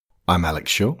I'm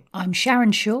Alex Shaw. I'm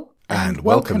Sharon Shaw. And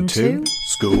welcome to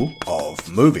School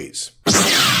of Movies.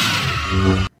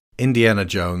 Indiana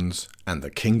Jones and the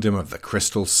Kingdom of the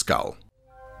Crystal Skull.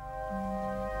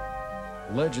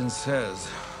 Legend says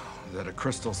that a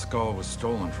crystal skull was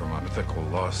stolen from a mythical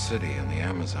lost city in the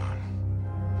Amazon.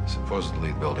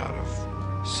 Supposedly built out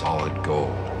of solid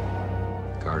gold,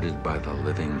 guarded by the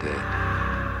living dead.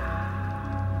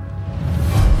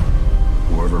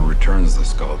 Whoever returns the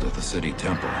skull to the city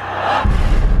temple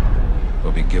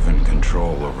will be given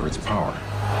control over its power.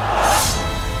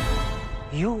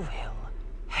 You will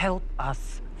help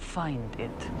us find it.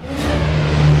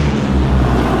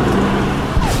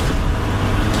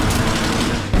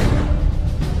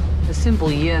 A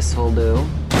simple yes will do.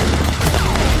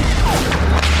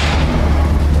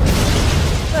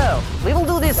 So, we will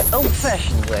do this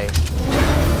old-fashioned way.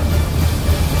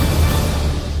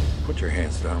 Put your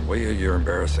hands down, will you? You're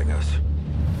embarrassing us.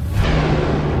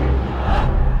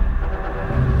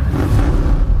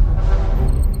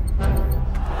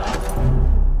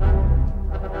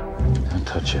 Don't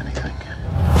touch anything.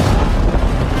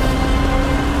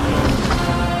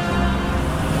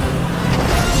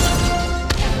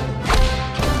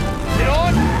 Get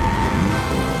on!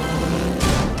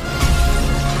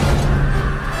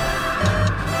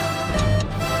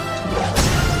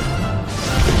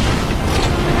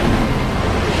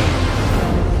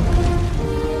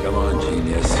 Come on,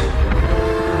 genius.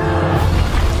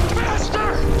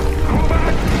 Faster! Go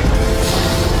back!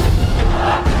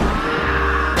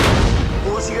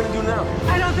 Well, what's he gonna do now?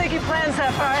 I don't think he plans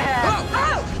that far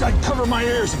ahead. I'd cover my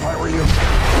ears if I were you.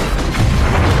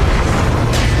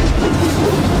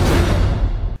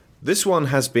 This one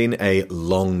has been a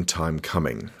long time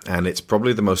coming, and it's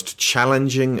probably the most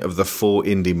challenging of the four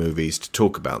indie movies to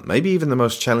talk about. Maybe even the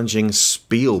most challenging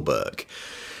Spielberg,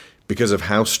 because of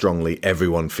how strongly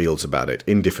everyone feels about it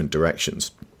in different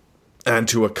directions. And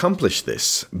to accomplish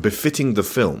this, befitting the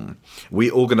film, we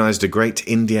organised a great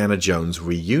Indiana Jones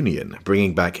reunion,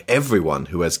 bringing back everyone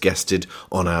who has guested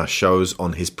on our shows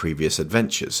on his previous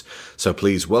adventures. So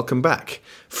please welcome back,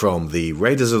 from the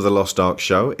Raiders of the Lost Ark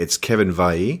show, it's Kevin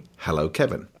Vai. Hello,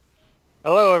 Kevin.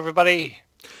 Hello, everybody.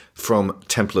 From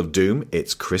Temple of Doom,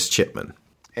 it's Chris Chipman.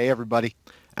 Hey, everybody.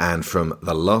 And from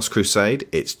The Last Crusade,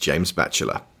 it's James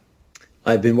Batchelor.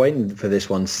 I've been waiting for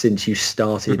this one since you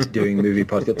started doing movie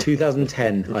podcast.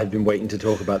 2010, I've been waiting to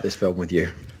talk about this film with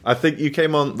you. I think you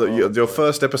came on, your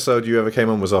first episode you ever came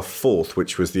on was our fourth,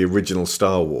 which was the original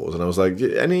Star Wars. And I was like,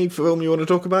 any film you want to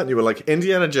talk about? And you were like,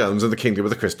 Indiana Jones and the Kingdom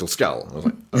of the Crystal Skull. I was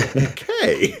like,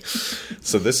 okay.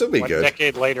 So this will be good. 1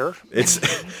 decade later.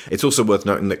 It's also worth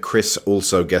noting that Chris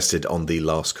also guested on the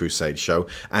Last Crusade show,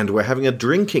 and we're having a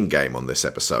drinking game on this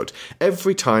episode.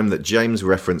 Every time that James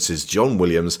references John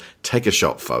Williams, take a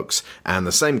shot, folks. And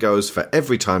the same goes for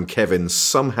every time Kevin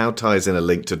somehow ties in a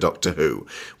link to Doctor Who.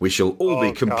 We shall all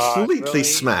be completely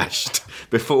smashed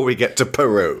before we get to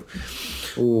Peru.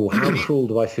 Oh, how cruel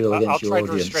do I feel against I'll your try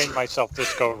audience? to restrain myself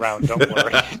this go round, don't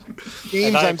worry.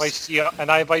 James,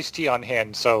 and I have iced tea on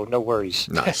hand, so no worries.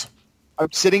 Nice.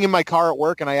 I'm sitting in my car at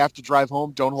work and I have to drive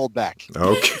home. Don't hold back.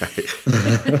 Okay.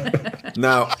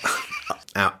 Now,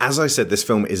 as I said, this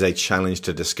film is a challenge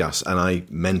to discuss, and I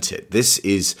meant it. This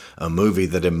is a movie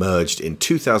that emerged in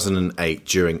 2008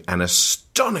 during an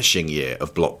astonishing year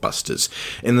of blockbusters.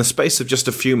 In the space of just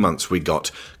a few months, we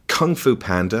got Kung Fu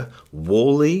Panda,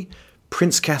 WALL-E,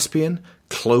 Prince Caspian,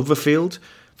 Cloverfield,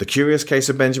 The Curious Case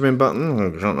of Benjamin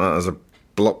Button, as a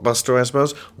blockbuster, I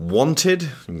suppose, Wanted,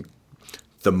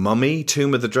 The Mummy,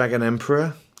 Tomb of the Dragon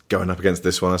Emperor, going up against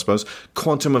this one, I suppose,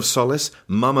 Quantum of Solace,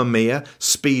 Mamma Mia,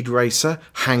 Speed Racer,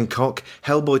 Hancock,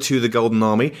 Hellboy 2 The Golden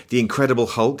Army, The Incredible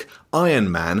Hulk,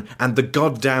 Iron Man, and the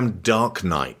goddamn Dark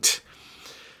Knight.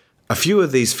 A few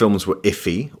of these films were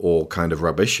iffy or kind of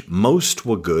rubbish. Most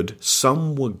were good,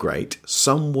 some were great,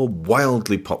 some were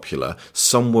wildly popular,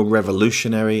 some were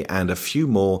revolutionary, and a few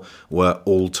more were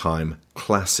all-time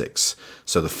classics.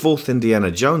 So the fourth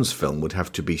Indiana Jones film would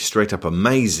have to be straight up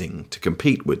amazing to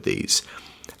compete with these.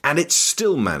 And it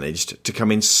still managed to come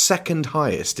in second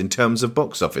highest in terms of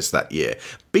box office that year,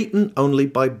 beaten only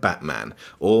by Batman,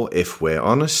 or, if we're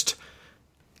honest,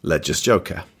 Ledger's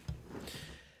Joker.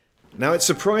 Now, it's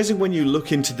surprising when you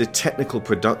look into the technical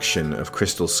production of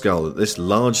Crystal Skull that this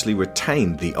largely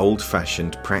retained the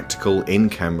old-fashioned, practical,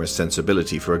 in-camera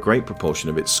sensibility for a great proportion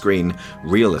of its screen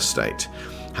real estate.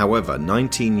 However,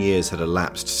 19 years had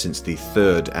elapsed since the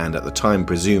third and, at the time,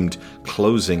 presumed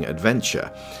closing adventure.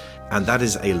 And that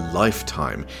is a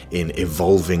lifetime in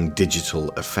evolving digital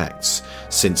effects.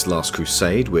 Since Last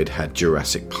Crusade, we'd had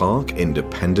Jurassic Park,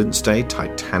 Independence Day,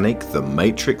 Titanic, The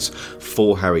Matrix,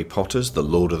 4 Harry Potters, the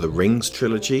Lord of the Rings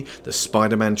trilogy, the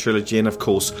Spider-Man trilogy, and of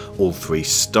course, all 3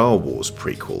 Star Wars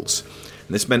prequels.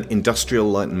 And this meant Industrial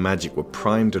Light and Magic were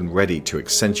primed and ready to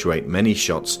accentuate many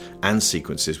shots and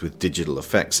sequences with digital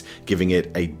effects, giving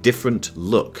it a different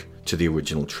look to the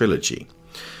original trilogy.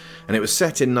 And it was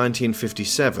set in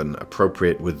 1957,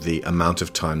 appropriate with the amount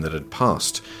of time that had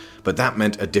passed. But that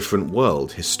meant a different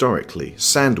world, historically,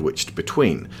 sandwiched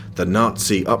between the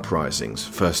Nazi uprisings,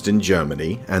 first in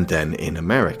Germany and then in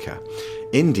America.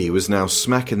 Indy was now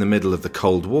smack in the middle of the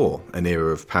Cold War, an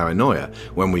era of paranoia,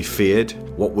 when we feared,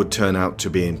 what would turn out to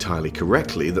be entirely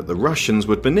correctly, that the Russians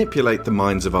would manipulate the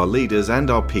minds of our leaders and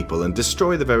our people and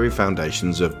destroy the very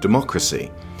foundations of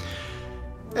democracy.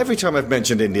 Every time I've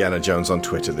mentioned Indiana Jones on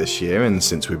Twitter this year, and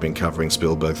since we've been covering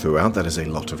Spielberg throughout, that is a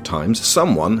lot of times,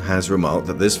 someone has remarked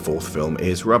that this 4th film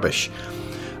is rubbish.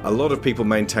 A lot of people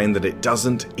maintain that it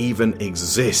doesn't even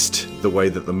exist, the way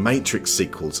that the Matrix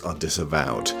sequels are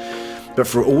disavowed. But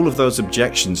for all of those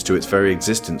objections to its very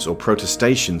existence or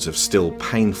protestations of still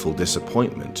painful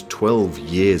disappointment, 12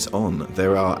 years on,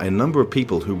 there are a number of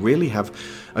people who really have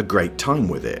a great time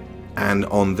with it. And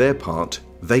on their part,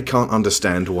 they can't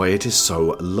understand why it is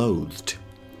so loathed.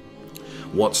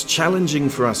 What's challenging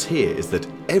for us here is that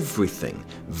everything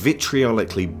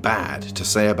vitriolically bad to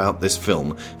say about this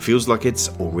film feels like it's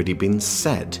already been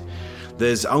said.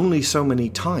 There's only so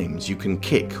many times you can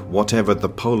kick whatever the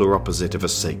polar opposite of a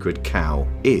sacred cow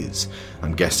is.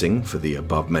 I'm guessing for the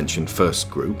above-mentioned first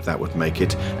group that would make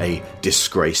it a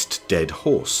disgraced dead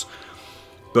horse.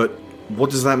 But what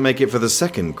does that make it for the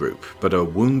second group, but a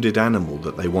wounded animal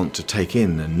that they want to take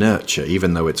in and nurture,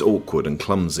 even though it's awkward and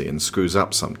clumsy and screws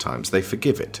up sometimes? They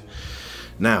forgive it.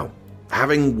 Now,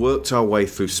 having worked our way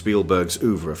through Spielberg's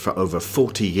oeuvre for over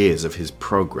 40 years of his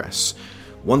progress,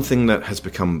 one thing that has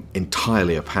become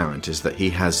entirely apparent is that he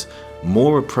has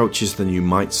more approaches than you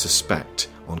might suspect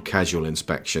on casual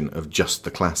inspection of just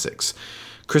the classics.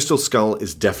 Crystal Skull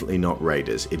is definitely not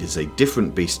Raiders. It is a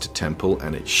different beast to Temple,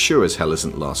 and it sure as hell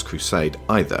isn't Last Crusade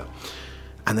either.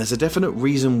 And there's a definite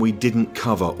reason we didn't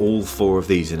cover all 4 of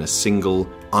these in a single,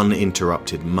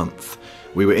 uninterrupted month.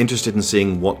 We were interested in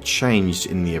seeing what changed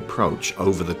in the approach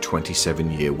over the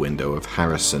 27-year window of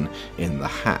Harrison in the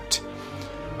Hat.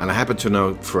 And I happen to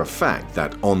know for a fact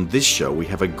that on this show we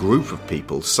have a group of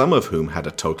people, some of whom had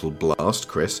a total blast,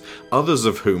 Chris, others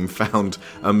of whom found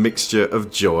a mixture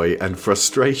of joy and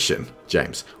frustration.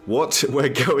 James, what we're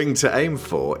going to aim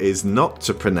for is not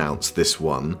to pronounce this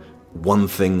one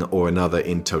thing or another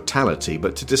in totality,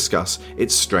 but to discuss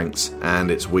its strengths and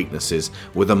its weaknesses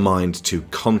with a mind to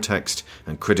context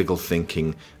and critical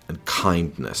thinking and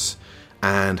kindness.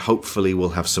 And hopefully we'll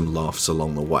have some laughs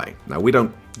along the way. Now, we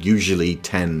don't usually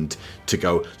tend to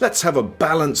go, let's have a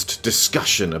balanced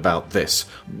discussion about this.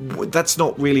 That's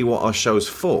not really what our show's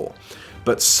for.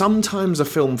 But sometimes a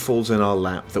film falls in our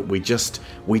lap that we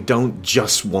don't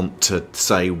just want to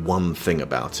say one thing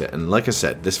about it. And like I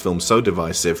said, this film's so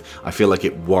divisive, I feel like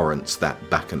it warrants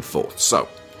that back and forth. So,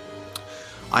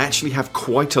 I actually have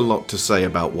quite a lot to say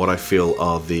about what I feel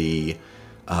are the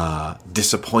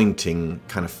disappointing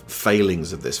kind of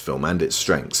failings of this film and its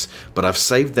strengths, but I've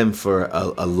saved them for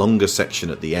a longer section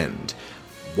at the end.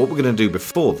 What we're going to do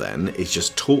before then is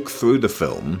just talk through the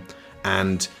film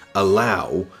and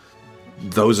allow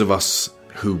those of us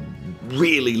who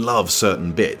really love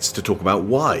certain bits to talk about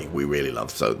why we really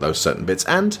love those certain bits,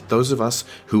 and those of us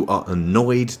who are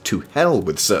annoyed to hell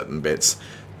with certain bits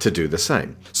to do the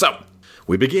same. So,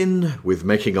 we begin with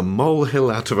making a molehill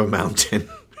out of a mountain.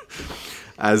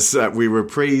 As we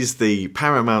reprise the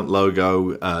Paramount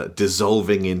logo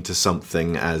dissolving into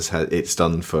something as it's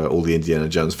done for all the Indiana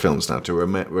Jones films. Now, to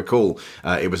recall,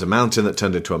 it was a mountain that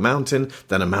turned into a mountain,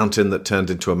 then a mountain that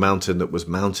turned into a mountain that was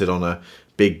mounted on a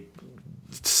big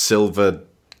silver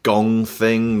gong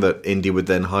thing that Indy would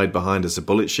then hide behind as a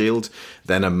bullet shield,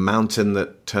 then a mountain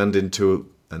that turned into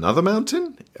another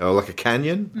mountain, or like a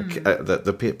canyon,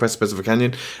 the precipice of a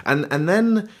canyon, and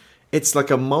then it's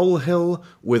like a molehill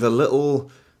with a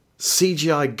little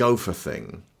CGI gopher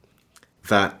thing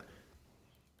that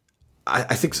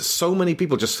I think so many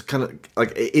people just kind of,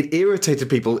 like, it irritated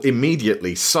people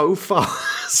immediately so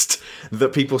fast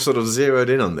that people sort of zeroed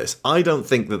in on this. I don't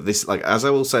think that this, like, as I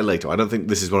will say later, I don't think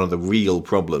this is one of the real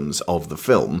problems of the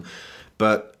film.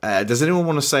 But does anyone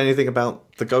want to say anything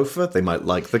about the gopher? They might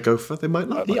like the gopher. They might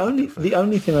not. The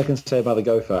only thing I can say about the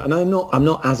gopher, and I'm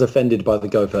not as offended by the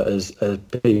gopher as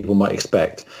people might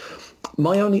expect.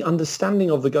 My only understanding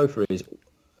of the gopher is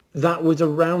that was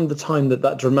around the time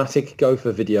that dramatic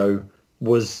Gopher video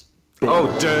was... Oh,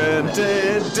 dun,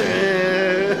 dun,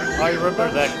 dun. I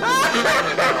remember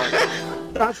that.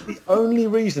 That's the only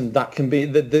reason that can be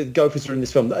the Gophers are in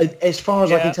this film, as far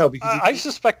as I can tell. Because I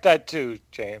suspect that too,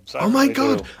 James. Oh my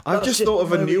God! Do. I've just thought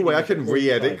of a new way I can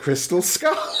re-edit Crystal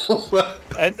Skull.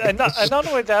 and not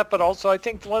only that, but also I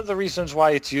think one of the reasons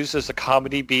why it's used as a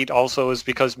comedy beat also is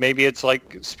because maybe it's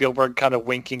like Spielberg kind of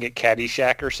winking at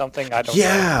Caddyshack or something. I don't know.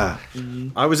 Yeah.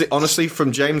 I was honestly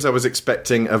from James. I was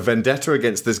expecting a vendetta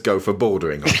against this gopher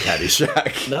bordering on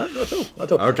Caddyshack. No, not at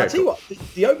all. Okay, I'll tell you what,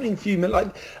 the opening few minutes,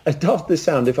 like, after this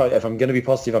sound, if I'm going to be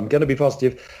positive, I'm going to be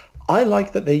positive. I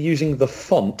like that they're using the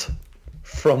font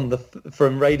from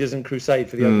Raiders and Crusade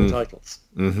for the opening titles.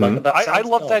 Mm-hmm. Like, I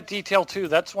love that detail too.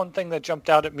 That's one thing that jumped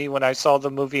out at me when I saw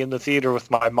the movie in the theater with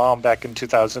my mom back in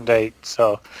 2008.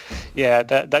 So, yeah,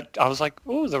 that I was like,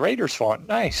 "Ooh, the Raiders font,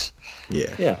 nice."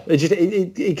 Yeah.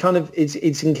 It kind of it's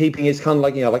in keeping. It's kind of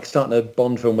like, like starting a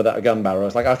Bond film without a gun barrel.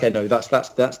 It's like, okay, no, that's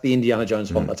the Indiana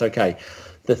Jones font. That's okay.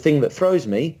 The thing that throws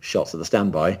me, shots at the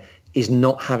standby, is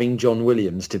not having John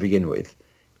Williams to begin with.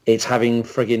 It's having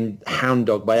friggin' Hound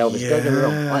Dog by Elvis. Don't get me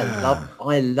wrong,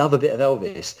 I love a bit of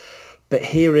Elvis, but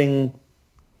hearing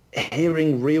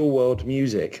real world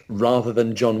music rather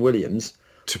than John Williams.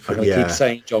 I'm going to keep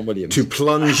saying John Williams. To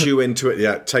plunge you into it.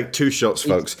 Yeah, take 2 shots,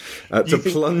 folks. To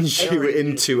plunge you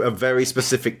into a very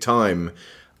specific time.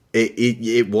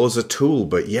 It was a tool,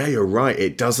 but yeah, you're right.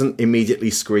 It doesn't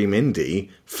immediately scream indie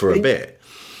for a bit.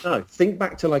 No, think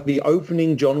back to like the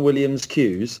opening John Williams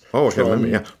cues. Oh, okay, remember,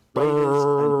 yeah.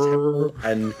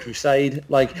 And Crusade.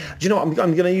 Like, do you know what? I'm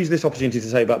going to use this opportunity to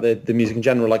say about the music in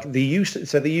general. Like, they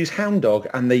use Hound Dog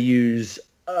and they use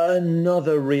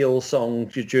another real song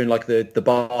during like the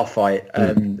bar fight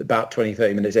about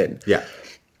 20-30 minutes in. Yeah.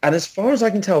 And as far as I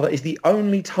can tell, that is the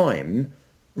only time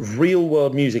real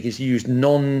world music is used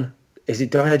is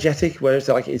it diegetic, where it's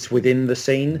like it's within the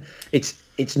scene?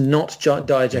 It's not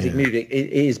diegetic music. It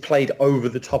is played over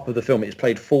the top of the film. It's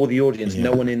played for the audience.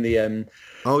 No one in the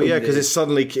because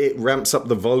it ramps up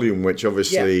the volume, which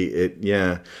obviously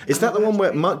Is that the one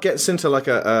where Mutt gets into like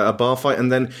a bar fight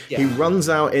and then he runs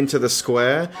out into the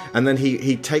square and then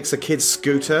he takes a kid's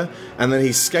scooter and then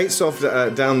he skates off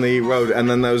down the road and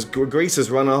then those greasers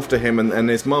run after him and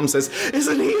his mum says,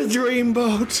 "Isn't he a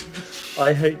dreamboat?"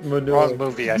 I hate Manure. Wrong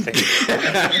movie, I think.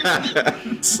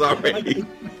 Sorry.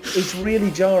 It's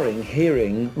really jarring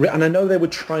hearing, and I know they were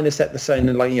trying to set the scene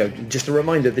and just a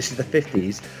reminder, this is the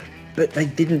 50s, but they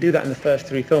didn't do that in the first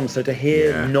 3 films. So to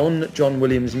hear non-John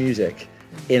Williams music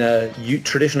in a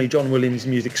traditionally John Williams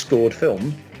music scored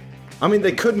film. I mean,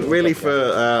 they couldn't really for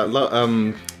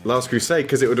Last Crusade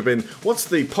because it would have been, what's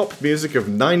the pop music of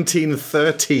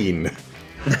 1913?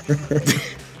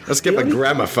 Let's get the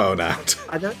gramophone out.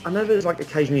 I know there's like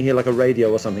occasionally you hear like a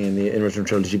radio or something in the original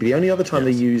trilogy, but the only other time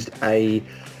they used a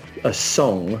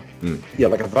song,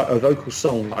 like a vocal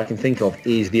song that I can think of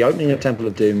is the opening of Temple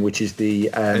of Doom, which is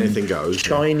the Anything Goes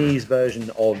Chinese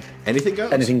version of Anything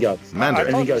Goes. Anything Goes. Mandarin.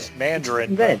 Anything Goes.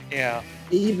 Mandarin.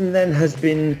 Even then has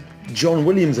been John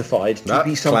Williamsified to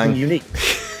be something unique.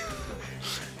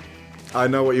 I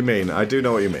know what you mean. I do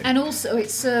know what you mean. And also it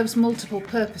serves multiple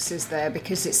purposes there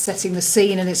because it's setting the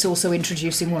scene and it's also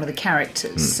introducing one of the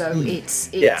characters. So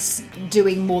it's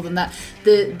doing more than that.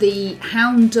 The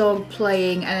Hound Dog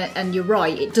playing, and you're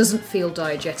right, it doesn't feel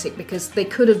diegetic because they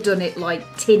could have done it like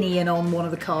tinny and on one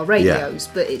of the car radios,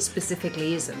 but it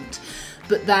specifically isn't.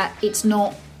 But that it's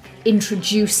not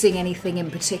introducing anything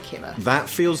in particular. That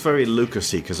feels very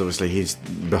Lucasy because obviously he's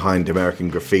behind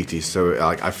American Graffiti, so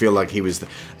I feel like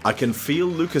I can feel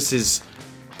Lucas's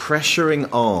pressuring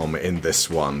arm in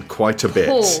this one quite a bit.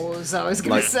 Pause, I was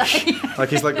going to say. Like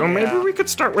he's like, maybe we could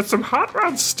start with some hot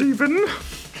rods, Stephen.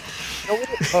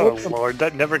 Oh Lord,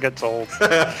 that never gets old.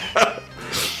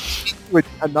 With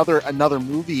another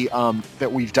movie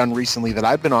that we've done recently that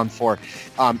I've been on for,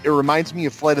 it reminds me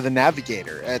of Flight of the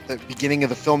Navigator. At the beginning of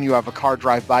the film, you have a car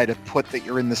drive by to put that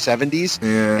you're in the 70s,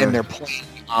 and they're playing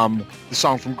the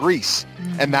song from Grease,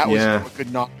 and that was a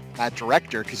good nod to that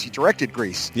director because he directed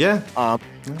Grease. Yeah.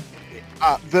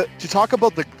 To talk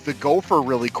about the Gopher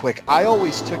really quick, I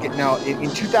always took it. Now in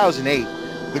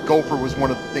 2008, the Gopher was one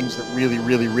of the things that really,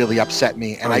 really, really upset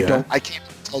me, and I can't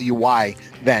tell you why.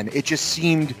 Then it just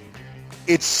seemed.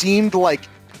 It seemed like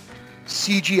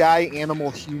CGI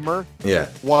animal humor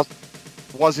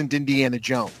wasn't Indiana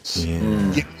Jones.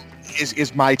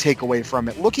 Is my takeaway from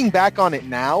it. Looking back on it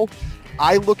now,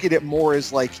 I look at it more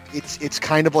as like it's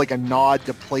kind of like a nod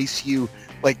to place you,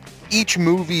 like each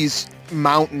movie's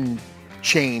mountain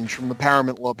change from the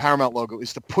Paramount logo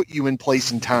is to put you in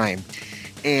place in time.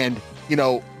 And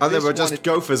know. And there were just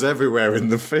gophers everywhere in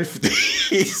the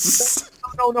 50s.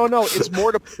 No. It's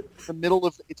more to put in the middle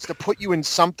of. It's to put you in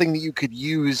something that you could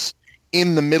use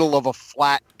in the middle of a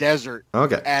flat desert.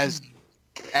 Okay.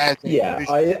 Yeah,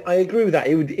 I agree with that.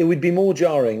 It would be more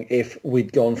jarring if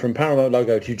we'd gone from Paramount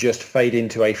logo to just fade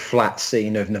into a flat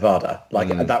scene of Nevada. Like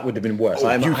that would have been worse.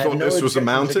 You thought this was a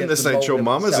mountain? This ain't your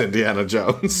mama's Indiana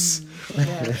Jones.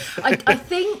 Yeah. I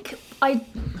think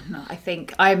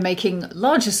I'm making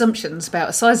large assumptions about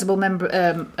a sizable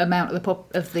amount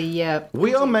of the.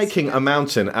 We are making a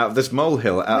mountain out of this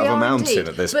molehill out of a mountain indeed.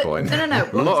 At this point. No.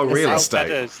 A lot of real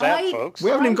estate. Folks.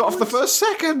 We haven't even got off the first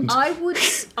second.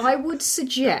 I would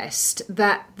suggest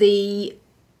that the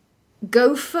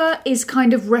gopher is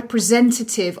kind of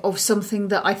representative of something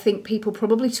that I think people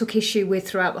probably took issue with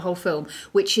throughout the whole film,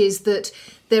 which is that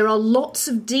there are lots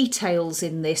of details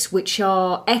in this which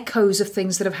are echoes of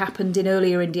things that have happened in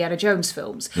earlier Indiana Jones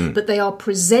films, but they are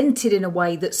presented in a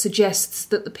way that suggests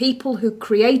that the people who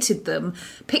created them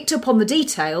picked up on the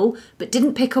detail but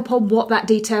didn't pick up on what that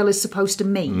detail is supposed to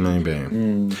mean.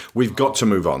 Maybe. We've got to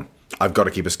move on. I've got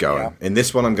to keep us going. Yeah. In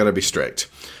this one, I'm going to be strict.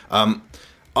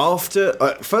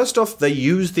 First off, they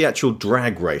used the actual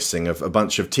drag racing of a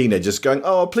bunch of teenagers going,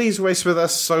 "Oh, please race with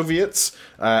us, Soviets,"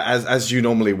 as you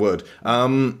normally would.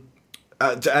 Then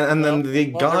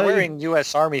the guy... they're wearing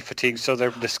U.S. Army fatigue, so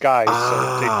they're disguised.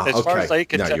 As far as they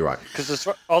can tell, you're right.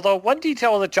 Although one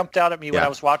detail that jumped out at me when I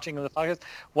was watching the podcast,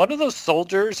 one of those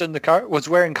soldiers in the car was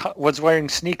wearing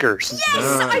sneakers.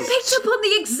 Yes, I picked up on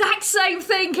the exact same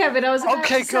thing, Kevin. I was about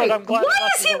to say, I'm glad. Why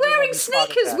is he wearing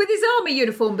sneakers with his army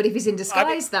uniform? But if he's in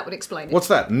disguise, that would explain it. What's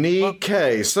that?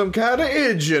 Nikkei, some kind of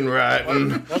Indian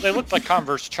writing. Well, they look like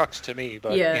Converse Chucks to me,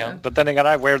 but but then again,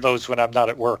 I wear those when I'm not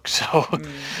at work. So,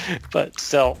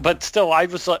 But still, I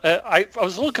was a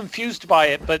little confused by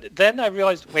it. But then I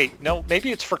realized, wait, no,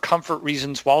 maybe it's for comfort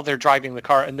reasons while they're driving the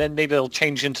car, and then maybe they'll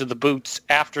change into the boots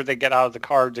after they get out of the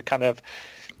car to kind of,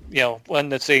 when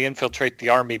they infiltrate the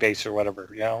army base or whatever.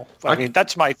 I mean,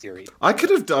 that's my theory. I could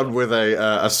have done with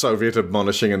a Soviet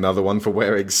admonishing another one for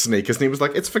wearing sneakers, and he was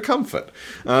like, "It's for comfort."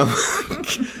 That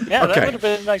would have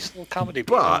been a nice little comedy.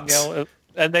 But.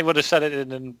 And they would have said it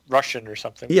in Russian or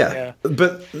something. Yeah,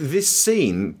 but this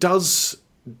scene does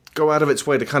go out of its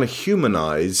way to kind of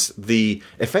humanize the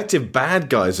effective bad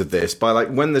guys of this by, like,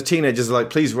 when the teenagers are like,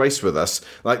 "Please race with us,"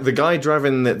 like the guy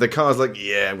driving the car is like,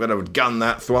 "Yeah, I'm going to gun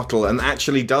that throttle," and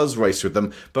actually does race with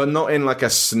them, but not in like a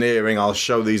sneering, "I'll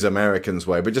show these Americans"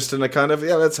 way, but just in a kind of,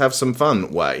 let's have some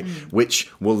fun way,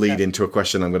 which will lead into a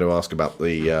question I'm going to ask about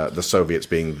the Soviets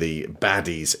being the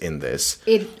baddies in this.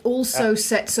 It also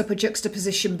sets up a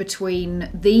juxtaposition between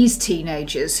these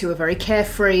teenagers who are very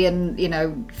carefree and,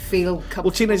 feel comfortable.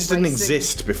 Well, teenagers didn't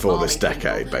exist before this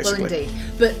decade, basically. Well, indeed.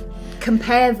 But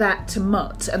compare that to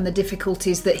Mutt and the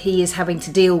difficulties that he is having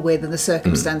to deal with and the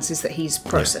circumstances that he's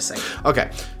processing. Yeah. Okay.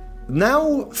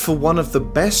 Now for one of the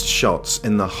best shots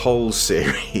in the whole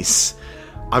series.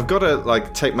 I've got to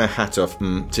take my hat off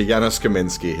to Janusz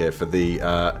Kaminski here for the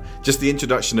just the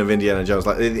introduction of Indiana Jones.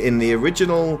 Like in the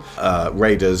original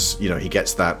Raiders, he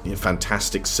gets that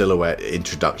fantastic silhouette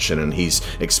introduction, and he's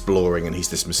exploring, and he's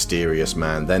this mysterious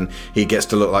man. Then he gets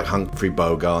to look like Humphrey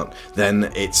Bogart.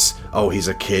 Then it's he's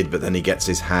a kid, but then he gets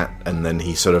his hat, and then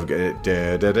he sort of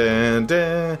and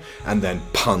then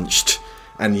punched.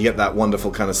 And you get that wonderful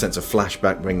kind of sense of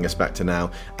flashback bringing us back to now.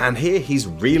 And here he's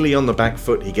really on the back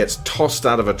foot. He gets tossed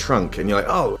out of a trunk. And you're like,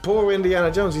 oh, poor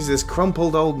Indiana Jones. He's this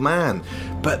crumpled old man.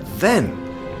 But then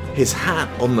his hat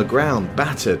on the ground,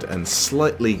 battered and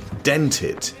slightly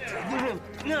dented.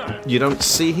 You don't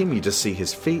see him. You just see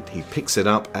his feet. He picks it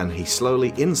up and he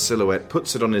slowly, in silhouette,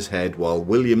 puts it on his head while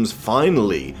Williams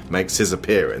finally makes his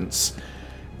appearance.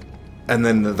 And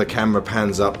then the camera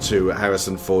pans up to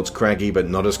Harrison Ford's craggy, but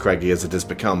not as craggy as it has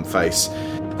become, face.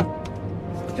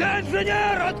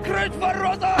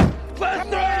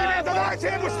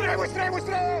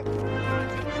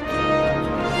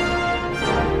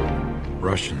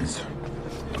 Russians.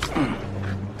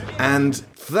 And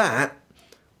that,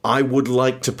 I would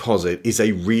like to posit, is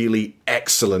a really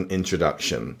excellent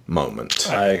introduction moment.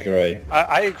 I agree.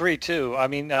 I agree, too. I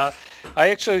mean, I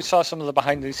actually saw some of the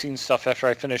behind-the-scenes stuff after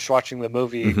I finished watching the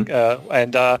movie,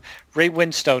 and Ray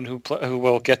Winstone, who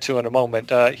we'll get to in a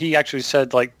moment, he actually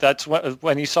said, that's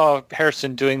when he saw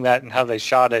Harrison doing that and how they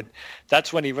shot it,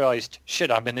 that's when he realized,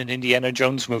 shit, I'm in an Indiana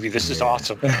Jones movie. This is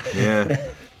awesome. Yeah.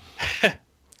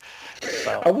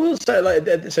 So. I will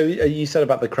say, so you said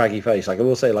about the craggy face. I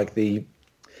will say,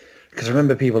 because I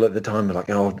remember people at the time were like,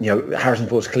 oh, Harrison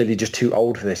Ford's clearly just too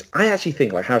old for this. I actually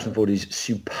think like Harrison Ford is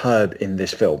superb in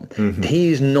this film. Mm-hmm. He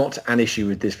is not an issue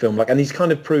with this film. And he's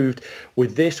kind of proved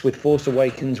with this, with Force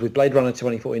Awakens, with Blade Runner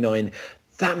 2049,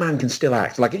 that man can still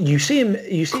act. Like you see him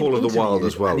Call of the Wild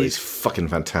as well. He's fucking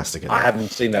fantastic in that. I haven't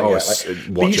seen that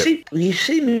yet. You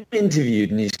see him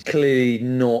interviewed, and he's clearly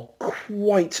not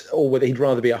quite, or whether he'd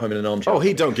rather be at home in an armchair. Oh,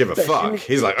 he don't give a fuck.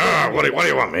 He's like, what do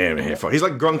you want me in here for? He's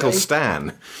like Grunkle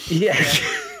Stan. Yeah.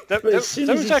 There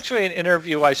was actually an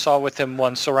interview I saw with him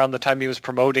once around the time he was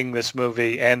promoting this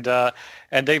movie, and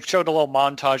they showed a little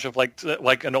montage of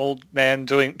like an old man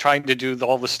trying to do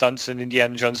all the stunts and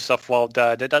Indiana Jones stuff while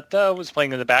was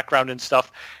playing in the background and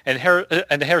stuff, and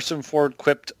Harrison Ford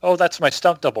quipped, "Oh, that's my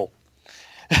stunt double."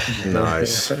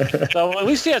 Nice. So at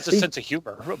least he has a sense of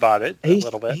humor about it a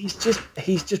little bit. He's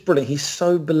just brilliant. He's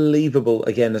so believable.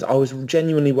 Again, I was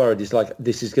genuinely worried. It's like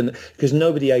this is gonna, because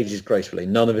nobody ages gracefully.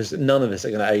 None of us are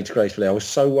going to age gracefully. I was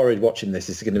so worried watching this.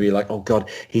 It's going to be like, oh god,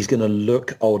 he's going to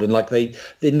look old. And like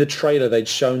in the trailer, they'd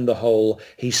shown the whole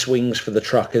he swings for the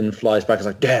truck and flies back. It's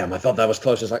like, damn, I thought that was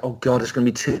close. It's like, oh god, it's going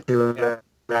to be too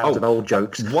of old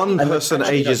jokes. One person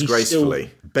ages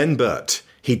gracefully. Ben Burt.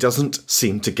 He doesn't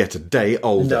seem to get a day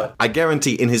older. No. I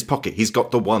guarantee in his pocket he's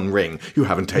got the one ring. You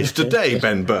haven't aged a day,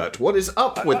 Ben Burt. What is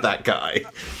up with that guy?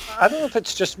 I don't know if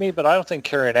it's just me, but I don't think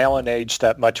Karen Allen aged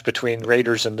that much between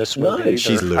Raiders and this movie. No,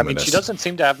 she's luminous. I mean, she doesn't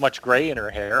seem to have much gray in her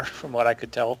hair, from what I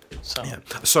could tell. So. Yeah.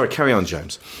 Sorry, carry on,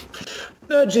 James.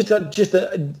 No, just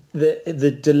the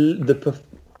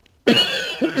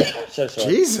so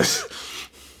sorry. Jesus.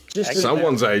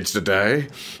 Someone's aged a day.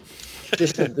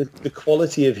 Just the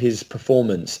quality of his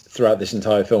performance throughout this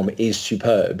entire film is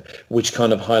superb, which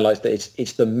kind of highlights that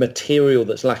it's the material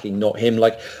that's lacking, not him.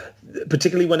 Like,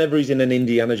 particularly whenever he's in an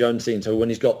Indiana Jones scene, so when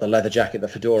he's got the leather jacket, the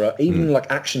fedora, even like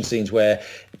action scenes where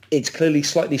it's clearly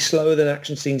slightly slower than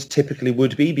action scenes typically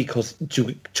would be, because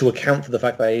to account for the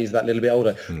fact that he's that little bit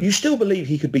older, you still believe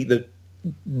he could beat the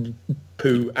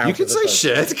poo out. You can say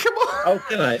shit. Come on. Oh,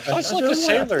 can I? I was like a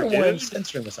sailor, dude. I'm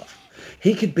censoring myself.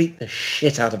 He could beat the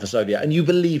shit out of a Soviet, and you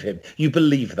believe him. You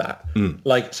believe that.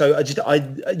 Like, so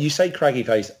you say craggy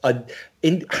face.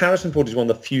 Harrison Ford is one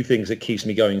of the few things that keeps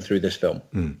me going through this film.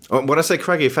 When I say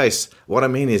craggy face, what I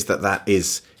mean is that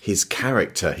is his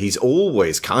character. He's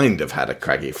always kind of had a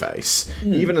craggy face.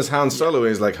 Even as Han Solo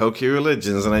is like hokey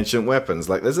religions and ancient weapons.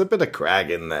 Like, there's a bit of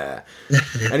crag in there.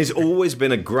 And he's always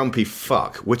been a grumpy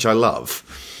fuck, which I love.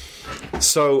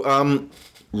 So,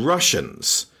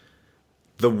 Russians.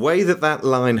 The way that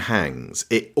line hangs,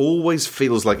 it always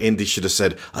feels like Indy should have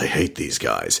said, I hate these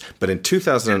guys. But in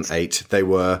 2008, they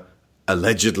were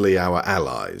allegedly our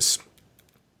allies.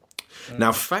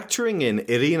 Now, factoring in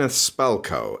Irina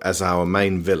Spalko as our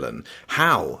main villain,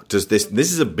 how does this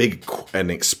is a big and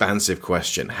expansive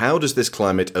question, how does this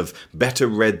climate of better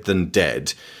red than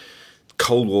dead,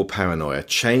 Cold War paranoia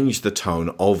change the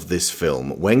tone of this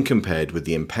film when compared with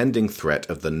the impending threat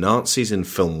of the Nazis in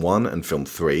Film 1 and Film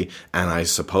 3, and I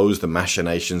suppose the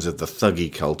machinations of the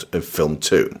thuggy cult of Film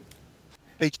 2?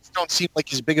 They just don't seem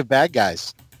like as big of bad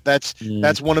guys. That's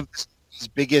one of his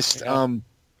biggest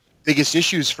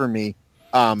issues for me.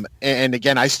 And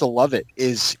again, I still love it.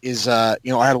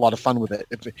 I had a lot of fun with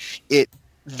it.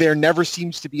 There never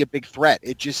seems to be a big threat.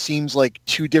 It just seems like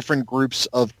two different groups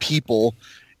of people.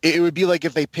 It would be like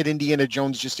if they pit Indiana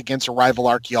Jones just against a rival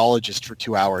archaeologist for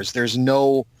 2 hours. There's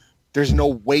no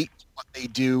weight to what they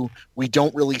do. We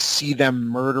don't really see them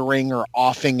murdering or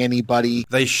offing anybody.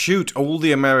 They shoot all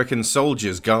the American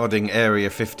soldiers guarding Area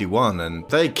 51, and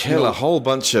they kill a whole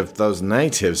bunch of those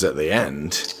natives at the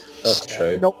end. That's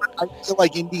true. I feel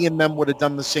like Indy and them would have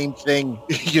done the same thing.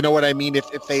 You know what I mean?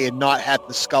 If they had not had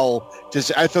the skull,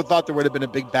 I thought there would have been a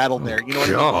big battle there. You know what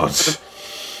I mean?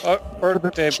 Or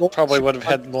they probably would have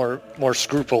had more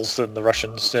scruples than the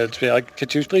Russians did. To be like,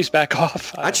 could you please back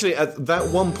off? Actually, at that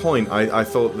one point, I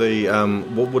thought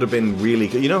what would have been really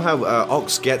good. You know how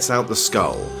Ox gets out the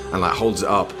skull and like holds it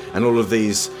up, and all of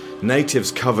these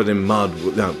natives covered in mud,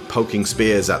 poking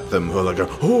spears at them, who are like,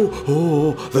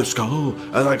 oh, the skull,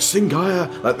 and like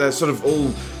Singaya, like they're sort of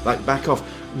all like back off.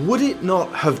 Would it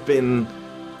not have been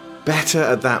better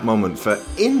at that moment for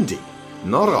Indy,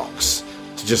 not Ox,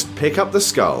 to just pick up the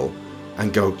skull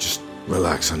and go, just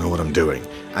relax, I know what I'm doing,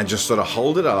 and just sort of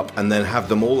hold it up, and then have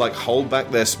them all like hold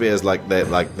back their spears like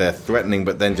they're threatening,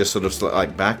 but then just sort of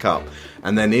like back up,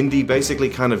 and then Indy basically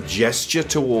kind of gesture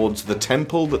towards the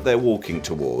temple that they're walking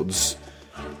towards,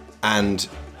 and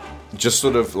just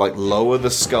sort of like lower the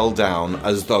skull down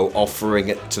as though offering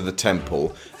it to the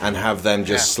temple, and have them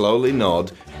just slowly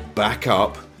nod, back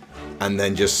up, and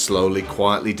then just slowly,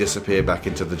 quietly disappear back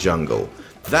into the jungle.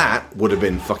 That would have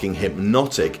been fucking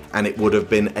hypnotic, and it would have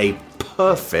been a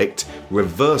perfect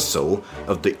reversal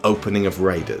of the opening of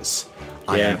Raiders.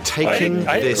 I am taking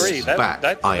this back.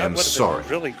 I am sorry.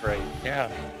 Really great,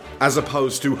 yeah. As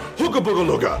opposed to hooga booga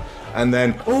looga, and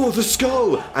then the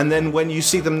skull, and then when you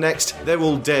see them next, they're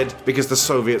all dead because the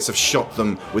Soviets have shot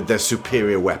them with their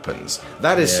superior weapons.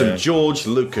 That is some George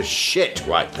Lucas shit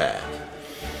right there.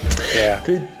 Yeah.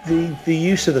 The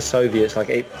use of the Soviets, like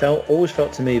it always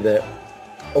felt to me that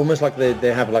almost like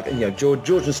they have like, you know, George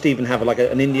and Stephen have like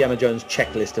an Indiana Jones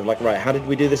checklist of like, right, how did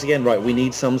we do this again? Right, we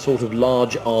need some sort of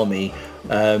large army.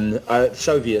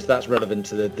 Soviets, that's relevant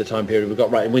to the time period we've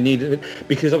got, right? And we need,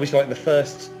 because obviously like the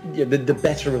first, the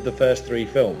better of the first three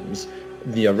films,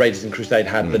 Raiders and Crusade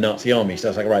had the Nazi army, so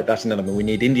I was like, right, that's an element. We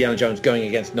need Indiana Jones going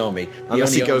against an army.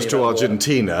 Unless he goes to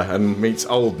Argentina and meets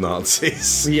old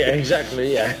Nazis. Yeah,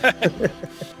 exactly, yeah.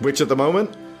 Which at the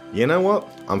moment, you know what?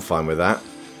 I'm fine with that.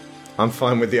 I'm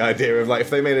fine with the idea of, like, if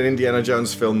they made an Indiana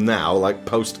Jones film now, like,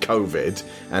 post-COVID,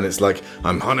 and it's like,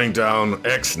 I'm hunting down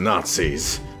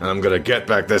ex-Nazis, and I'm gonna get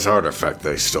back this artifact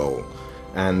they stole.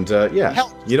 And,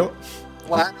 Hell, you know...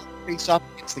 Well, face up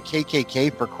against the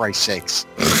KKK, for Christ's sakes.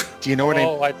 Do you know what I mean?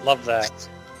 Oh, I'd love that.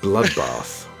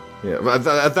 Bloodbath. Yeah, but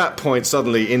at that point,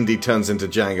 suddenly Indy turns into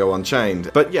Django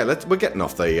Unchained. But yeah, we're getting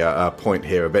off the point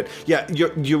here a bit. Yeah,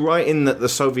 you're right in that the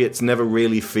Soviets never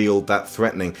really feel that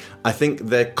threatening. I think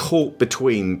they're caught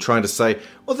between trying to say,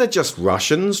 well, they're just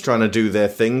Russians trying to do their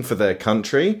thing for their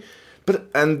country.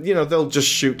 And they'll just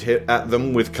shoot at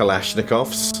them with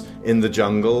Kalashnikovs in the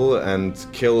jungle and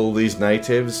kill all these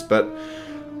natives. But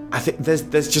I think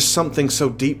there's just something so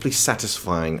deeply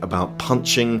satisfying about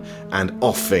punching and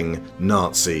offing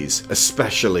Nazis,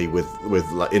 especially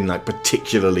in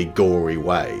particularly gory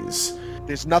ways.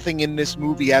 There's nothing in this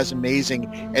movie as amazing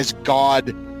as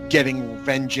God getting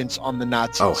vengeance on the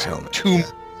Nazis. Oh, hell no. 2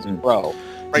 months in a row.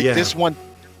 Right? Yeah. This one,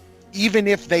 even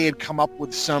if they had come up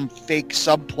with some fake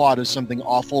subplot of something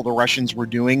awful the Russians were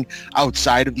doing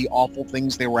outside of the awful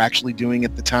things they were actually doing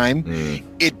at the time,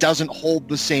 it doesn't hold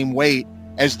the same weight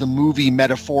as the movie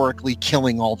metaphorically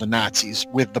killing all the Nazis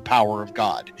with the power of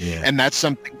God. Yeah. And that's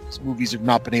something these movies have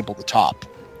not been able to top.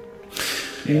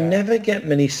 You never get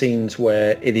many scenes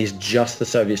where it is just the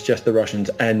Soviets, just the Russians,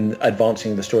 and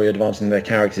advancing the story, advancing their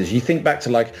characters. You think back to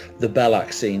like the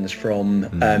Belak scenes from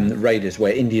Raiders,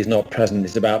 where Indy is not present.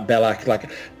 It's about Belak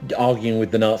like arguing with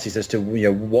the Nazis as to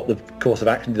what the course of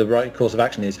action, the right course of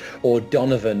action is, or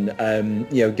Donovan,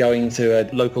 going to a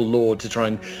local lord to try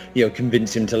and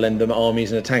convince him to lend them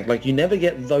armies and a tank. Like you never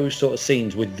get those sort of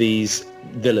scenes with these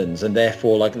villains, and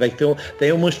therefore like they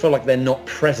almost feel like they're not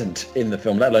present in the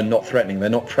film, let alone not threatening.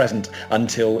 They're not present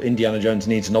until Indiana Jones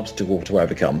needs an obstacle to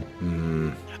overcome.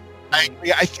 I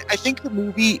think the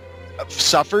movie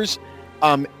suffers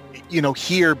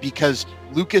here because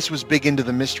Lucas was big into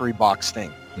the mystery box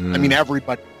thing. I mean,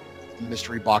 everybody the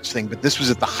mystery box thing, but this was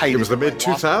at the height. It was the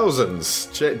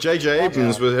mid-2000s. J.J.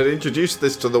 Abrams had introduced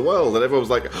this to the world, and everyone was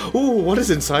like, "Ooh, what is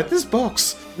inside this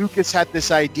box?" Lucas had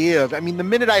this idea of, the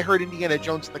minute I heard Indiana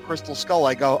Jones and the Crystal Skull,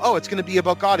 I go, "Oh, it's going to be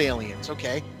about God aliens.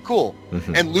 Okay, cool."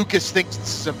 And Lucas thinks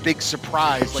this is a big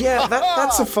surprise. Like, yeah,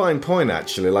 that's a fine point,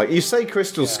 actually. Like, you say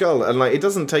Crystal Skull, and like it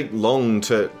doesn't take long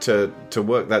to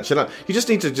work that shit out. You just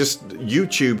need to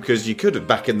YouTube, because you could have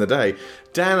back in the day,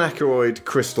 Dan Aykroyd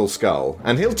Crystal Skull,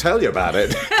 and he'll tell you about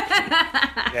it.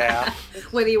 Yeah.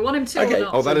 Whether you want him to or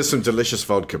not. Oh, that is some delicious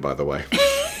vodka, by the way.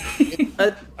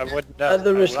 I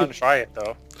wouldn't try it,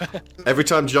 though. Every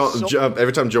time John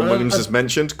Williams is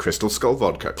mentioned, Crystal Skull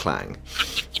vodka, clang.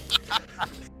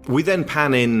 We then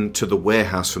pan in to the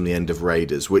warehouse from the end of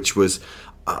Raiders, which was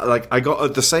I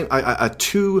got the same. I had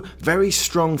two very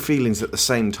strong feelings at the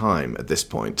same time at this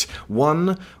point.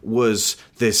 One was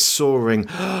this soaring,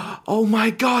 "Oh my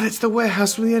God, it's the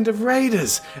warehouse from the end of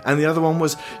Raiders," and the other one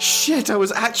was, "Shit, I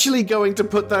was actually going to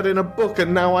put that in a book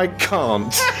and now I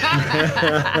can't."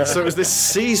 So it was this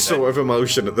seesaw of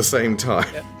emotion at the same time.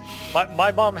 Yeah.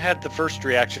 My mom had the first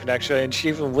reaction, actually, and she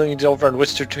even leaned over and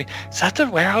whispered to me, "Is that the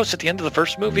warehouse at the end of the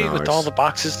first movie with all the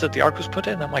boxes that the Ark was put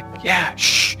in?" I'm like, "Yeah,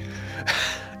 shh."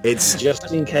 It's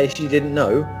just in case you didn't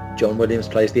know, John Williams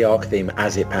plays the Ark theme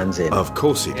as it pans in. Of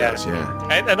course he does, yeah.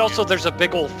 And also there's a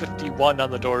big old 51 on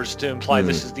the doors to imply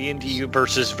this is the Indy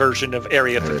versus version of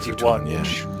Area 51,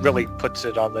 which really puts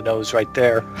it on the nose right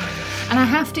there. And I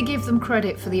have to give them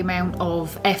credit for the amount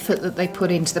of effort that they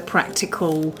put into the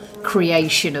practical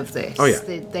creation of this. Oh, yeah.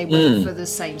 They went for the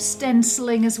same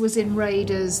stenciling as was in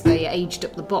Raiders. They aged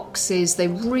up the boxes. They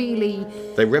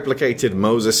replicated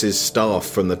Moses' staff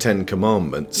from the Ten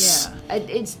Commandments. Yeah.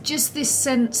 It's just this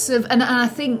sense of, and I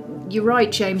think you're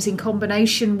right, James, in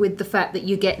combination with the fact that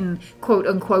you're getting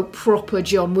quote-unquote proper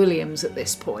John Williams at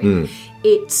this point.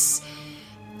 It's,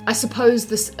 I suppose,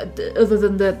 this, other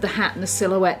than the hat and the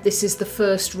silhouette, this is the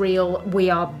first real we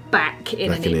are back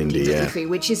in an indie movie,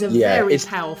 which is a very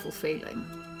powerful feeling.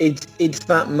 It's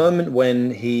that moment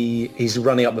when he's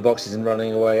running up the boxes and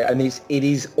running away, and it's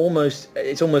almost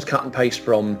cut and paste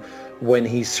from when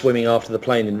he's swimming after the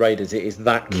plane in Raiders. It is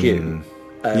that cue.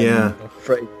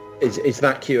 It's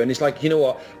that cue, and it's like, you know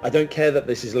what? I don't care that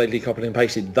this is lately copied and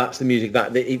pasted. That's the music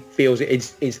that it feels.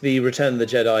 It's the Return of the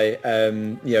Jedi.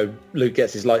 Luke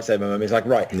gets his lightsaber moment. It's like,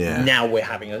 right, now we're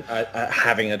having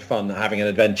a fun, having an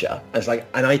adventure. And it's like,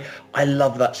 and I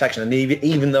love that section. And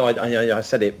even though I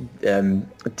said it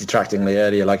detractingly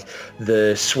earlier, like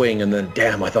the swing and the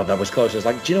damn, I thought that was close. It's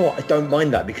like, do you know what? I don't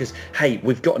mind that, because hey,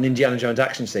 we've got an Indiana Jones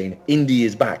action scene. Indy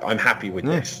is back. I'm happy with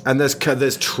this. And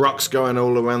there's trucks going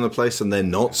all around the place, and they're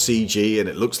not CG, and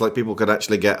it looks like people could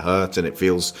actually get hurt, and it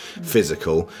feels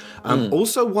physical.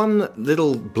 Also, one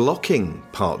little blocking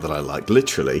part that I like,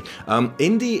 literally,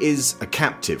 Indy is a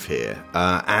captive here,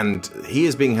 and he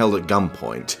is being held at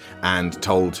gunpoint and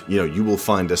told, you will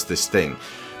find us this thing.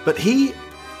 But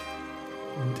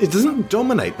it doesn't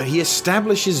dominate, but he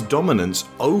establishes dominance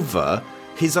over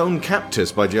his own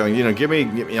captors by going, give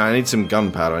me, I need some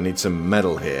gunpowder, I need some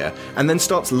metal here, and then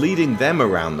starts leading them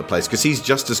around the place, because he's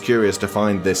just as curious to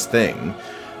find this thing.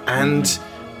 And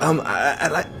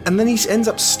then he ends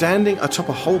up standing atop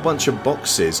a whole bunch of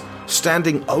boxes,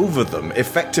 standing over them,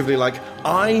 effectively like,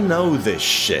 I know this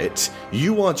shit,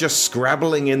 you are just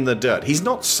scrabbling in the dirt. He's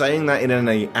not saying that in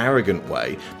any arrogant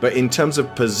way, but in terms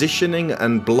of positioning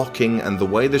and blocking and the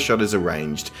way the shot is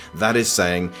arranged, that is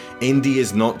saying Indy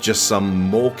is not just some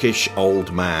mawkish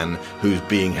old man who's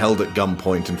being held at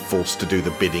gunpoint and forced to do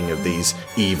the bidding of these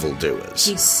evildoers.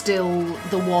 He's still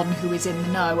the one who is in the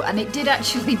know, and it did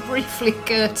actually briefly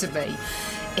occur to me.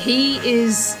 He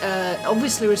is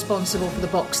obviously responsible for the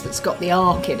box that's got the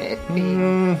Ark in it,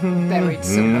 being buried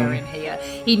somewhere in here.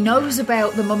 He knows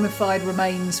about the mummified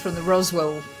remains from the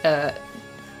Roswell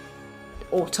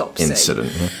autopsy.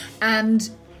 Incident. Yeah. And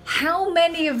how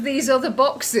many of these other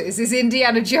boxes is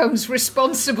Indiana Jones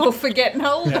responsible for getting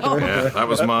hold of? Yeah, that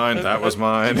was mine.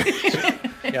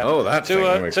 Yeah. Oh, that's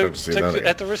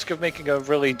at the risk of making a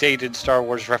really dated Star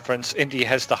Wars reference, Indy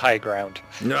has the high ground.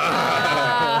 No,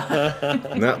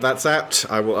 that's apt.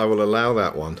 I will allow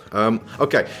that one.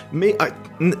 Okay,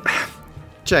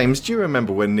 James, do you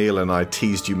remember when Neil and I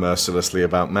teased you mercilessly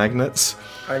about magnets?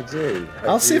 I do.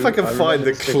 I'll see if I can find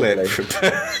the clip.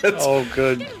 Oh,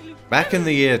 good. Back in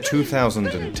the year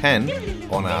 2010,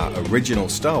 on our original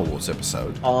Star Wars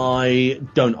episode, I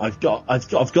don't. I've got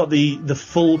the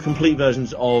full complete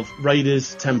versions of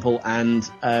Raiders, Temple, and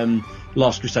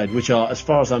Last Crusade, which are, as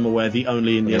far as I'm aware, the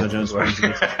only Indiana Jones films.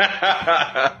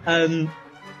 And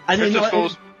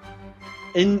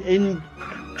in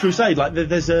Crusade, like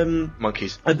there's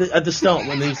monkeys at the start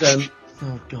when these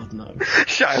oh god no,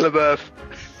 Shia LaBeouf.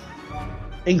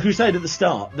 In Crusade at the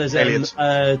start, there's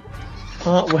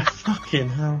part where fucking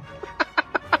hell.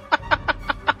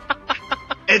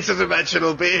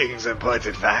 Interdimensional beings, in point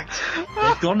of fact.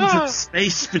 They've gone into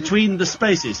space between the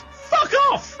spaces. Fuck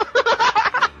off!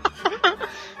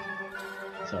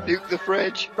 Nuke the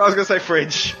fridge. I was going to say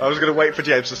fridge. I was going to wait for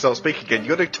James to start speaking again.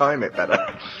 You've got to time it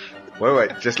better.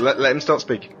 Wait. Just let him start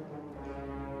speaking.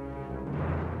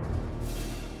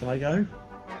 Can I go?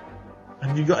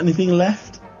 Have you got anything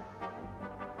left?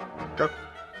 Go.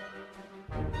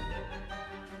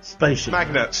 Spaceship.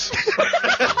 Magnets.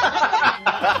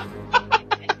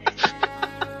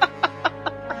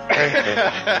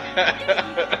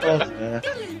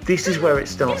 This is where it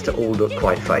starts to all look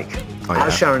quite fake.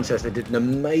 As Sharon says, they did an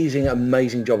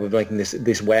amazing job of making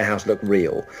this warehouse look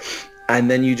real. And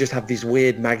then you just have this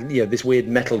weird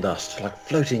metal dust like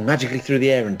floating magically through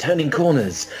the air and turning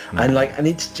corners, and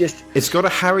it's got a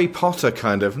Harry Potter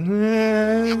kind of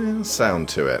sound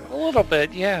to it. A little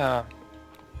bit, yeah.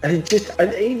 And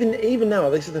even now,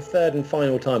 this is the third and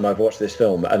final time I've watched this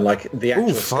film, and like the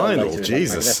actual final,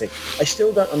 Jesus, I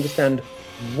still don't understand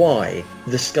why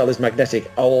the skull is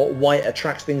magnetic or why it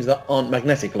attracts things that aren't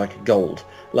magnetic, like gold.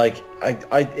 Like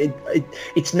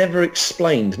it's never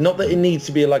explained. Not that it needs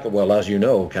to be like, well, as you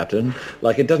know, Captain.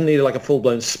 Like it doesn't need like a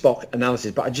full-blown Spock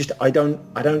analysis. But I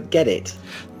don't get it.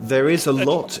 There is a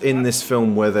lot in this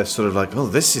film where they're sort of like, oh,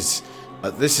 this is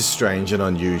this is strange and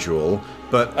unusual,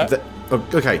 but...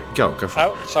 okay, go for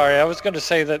it. Sorry, I was going to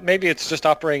say that maybe it's just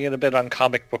operating a bit on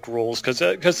comic book rules,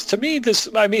 because to me,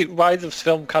 why this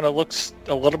film kind of looks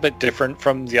a little bit different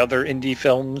from the other indie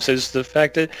films is the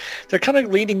fact that they're kind of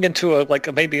leaning into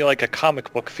maybe a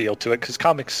comic book feel to it, because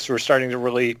comics were starting to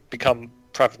really become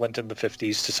prevalent in the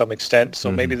 50s to some extent,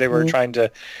 so maybe they were trying to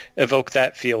evoke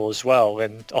that feel as well,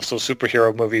 and also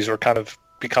superhero movies were kind of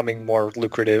becoming more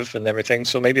lucrative and everything,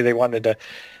 so maybe they wanted to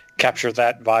capture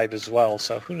that vibe as well,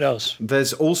 so who knows.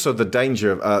 There's also the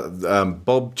danger of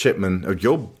Bob Chipman,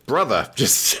 your brother,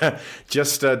 just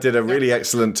did a really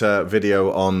excellent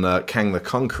video on Kang the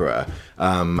Conqueror,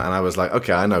 and I was like,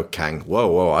 okay, I know Kang.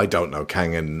 Whoa, I don't know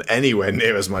Kang in anywhere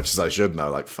near as much as I should know.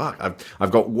 Like, fuck,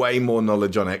 I've got way more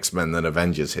knowledge on X-Men than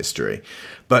Avengers history.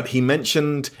 But he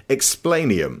mentioned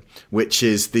explanium, which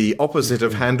is the opposite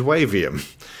of handwavium.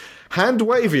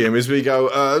 Handwavium is where you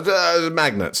go,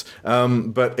 magnets.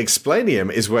 But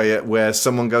explanium is where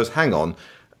someone goes, hang on,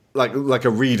 like a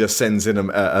reader sends in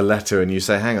a letter and you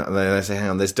say, hang on, and then they say, hang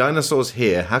on, there's dinosaurs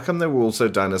here. How come there were also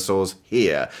dinosaurs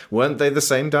here? Weren't they the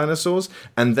same dinosaurs?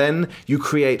 And then you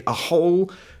create a whole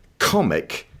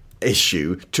comic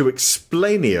issue to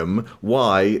explanium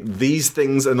why these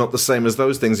things are not the same as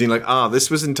those things. And you're like, this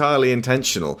was entirely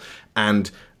intentional.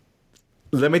 And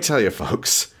let me tell you,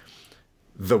 folks,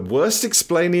 the worst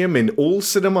explanium in all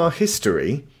cinema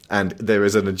history, and there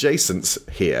is an adjacence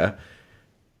here,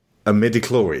 are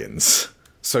midichlorians.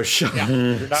 So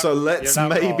let's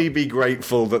maybe be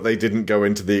grateful that they didn't go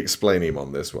into the explanium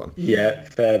on this one. Yeah,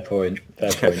 fair point.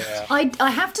 I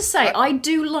have to say, I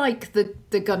do like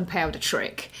the gunpowder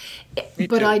trick.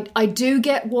 But I do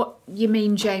get what you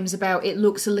mean, James, about it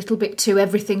looks a little bit too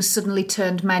everything's suddenly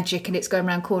turned magic and it's going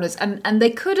around corners. And they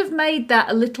could have made that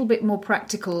a little bit more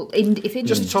practical.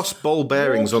 Just toss ball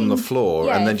bearings on the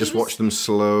floor and then just watch them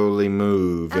slowly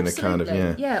move in a kind of,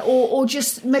 or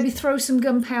just maybe throw some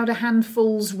gunpowder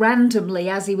handfuls randomly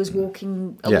as he was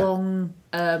walking along.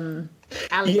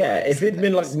 If it'd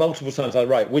been multiple times,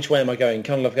 which way am I going?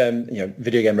 Kind of like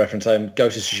video game reference.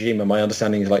 Ghost of Tsushima. My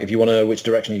understanding is if you want to know which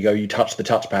direction you go, you touch the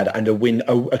touchpad, and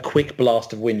a quick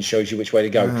blast of wind shows you which way to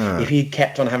go. If he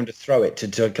kept on having to throw it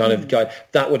to kind of guide,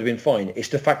 that would have been fine. It's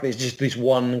the fact that it's just this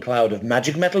one cloud of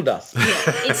magic metal dust.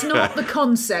 It's not the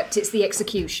concept; it's the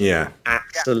execution. Yeah,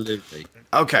 absolutely.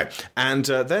 Okay, and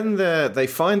then they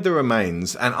find the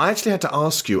remains, and I actually had to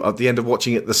ask you at the end of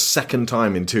watching it the second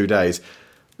time in 2 days.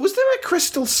 Was there a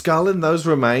crystal skull in those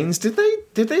remains? Did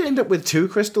they end up with 2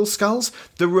 crystal skulls?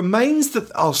 The remains that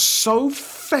are so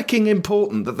fecking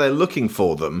important that they're looking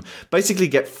for them basically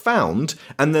get found,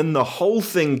 and then the whole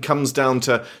thing comes down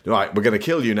to, right, we're going to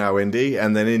kill you now, Indy.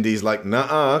 And then Indy's like,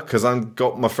 nah, because I've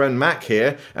got my friend Mac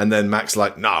here. And then Mac's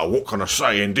like, nah, what can I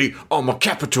say, Indy? I'm a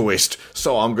capitalist,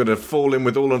 so I'm going to fall in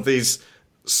with all of these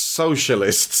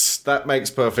socialists. That makes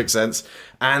perfect sense.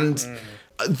 And...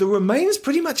 the remains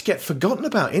pretty much get forgotten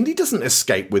about. Indy doesn't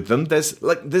escape with them. There's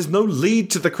no lead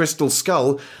to the crystal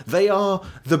skull. They are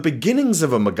the beginnings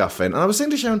of a MacGuffin. And I was saying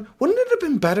to Sharon, wouldn't it have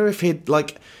been better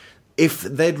if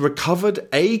they'd recovered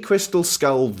a crystal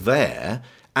skull there,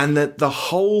 and that the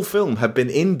whole film had been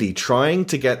Indy trying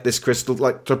to get this crystal,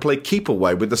 to play keep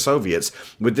away with the Soviets,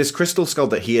 with this crystal skull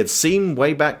that he had seen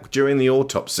way back during the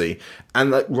autopsy,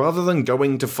 and rather than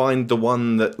going to find the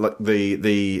one that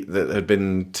that had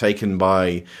been taken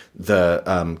by the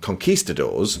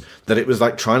conquistadors, that it was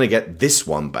trying to get this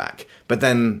one back. But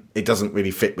then it doesn't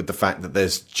really fit with the fact that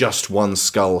there's just one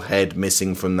skull head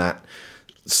missing from that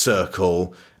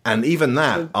circle. And even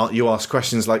that, you ask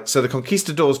questions like, so the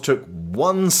conquistadors took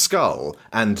one skull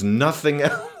and nothing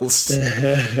else?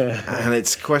 And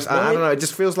it's I don't know, it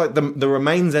just feels like the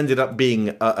remains ended up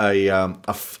being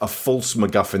a false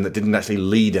MacGuffin that didn't actually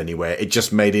lead anywhere. It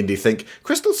just made Indy think,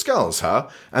 crystal skulls, huh?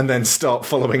 And then start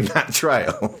following that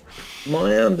trail.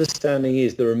 My understanding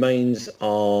is the remains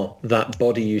are that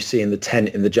body you see in the tent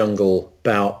in the jungle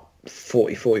about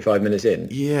 45 minutes in.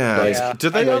 Do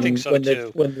they? I think so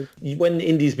too. When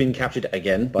Indy's been captured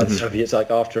again by the Soviets,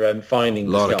 after finding a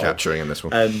lot of capturing in this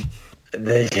one. A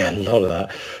lot of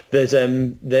that. There's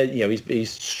he's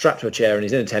strapped to a chair and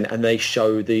he's in a tent, and they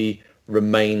show the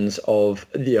remains of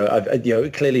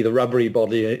clearly the rubbery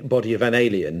body of an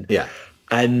alien. Yeah,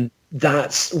 and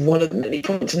that's one of the many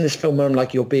points in this film where I'm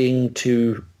like, you're being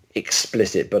too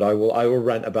explicit, but I will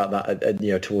rant about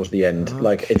that towards the end. Okay.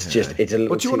 Like it's a little.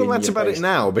 Well, do you want to rant about it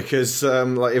now? Because I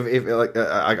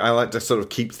like to sort of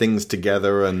keep things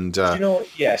together and. Do you know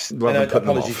what? Yes.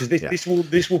 Apologies, because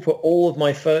this will put all of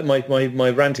my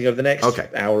ranting over the next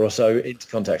hour or so into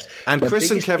context. And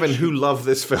Chris and Kevin, who love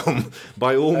this film,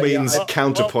 by all means,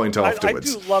 counterpoint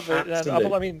afterwards. I do love it.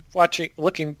 I mean,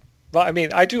 looking. Well, I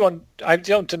mean, I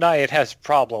don't deny it has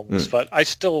problems, but I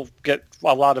still get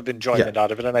a lot of enjoyment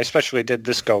out of it, and I especially did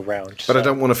this go round. But I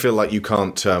don't want to feel like you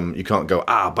can't go,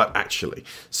 but actually.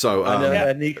 So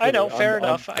I know, fair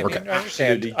enough. I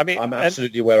understand. I'm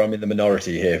absolutely aware I'm in the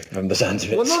minority here from the sounds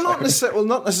of it. Well,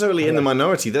 not necessarily in the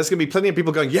minority. There's going to be plenty of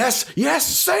people going, yes,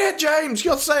 say it, James.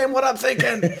 You're saying what I'm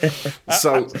thinking.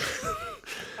 So.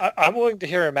 I'm willing to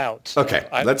hear him out. So okay,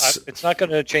 it's not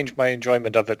going to change my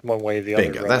enjoyment of it one way or the other.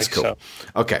 Bingo, really, that's cool. So.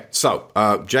 Okay,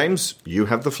 so James, you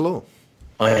have the floor.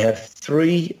 I have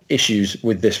 3 issues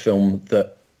with this film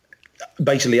that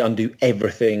basically undo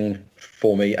everything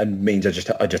for me and means I just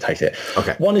hate it.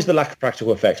 Okay. One is the lack of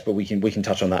practical effects, but we can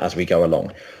touch on that as we go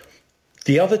along.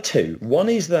 The other 2, one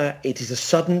is that it is a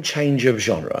sudden change of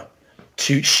genre.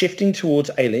 To shifting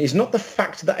towards Alien is not the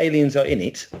fact that aliens are in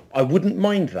it. I wouldn't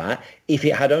mind that if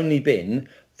it had only been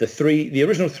the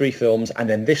original 3 films and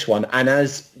then this one. And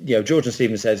as George and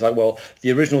Stephen says, like, well,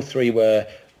 the original 3 were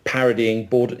parodying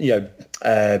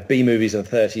B movies of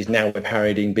the 30s. Now we're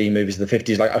parodying B movies of the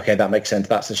 50s. Like, okay, that makes sense.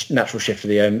 That's a natural shift for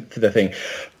the thing.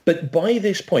 But by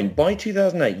this point, by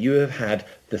 2008, you have had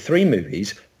the 3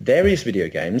 movies, various video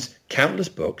games, countless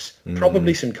books,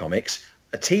 probably some comics,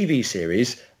 a TV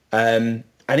series. And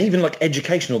even like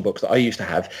educational books that I used to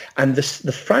have. And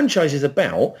the franchise is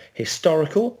about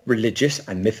historical, religious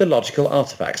and mythological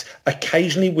artifacts,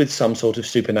 occasionally with some sort of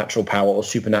supernatural power or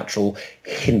supernatural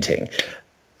hinting.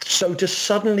 So to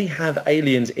suddenly have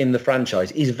aliens in the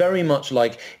franchise is very much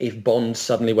like if Bond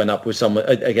suddenly went up with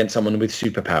against someone with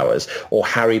superpowers, or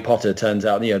Harry Potter turns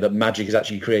out, that magic is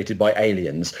actually created by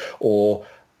aliens, or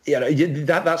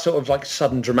that sort of like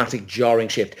sudden dramatic jarring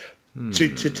shift.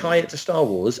 To tie it to Star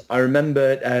Wars, I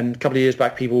remember a couple of years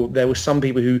back, there were some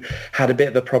people who had a bit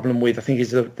of a problem with, I think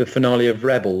it's the finale of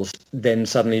Rebels, then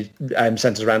suddenly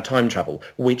centers around time travel,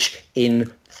 which in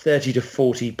 30 to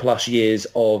 40 plus years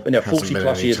of, 40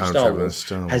 plus years of Star Wars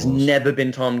has never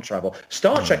been time travel.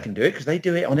 Star Trek can do it because they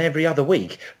do it on every other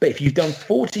week. But if you've done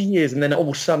 40 years and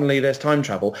then suddenly there's time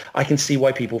travel, I can see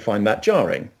why people find that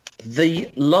jarring. The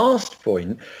last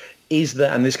point is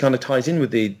that, and this kind of ties in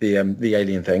with the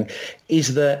alien thing,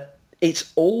 is that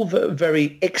it's all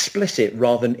very explicit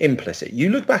rather than implicit. You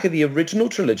look back at the original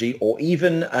trilogy, or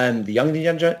even the Young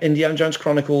Indiana Jones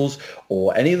Chronicles,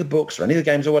 or any of the books, or any of the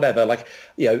games, or whatever. Like,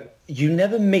 you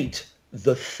never meet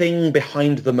the thing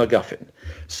behind the MacGuffin.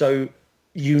 So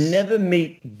you never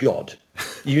meet God.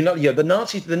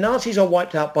 The Nazis are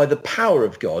wiped out by the power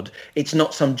of God. It's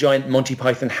not some giant Monty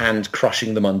Python hand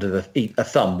crushing them under a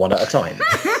thumb one at a time.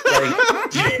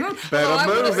 Better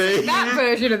movie. That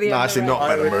version of the actually not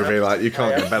better movie. Like, you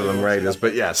can't get better than Raiders,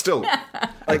 but yeah, still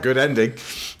a good ending.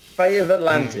 Fate of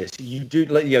Atlantis, you do,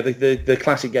 the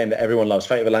classic game that everyone loves,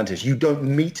 Fate of Atlantis, you don't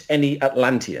meet any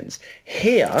Atlanteans.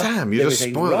 Here, damn, you just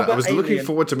spoiled that. I was looking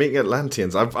forward to meeting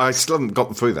Atlanteans. I still haven't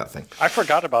gotten through that thing. I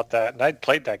forgot about that, and I'd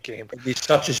played that game. It's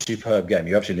such a superb game.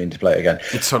 You absolutely need to play it again.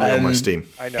 It's suddenly on my Steam.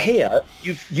 I know. Here,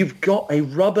 you've got a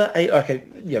rubber.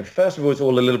 First of all, it's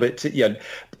all a little bit.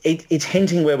 It's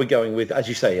hinting where we're going with, as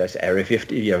you say, Area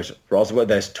 50. Roswell.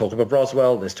 There's talk of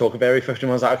Roswell. There's talk of Area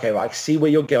 51. I was like, okay, well, I see where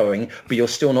you're going, but you're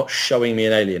still not showing me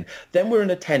an alien. Then we're in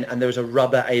a tent, and there's a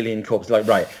rubber alien corpse. Like,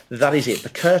 right, that is it. The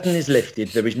curtain is lifted.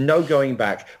 There is no going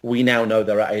back. We now know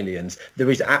there are aliens. There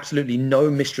is absolutely no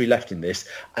mystery left in this.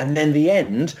 And then the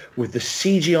end with the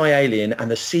CGI alien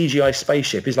and the CGI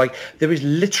spaceship is like, there is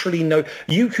literally no.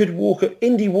 You could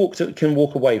can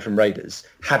walk away from Raiders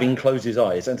having closed his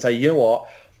eyes and say, you know what?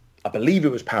 I believe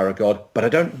it was power of God, but I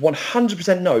don't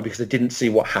 100% know because I didn't see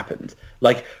what happened.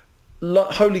 Like,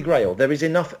 Holy Grail, there is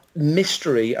enough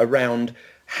mystery around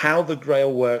how the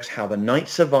Grail works, how the Knight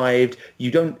survived.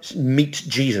 You don't meet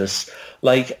Jesus.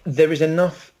 Like, there's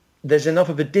enough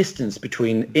of a distance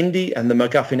between Indy and the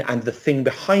MacGuffin and the thing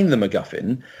behind the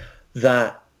MacGuffin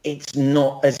that it's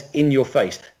not as in your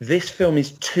face. This film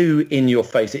is too in your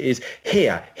face. It is,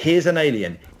 here's an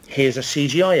alien. Here's a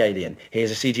CGI alien.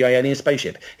 Here's a CGI alien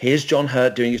spaceship. Here's John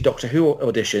Hurt doing his Doctor Who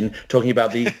audition, talking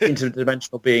about the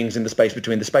interdimensional beings in the space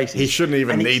between the spaces. He shouldn't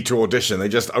even need to audition. They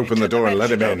just open the door and let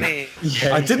him in.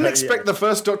 Yeah, I didn't expect the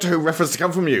first Doctor Who reference to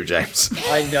come from you, James.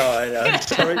 I know.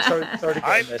 Sorry to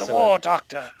I'm the War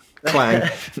Doctor. Clang.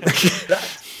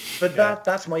 But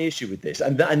that's my issue with this.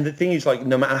 And the thing is, like,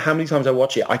 no matter how many times I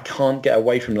watch it, I can't get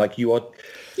away from, like, you are...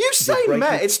 You say,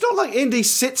 Matt, it's not like Indy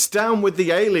sits down with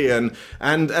the alien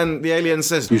and the alien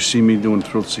says... You see me doing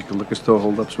thrill-seeker liquor store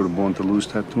hold-ups with a Born to Lose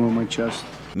tattoo on my chest?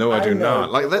 No, I do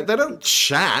not. Like, they don't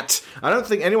chat. I don't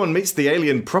think anyone meets the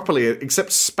alien properly except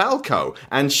Spalko,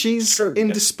 and she's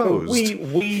indisposed.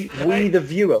 We the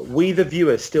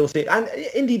viewer still see... And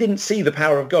Indy didn't see the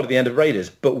power of God at the end of Raiders,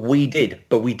 but we did.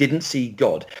 But we didn't see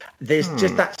God. There's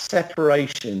just that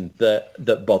separation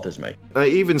that bothers me.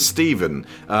 Even Stephen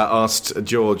asked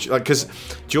George, because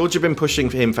George had been pushing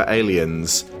for him for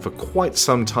Aliens for quite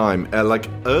some time, like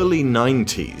early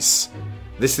 90s.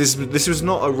 This was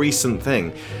not a recent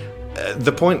thing.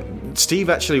 The point, Steve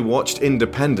actually watched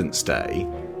Independence Day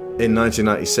in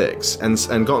 1996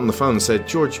 and got on the phone and said,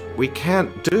 George, we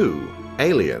can't do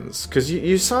Aliens, because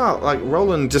you saw, like,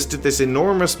 Roland just did this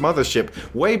enormous mothership,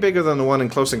 way bigger than the one in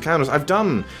Close Encounters. I've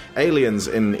done Aliens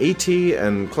in E.T.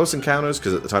 and Close Encounters,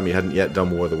 because at the time you hadn't yet done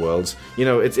War of the Worlds. You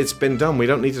know, it's been done. We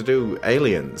don't need to do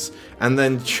Aliens. And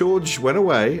then George went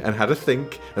away and had a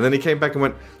think, and then he came back and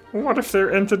went, what if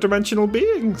they're interdimensional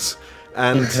beings?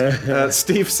 And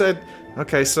Steve said,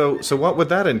 okay, so what would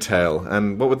that entail?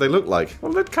 And what would they look like?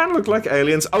 Well, they'd kind of look like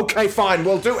aliens. Okay, fine,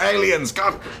 we'll do aliens.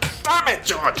 God damn it,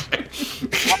 George!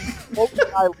 What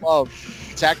I love,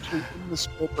 it's actually in the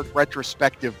Spielberg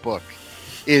retrospective book,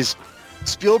 is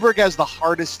Spielberg has the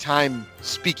hardest time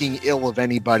speaking ill of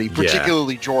anybody,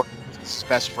 particularly George, his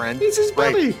best friend. He's his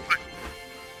buddy. Right?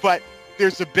 But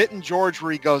there's a bit in George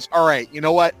where he goes, all right, you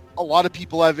know what? A lot of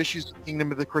people have issues with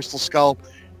Kingdom of the Crystal Skull.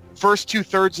 First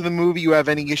 2/3 of the movie, you have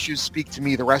any issues, speak to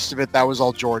me. The rest of it, that was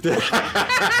all George. I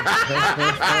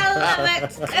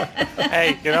love it.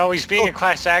 Hey, you know, he's being a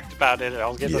class act about it.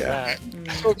 I'll give him that.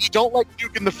 So if you don't like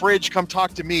Duke in the Fridge, come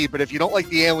talk to me. But if you don't like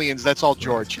the aliens, that's all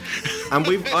George. And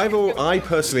I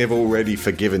personally have already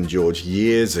forgiven George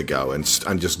years ago and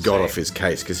just got off his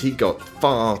case, because he got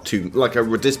far too, like,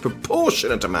 a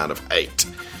disproportionate amount of hate.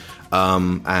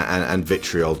 And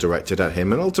vitriol directed at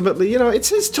him, and ultimately, you know, it's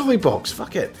his toy box.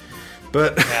 Fuck it.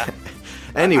 But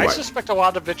anyway, I suspect a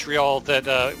lot of vitriol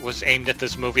that was aimed at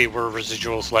this movie were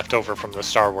residuals left over from the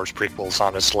Star Wars prequels.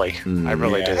 Honestly, I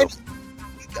really do. And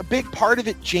a big part of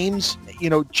it, James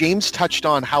touched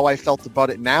on how I felt about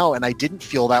it now, and I didn't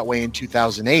feel that way in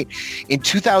 2008. In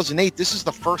 2008, this is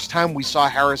the first time we saw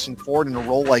Harrison Ford in a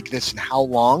role like this in how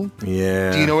long?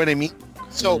 Yeah. Do you know what I mean?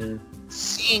 So.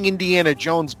 Seeing Indiana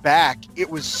Jones back,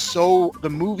 the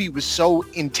movie was so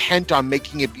intent on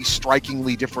making it be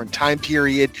strikingly different time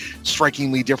period,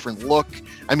 strikingly different look.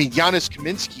 I mean, Janusz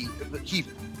Kaminski, he,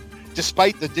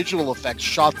 despite the digital effects,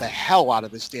 shot the hell out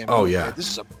of this damn movie. Oh, yeah.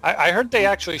 I heard they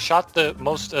actually shot the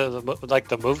most of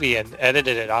the movie and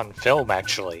edited it on film,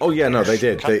 actually. Oh, yeah, no, they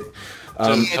did.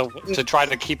 To try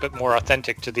to keep it more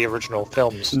authentic to the original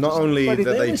films. Not only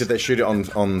did they shoot it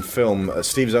on film,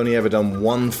 Steve's only ever done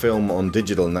one film on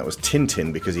digital, and that was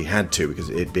Tintin, because he had to, because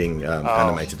it being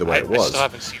animated the way it was. I still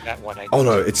haven't seen that one.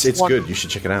 No, it's good. You should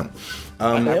check it out.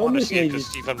 I want to see it because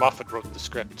Stephen Moffat wrote the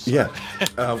script. So. Yeah.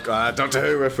 Oh, God, Doctor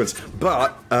Who reference.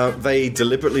 But they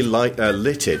deliberately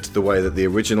lit it the way that the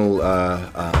original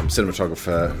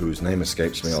cinematographer, whose name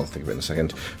escapes me, I'll think of it in a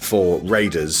second, for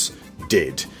Raiders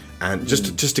did. And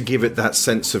just to give it that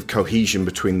sense of cohesion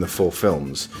between the four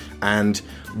films. And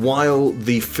while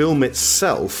the film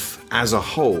itself, as a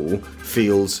whole,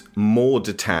 feels more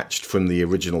detached from the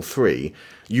original three,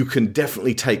 you can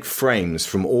definitely take frames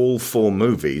from all four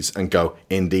movies and go,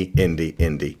 Indy, Indy,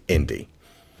 Indy, Indy.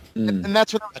 And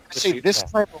that's what I was going to say. This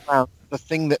time around, the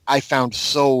thing that I found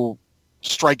so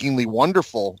strikingly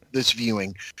wonderful this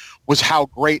viewing was how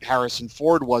great Harrison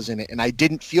Ford was in it, and I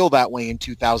didn't feel that way in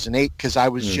 2008 because I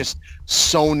was just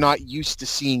so not used to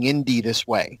seeing Indy this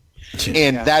way.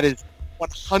 And that is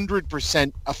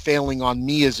 100% a failing on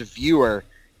me as a viewer,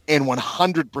 and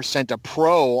 100% a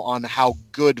pro on how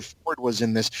good Ford was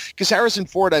in this. Because Harrison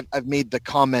Ford, I've made the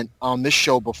comment on this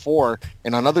show before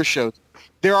and on other shows,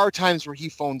 there are times where he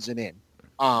phones it in.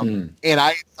 And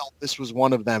I felt this was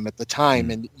one of them at the time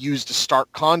and used a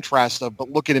stark contrast of, but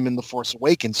look at him in The Force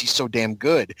Awakens. He's so damn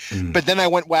good. But then I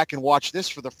went back and watched this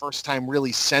for the first time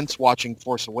really since watching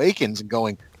Force Awakens and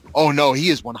going, oh no, he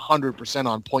is 100%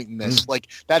 on point in this. Like,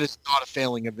 that is not a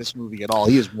failing of this movie at all.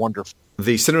 He is wonderful.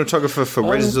 The cinematographer for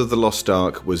Raiders of the Lost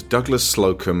Ark was Douglas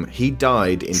Slocum. He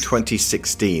died in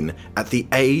 2016 at the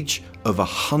age of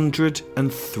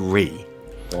 103.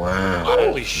 Wow.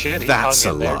 Holy shit. That's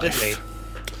a lot.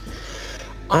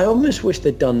 I almost wish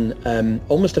they'd done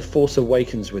almost a Force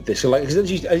Awakens with this. So, like, 'cause as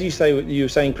you were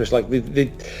saying, Chris, like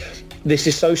this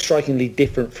is so strikingly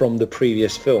different from the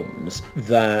previous films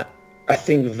that I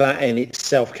think that in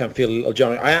itself can feel a little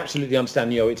jarring. I absolutely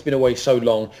understand, it's been away so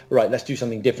long, right, let's do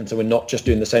something different so we're not just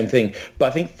doing the same thing. But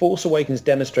I think Force Awakens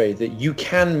demonstrated that you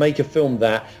can make a film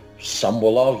that some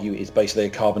will argue is basically a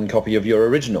carbon copy of your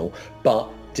original, but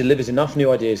delivers enough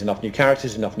new ideas, enough new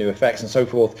characters, enough new effects and so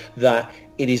forth that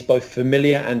it is both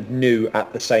familiar and new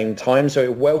at the same time. So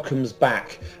it welcomes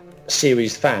back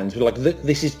series fans with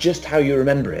this is just how you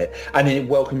remember it, and then it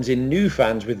welcomes in new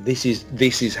fans with this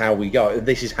is how we go,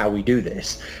 this is how we do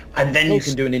this, and then you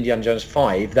can do an Indiana Jones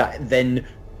 5 that then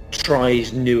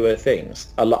tries newer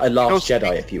things, a Last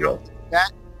Jedi, if you will.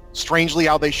 That strangely,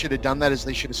 how they should have done that is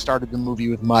they should have started the movie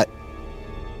with Mutt.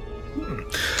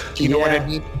 Do you know what I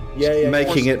mean? Yeah.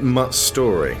 Making it Mutt's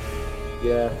story.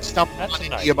 Yeah. Stop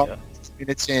about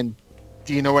minutes in.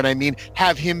 Do you know what I mean?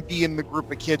 Have him be in the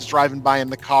group of kids driving by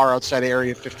in the car outside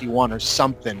Area 51 or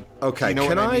something. Okay, you know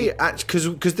can I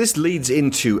because this leads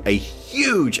into a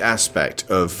huge aspect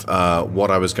of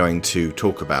what I was going to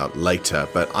talk about later,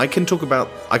 but I can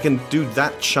do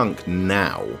that chunk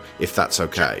now if that's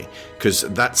okay, because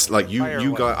that's like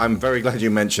you guys. I'm very glad you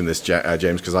mentioned this,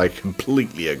 James, because I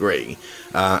completely agree,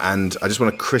 and I just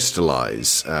want to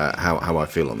crystallize how I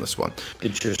feel on this one.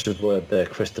 Interesting word there,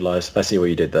 crystallize. I see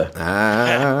what you did there.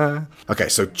 Okay,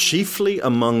 so chiefly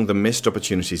among the missed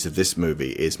opportunities of this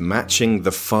movie is matching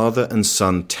the father and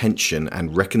son tension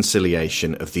and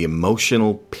reconciliation of the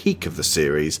emotional peak of the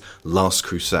series, Last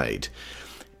Crusade.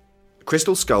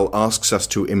 Crystal Skull asks us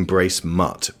to embrace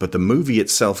Mutt, but the movie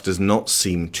itself does not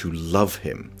seem to love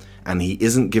him, and he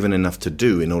isn't given enough to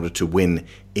do in order to win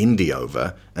Indy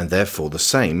over, and therefore the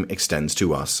same extends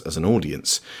to us as an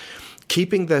audience.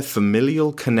 Keeping their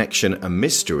familial connection a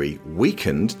mystery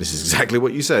weakened, this is exactly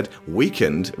what you said,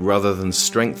 weakened rather than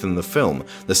strengthened the film,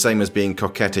 the same as being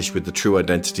coquettish with the true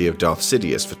identity of Darth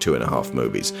Sidious for 2.5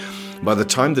 movies. By the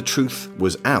time the truth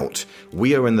was out,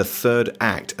 we are in the third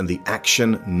act and the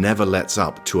action never lets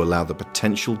up to allow the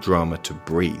potential drama to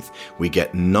breathe. We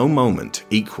get no moment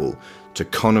equal to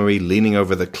Connery leaning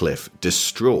over the cliff,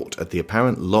 distraught at the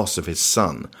apparent loss of his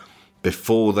son,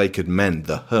 before they could mend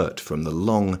the hurt from the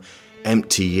long,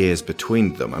 empty years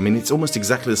between them. I mean, it's almost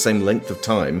exactly the same length of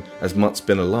time as Mutt's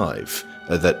been alive,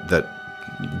 that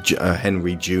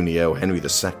Henry Jr. or Henry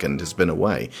II has been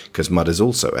away, because Mutt is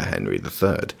also a Henry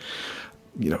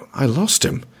III. I lost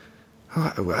him.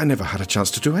 I never had a chance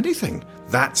to do anything.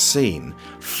 That scene,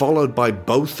 followed by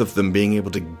both of them being able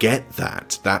to get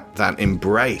that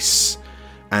embrace,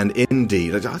 and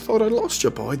Indy, I thought I lost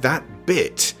you, boy, that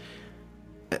bit.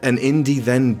 And Indy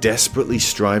then desperately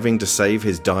striving to save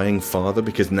his dying father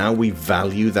because now we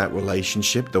value that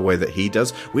relationship the way that he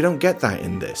does. We don't get that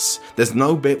in this. There's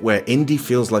no bit where Indy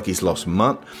feels like he's lost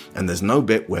Mutt, and there's no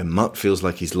bit where Mutt feels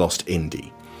like he's lost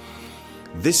Indy.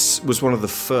 This was one of the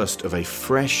first of a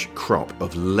fresh crop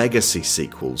of legacy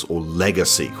sequels or Lega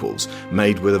sequels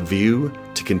made with a view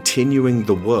to continuing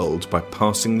the world by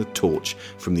passing the torch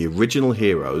from the original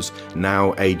heroes,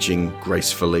 now aging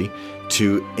gracefully,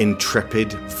 to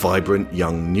intrepid, vibrant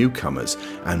young newcomers.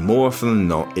 And more often than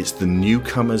not, it's the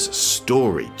newcomers'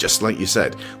 story, just like you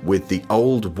said, with the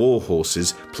old war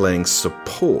horses playing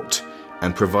support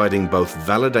and providing both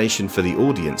validation for the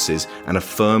audiences and a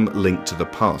firm link to the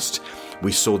past.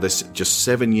 We saw this just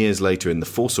 7 years later in The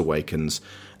Force Awakens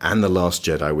and The Last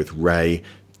Jedi, with Rey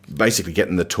basically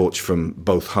getting the torch from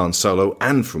both Han Solo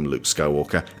and from Luke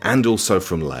Skywalker, and also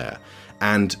from Leia.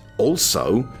 And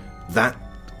also that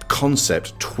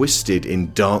concept twisted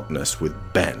in darkness with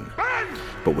Ben.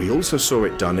 But we also saw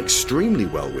it done extremely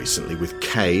well recently with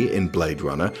Kay in Blade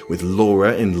Runner, with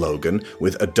Laura in Logan,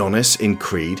 with Adonis in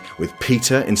Creed, with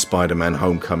Peter in Spider-Man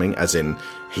Homecoming, as in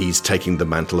he's taking the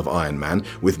mantle of Iron Man,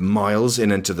 with Miles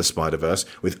in Enter the Spider-Verse,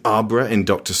 with Abra in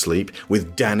Doctor Sleep,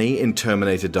 with Danny in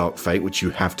Terminator Dark Fate, which you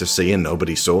have to see and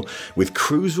nobody saw, with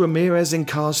Cruz Ramirez in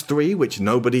Cars 3, which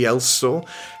nobody else saw.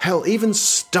 Hell, even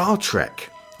Star Trek,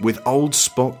 with old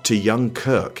Spock to young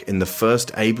Kirk in the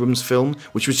first Abrams film,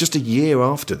 which was just a year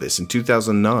after this, in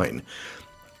 2009.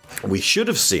 We should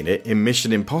have seen it in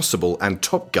Mission Impossible and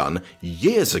Top Gun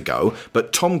years ago,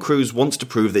 but Tom Cruise wants to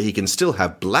prove that he can still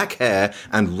have black hair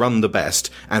and run the best,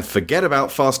 and forget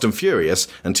about Fast and Furious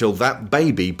until that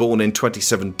baby born in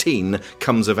 2017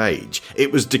 comes of age.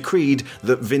 It was decreed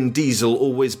that Vin Diesel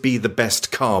always be the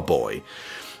best car boy.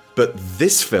 But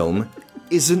this film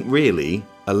isn't really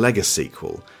a Lega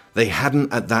sequel. They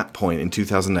hadn't at that point in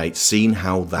 2008 seen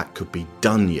how that could be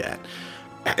done yet.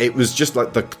 It was just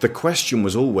like the question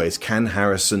was always, can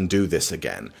Harrison do this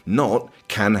again? Not,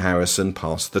 can Harrison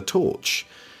pass the torch?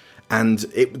 And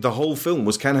the whole film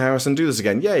was, can Harrison do this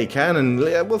again? Yeah, he can, and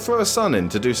we'll throw a son in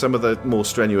to do some of the more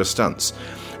strenuous stunts.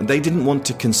 they didn't want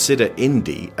to consider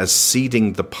Indy as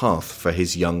seeding the path for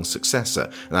his young successor.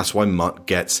 And that's why Mutt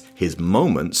gets his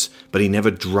moments, but he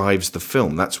never drives the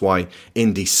film. That's why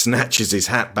Indy snatches his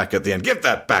hat back at the end. Give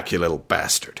that back, you little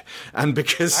bastard. And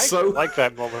because I like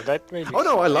that moment. That made me oh,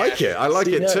 no, I like it. I like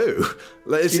it too.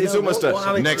 It's almost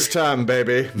next time,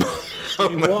 baby.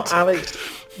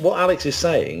 What Alex is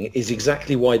saying is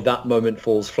exactly why that moment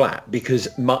falls flat, because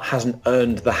Mutt hasn't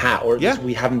earned the hat, or at least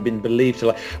we haven't been believed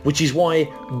to, which is why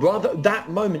rather that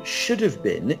moment should have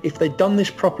been, if they'd done this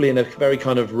properly in a very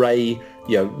kind of Rey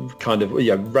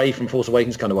from Force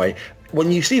Awakens kind of way.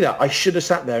 When you see that, I should have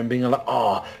sat there and been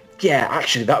like, yeah,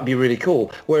 actually, that would be really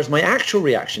cool. Whereas my actual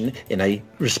reaction in a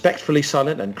respectfully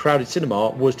silent and crowded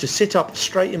cinema was to sit up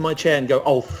straight in my chair and go,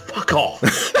 oh, fuck off.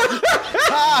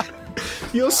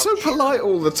 You're so polite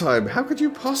all the time. How could you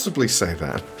possibly say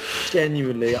that?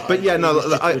 Genuinely. But yeah, no,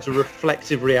 it's a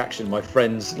reflective reaction. My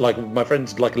friends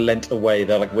leant away.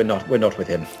 They're like, we're not with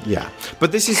him. Yeah.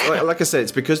 But this is, like I said,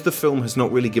 it's because the film has not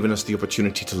really given us the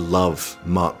opportunity to love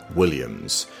Mutt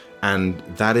Williams. And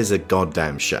that is a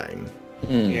goddamn shame.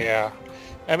 Yeah.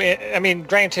 I mean,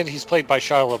 granted, he's played by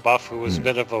Shia LaBeouf, who was a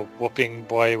bit of a whooping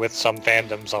boy with some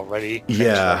fandoms already.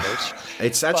 Yeah,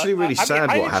 it's actually really sad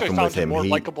what happened with him. He's more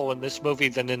likable in this movie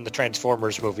than in the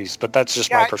Transformers movies, but that's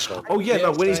just my personal. Oh yeah,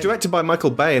 no, when he's directed by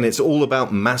Michael Bay and it's all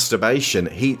about masturbation,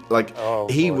 but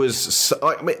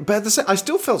I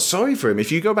still felt sorry for him.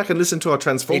 If you go back and listen to our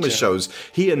Transformers shows,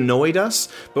 he annoyed us.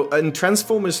 But in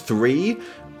Transformers 3.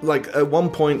 At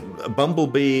one point,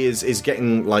 Bumblebee is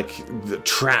getting,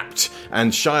 trapped,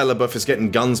 and Shia LaBeouf is getting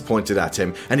guns pointed at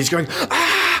him, and he's going,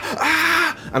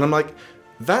 and I'm like,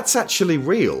 that's actually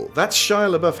real. That's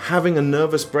Shia LaBeouf having a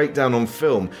nervous breakdown on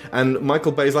film, and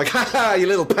Michael Bay's like, ha, you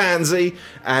little pansy,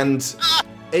 and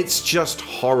it's just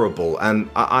horrible, and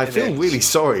I feel really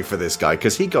sorry for this guy,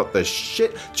 because he got the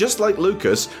shit, just like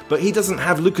Lucas, but he doesn't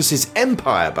have Lucas's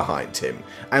empire behind him,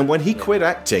 and when he quit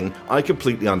acting, I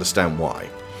completely understand why.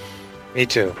 Me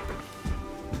too.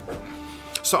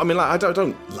 So I mean, I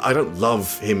don't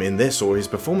love him in this or his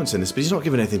performance in this, but he's not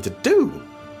given anything to do.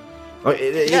 But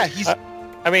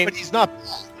he's not.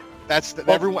 That's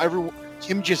everyone.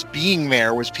 Him just being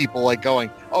there was people going,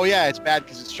 "Oh yeah, it's bad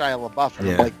because it's Shia LaBeouf."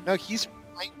 And I'm like, no, he's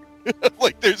fine.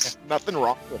 There's nothing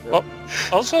wrong with him. Well,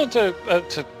 also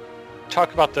to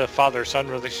talk about the father-son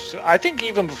relationship, I think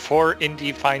even before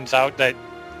Indy finds out that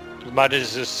Mutt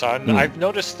is his son, I've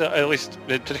noticed that, at least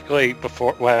particularly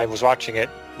before when I was watching it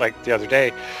the other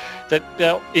day, that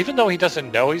even though he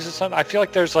doesn't know he's his son, I feel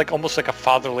like there's almost a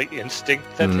fatherly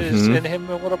instinct that is in him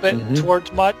a little bit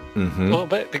towards Mutt, a little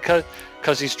bit, because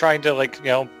he's trying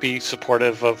to be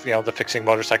supportive of the fixing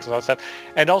motorcycles and all that stuff.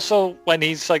 And also when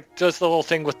he's does the little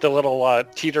thing with the little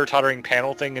teeter-tottering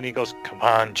panel thing, and he goes, "Come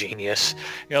on, genius."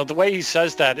 The way he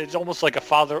says that, it's almost like a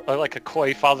father, like a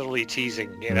coy fatherly teasing,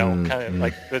 kind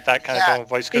of with that kind of tone of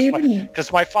voice.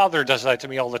 Because my father does that to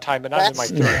me all the time, and I'm in my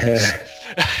 30s.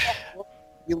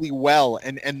 Really well,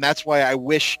 and that's why I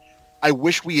wish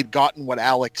we had gotten what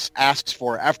Alex asks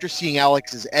for after seeing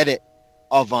Alex's edit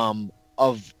of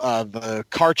the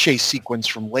car chase sequence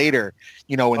from later.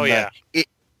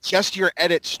 Just your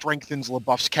edit strengthens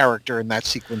LaBeouf's character in that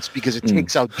sequence because it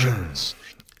takes out jokes,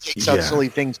 takes out silly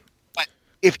things. But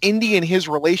if Indy and his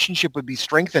relationship would be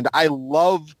strengthened, I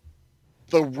love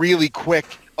the really quick,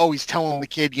 he's telling the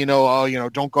kid,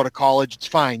 don't go to college. It's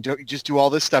fine. Don't just do all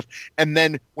this stuff. And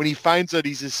then when he finds out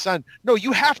he's his son, no,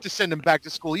 you have to send him back to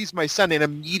school. He's my son. And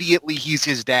immediately he's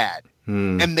his dad.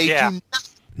 And they do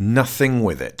nothing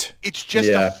with it. It's just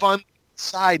a fun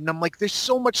side. And I'm like, there's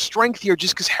so much strength here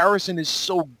just because Harrison is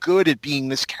so good at being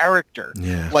this character.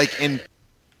 Yeah.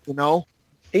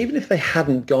 Even if they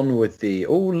hadn't gone with the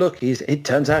it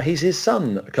turns out he's his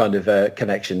son kind of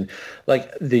connection,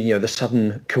 the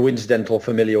sudden coincidental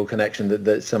familial connection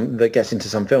that gets into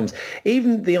some films.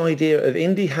 Even the idea of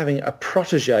Indy having a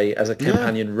protege as a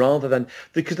companion rather than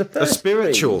because the first a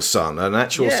spiritual son, an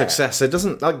actual successor,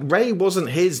 doesn't Rey wasn't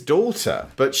his daughter,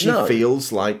 but she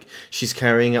feels like she's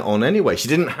carrying it on anyway. She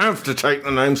didn't have to take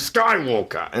the name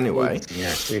Skywalker anyway.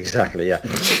 Yes, exactly. Yeah,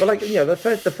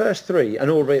 but the first three,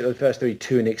 and already the first three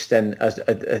to an extent, as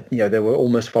they were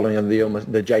almost following on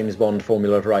the James Bond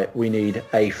formula of we need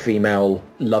a female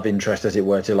love interest, as it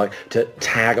were, to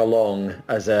tag along,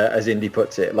 as Indy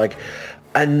puts it,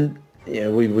 and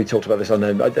we talked about this on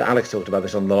Alex talked about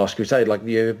this on The Last Crusade,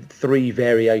 three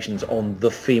variations on the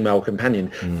female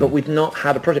companion, but we'd not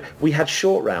had a project. We had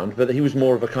Short Round, but he was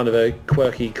more of a kind of a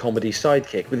quirky comedy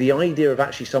sidekick, with the idea of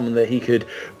actually someone that he could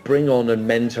bring on and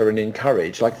mentor and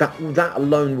encourage. That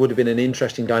alone would have been an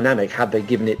interesting dynamic had they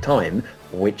given it time,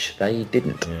 which they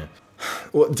didn't.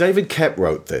 Well, David Koepp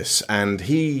wrote this, and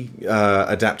he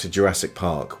adapted Jurassic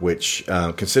Park, which,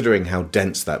 considering how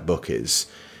dense that book is,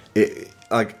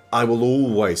 I will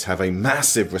always have a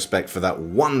massive respect for that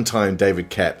one time David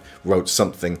Koepp wrote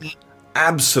something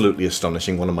absolutely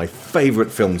astonishing, one of my favourite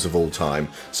films of all time.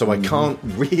 So I can't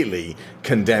really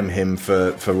condemn him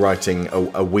for writing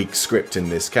a weak script in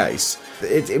this case.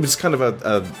 It was kind of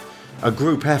a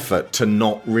group effort to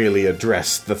not really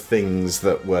address the things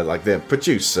that were like their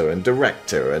producer and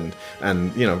director and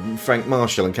Frank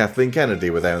Marshall and Kathleen Kennedy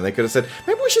were there, and they could have said,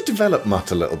 maybe we should develop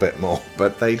Mutt a little bit more,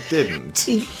 but they didn't.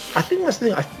 I think that's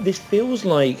the thing. This feels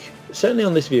like, certainly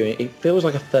on this viewing, it feels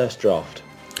like a first draft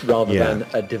rather than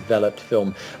a developed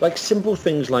film. Like simple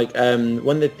things like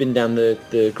when they've been down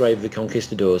the grave of the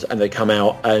conquistadors and they come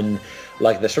out and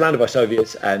like they're surrounded by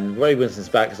Soviets and Ray Winston's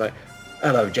back, it's like,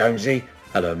 hello Jonesy,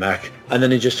 hello Mac, and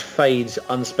then it just fades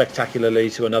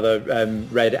unspectacularly to another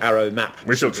red arrow map.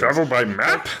 We shall travel by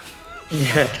map?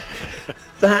 Yeah.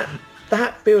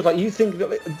 That feels like, you think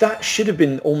that should have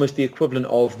been almost the equivalent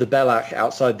of the Belak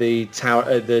outside the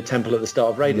tower, the temple at the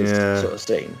start of Raiders sort of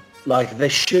scene. Like, there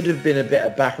should have been a bit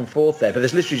of back and forth there, but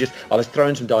there's literally just, let's throw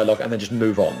in some dialogue and then just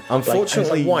move on.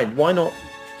 Unfortunately... why not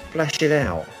flesh it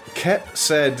out? Koepp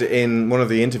said in one of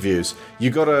the interviews, you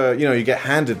get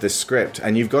handed this script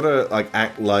and you've got to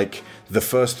act like the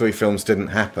first 3 films didn't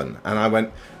happen. And I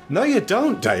went, no, you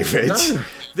don't, David. No.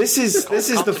 This is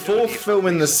the 4th film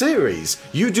in the series.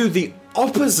 You do the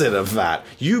opposite of that.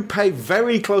 You pay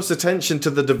very close attention to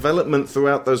the development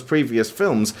throughout those previous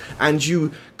films, and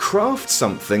you craft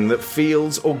something that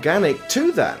feels organic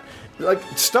to that. Like,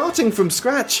 starting from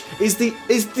scratch is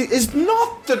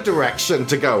not the direction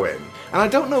to go in. And I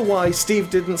don't know why Steve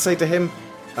didn't say to him,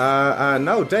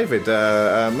 no, David,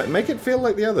 make it feel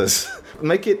like the others.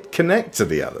 Make it connect to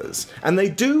the others. And they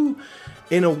do,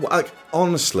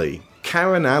 honestly,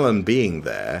 Karen Allen being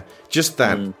there, just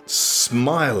that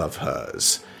smile of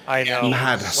hers. I know.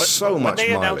 Had so much mileage. When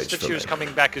they announced that she was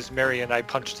coming back as Marion, I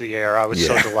punched the air. I was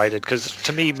so delighted, because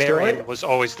to me, Marion was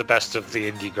always the best of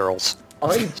the indie girls.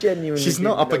 I genuinely. She's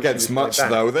not up against much,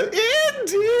 though. The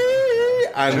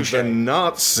indie and the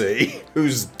Nazi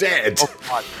who's dead.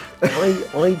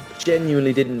 I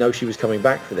genuinely didn't know she was coming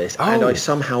back for this, and I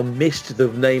somehow missed the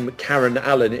name Karen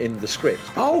Allen in the script.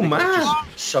 Oh, man. I was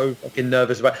just so fucking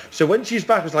nervous about it. So when she's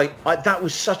back, I was like, that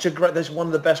was such a great... That's one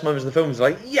of the best moments in the film. It was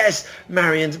like, yes,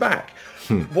 Marion's back.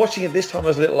 Watching it this time, I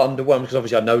was a little underwhelmed because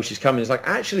obviously I know she's coming. It's like,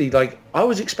 actually, I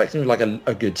was expecting like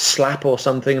a good slap or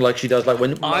something, like she does. Like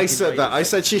when I said that, I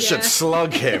said she should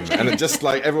slug him, and it just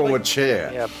everyone would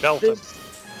cheer. Yeah, belt him.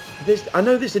 I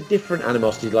know there's a different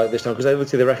animosity like this time because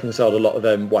obviously they reconciled a lot of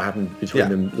what happened between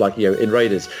them, in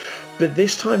Raiders. But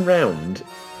this time round,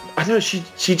 I don't know,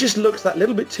 she just looks that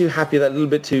little bit too happy, that little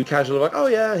bit too casual, like, oh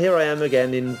yeah, here I am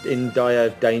again in dire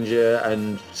danger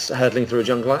and hurtling through a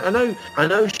jungle. I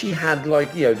know she had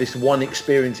this one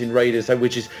experience in Raiders,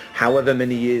 which is however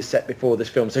many years set before this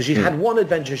film. So she's had one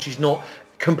adventure. She's not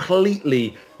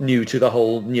completely new to the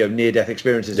whole near-death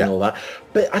experiences and all that.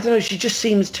 But I don't know, she just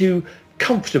seems too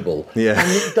comfortable, and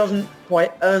it doesn't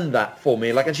quite earn that for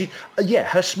me. And she,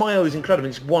 her smile is incredible.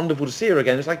 It's wonderful to see her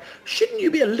again. It's like, shouldn't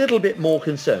you be a little bit more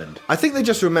concerned? I think they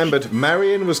just remembered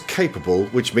Marion was capable,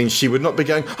 which means she would not be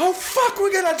going, oh fuck,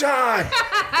 we're gonna die.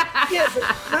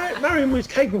 But Marion was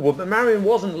capable, but Marion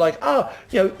wasn't like,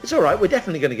 it's all right, we're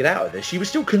definitely going to get out of this. She was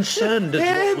still concerned.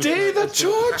 Andy, the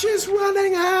torch is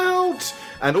running out.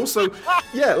 And also,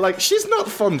 she's not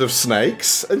fond of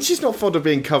snakes, and she's not fond of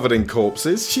being covered in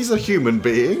corpses. She's a human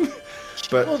being.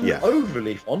 But she wasn't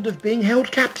overly fond of being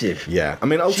held captive. Yeah, I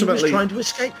mean, ultimately... She was trying to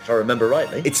escape, if I remember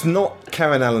rightly. It's not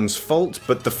Karen Allen's fault,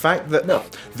 but the fact that... No.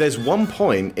 There's one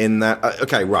point in that...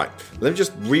 okay, right. Let me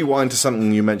just rewind to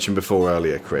something you mentioned before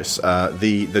earlier, Chris.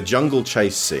 The jungle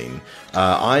chase scene.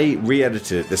 I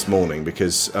re-edited it this morning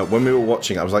because when we were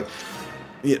watching, I was like...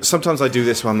 Yeah, sometimes I do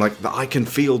this where I'm like, I can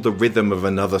feel the rhythm of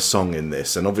another song in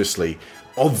this, and obviously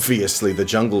the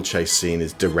jungle chase scene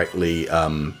is directly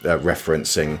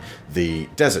referencing the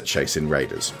desert chase in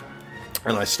Raiders.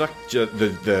 And I stuck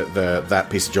that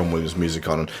piece of John Williams music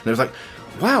on, and it was like,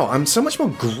 wow, I'm so much more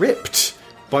gripped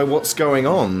by what's going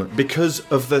on because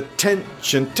of the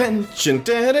tension, and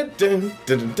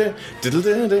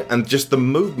just the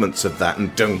movements of that,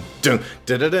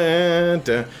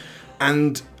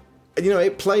 and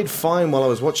it played fine while I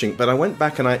was watching, but I went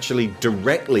back and I actually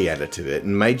directly edited it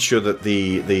and made sure that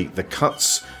the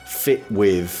cuts fit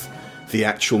with the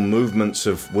actual movements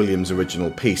of Williams'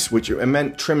 original piece, which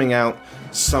meant trimming out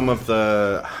some of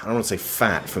the, I don't want to say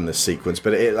fat from the sequence,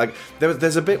 but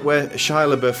there's a bit where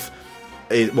Shia LaBeouf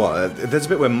there's a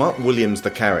bit where Mutt Williams,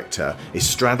 the character, is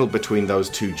straddled between those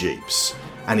two jeeps,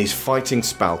 and he's fighting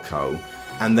Spalko,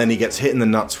 and then he gets hit in the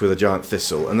nuts with a giant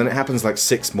thistle, and then it happens like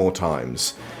 6 more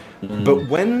times. But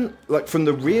when, like, from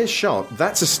the rear shot,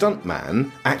 that's a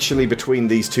stuntman actually between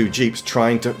these two jeeps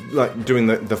trying to, like, doing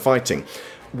the fighting.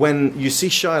 When you see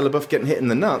Shia LaBeouf getting hit in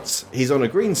the nuts, he's on a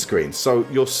green screen. So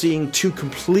you're seeing 2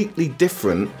 completely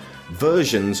different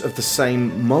versions of the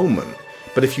same moment.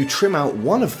 But if you trim out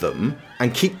one of them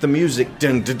and keep the music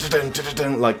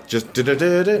like just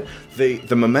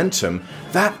the momentum,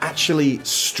 that actually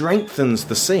strengthens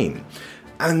the scene.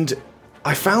 And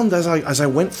I found as I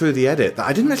went through the edit that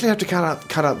I didn't actually have to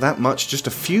cut out that much, just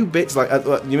a few bits, like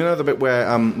you know the bit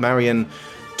where Marion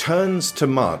turns to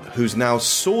Mutt, who's now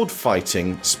sword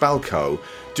fighting Spalko,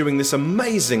 doing this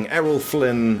amazing Errol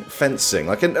Flynn fencing,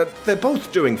 like, and they're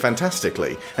both doing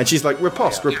fantastically, and she's like,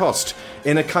 riposte,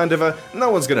 in a kind of a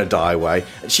no one's gonna die way.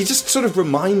 She's just sort of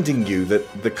reminding you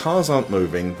that the cars aren't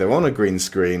moving, they're on a green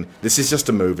screen, this is just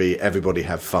a movie, everybody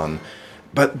have fun.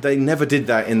 But they never did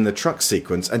that in the truck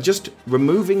sequence, and just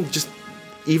removing, just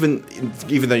even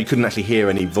though you couldn't actually hear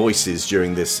any voices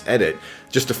during this edit,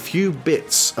 just a few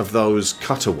bits of those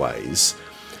cutaways,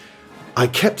 I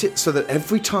kept it so that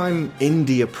every time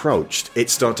Indy approached, it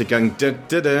started going da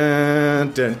da da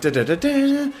da da da da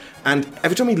da, and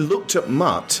every time he looked at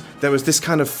Mutt, there was this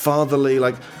kind of fatherly,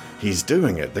 like, he's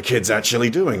doing it, the kid's actually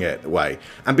doing it way.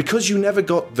 And because you never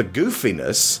got the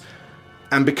goofiness,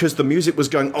 and because the music was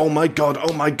going, oh my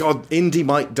god, Indy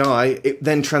might die, it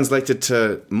then translated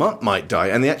to Mutt might die.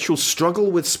 And the actual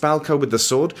struggle with Spalko with the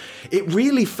sword, it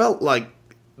really felt like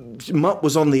Mutt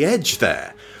was on the edge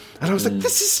there. And I was like,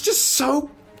 this is just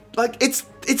so, like, it's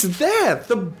there.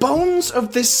 The bones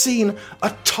of this scene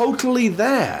are totally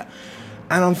there.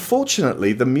 And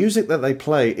unfortunately, the music that they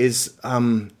play is...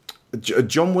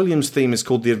 John Williams' theme is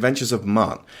called The Adventures of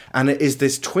Mutt, and it is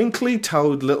this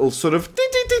twinkly-toed little sort of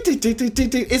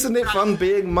isn't it fun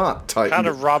being Mutt type. Kind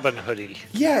of Robin Hood-y.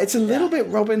 Yeah, it's a little bit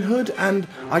Robin Hood, and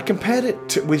I compared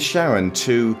it with Sharon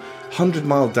to 100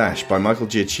 Mile Dash by Michael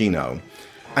Giacchino,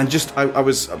 and just I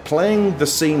was playing the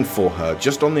scene for her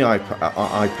just on the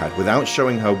iPad without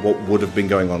showing her what would have been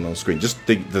going on screen, just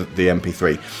the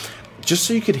MP3, just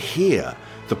so you could hear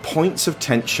the points of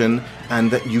tension, and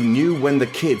that you knew when the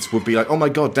kids would be like, oh my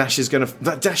god, Dash is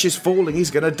falling, he's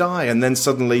gonna die, and then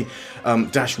suddenly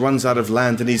Dash runs out of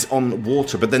land and he's on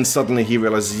water, but then suddenly he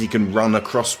realizes he can run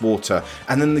across water,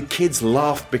 and then the kids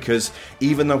laugh because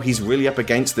even though he's really up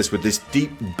against this with this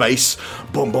deep bass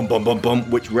boom boom boom boom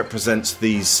boom, which represents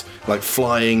these like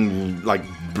flying like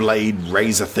blade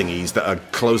razor thingies that are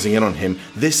closing in on him,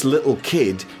 this little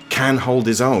kid can hold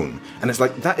his own. And it's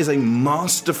like, that is a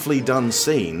masterfully done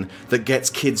scene that gets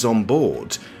kids on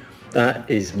board. That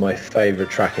is my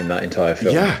favourite track in that entire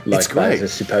film. Yeah, like, it's great. That is a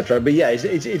superb track. But yeah,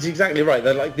 it's exactly right.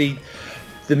 They're like the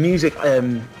music,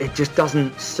 it just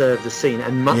doesn't serve the scene,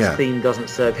 and Mutt's theme doesn't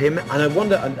serve him. And I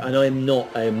wonder, and I am not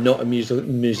a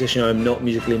musician. I'm not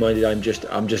musically minded. I'm just a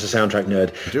soundtrack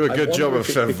nerd. You do a good job of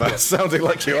sounding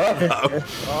like you are.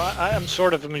 I am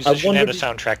sort of a musician and a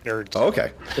soundtrack nerd. Oh,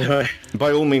 okay.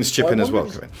 By all means, chip in as well.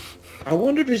 I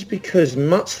wonder if it's because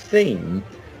Mutt's theme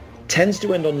tends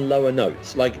to end on lower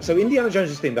notes. Like, so Indiana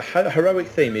Jones' theme, the heroic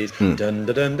theme is dun dun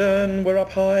dun dun, we're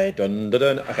up high, dun dun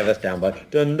dun. Okay, that's down by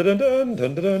dun dun dun dun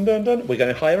dun dun dun dun. We're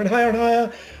going higher and higher and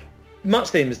higher.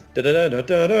 Mutt's theme is da da da da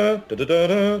da da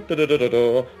da da da da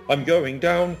da. I'm going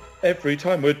down every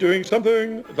time we're doing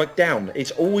something. Like down. It's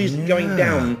always going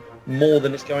down more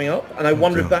than it's going up. And I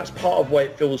wonder if that's part of why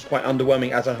it feels quite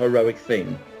underwhelming as a heroic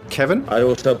theme. Kevin? I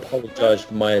also apologise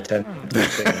for my attempt.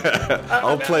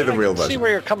 I'll play the real version. I see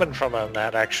where you're coming from on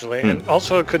that, actually. And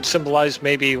also it could symbolize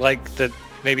maybe like that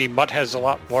maybe Mutt has a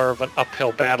lot more of an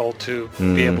uphill battle to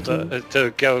be able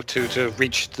to go to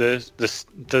reach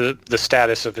the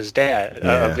status of his dad,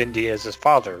 of Indy as his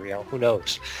father. You know, who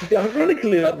knows?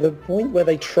 Ironically, at the point where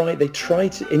they try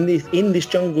to in this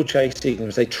jungle chase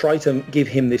sequence, they try to give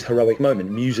him this heroic moment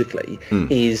musically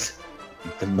is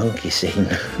the monkey scene,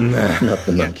 not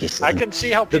the monkey scene. I can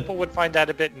see how people would find that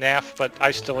a bit naff, but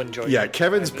I still enjoy it. Yeah,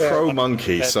 Kevin's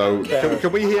pro-monkey, so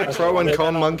can we hear pro and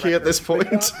con monkey at this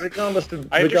point? I understand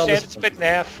it's a bit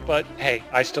naff, but hey,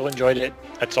 I still enjoyed it.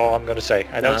 That's all I'm going to say.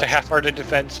 I know it's a half-hearted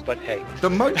defense, but hey.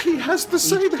 The monkey has the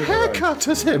same haircut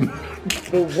as him.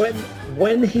 But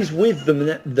when he's with the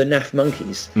naff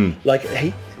monkeys,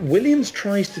 Williams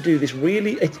tries to do this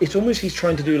really, it's almost he's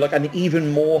trying to do like an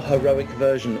even more heroic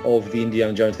version of the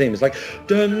Indiana Jones theme. It's like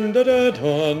dun dun dun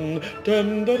dun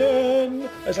dun dun dun.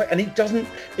 It's like, and it doesn't.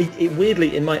 It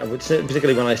weirdly, in my,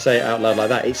 particularly when I say it out loud like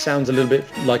that, it sounds a little bit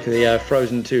like the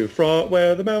Frozen 2,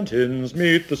 where the mountains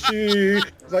meet the sea.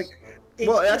 It's like.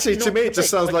 Well, actually, to me, it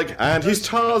just sounds like, and he's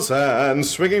Tarzan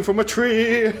swinging from a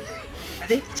tree.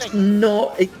 It's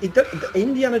not.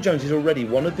 Indiana Jones is already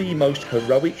one of the most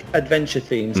heroic adventure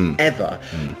themes ever,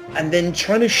 and then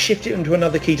trying to shift it into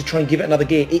another key to try and give it another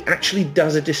gear, it actually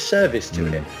does a disservice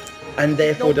to it, and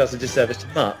therefore does a disservice to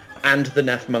Mutt and the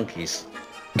Naff Monkeys.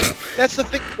 That's the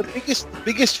thing. The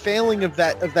biggest failing of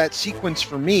that sequence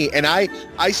for me, and I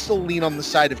still lean on the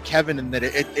side of Kevin in that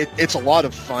it's a lot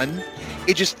of fun.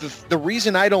 It just the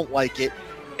reason I don't like it,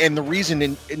 and the reason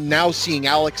in now seeing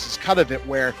Alex's cut of it,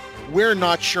 where we're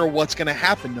not sure what's going to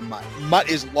happen to Mutt. Mutt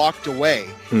is locked away,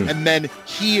 and then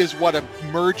he is what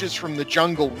emerges from the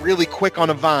jungle really quick on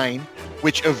a vine,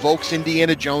 which evokes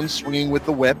Indiana Jones swinging with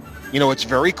the whip. You know, it's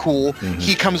very cool.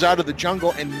 He comes out of the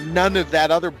jungle, and none of that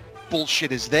other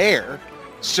bullshit is there.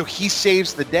 So he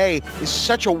saves the day. It's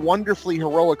such a wonderfully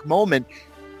heroic moment.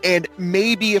 And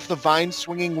maybe if the vine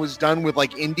swinging was done with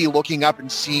like Indy looking up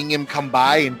and seeing him come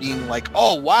by and being like,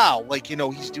 oh, wow, like, you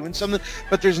know, he's doing something.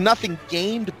 But there's nothing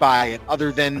gained by it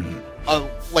other than a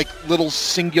like little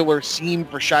singular scene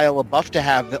for Shia LaBeouf to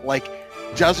have that like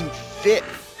doesn't fit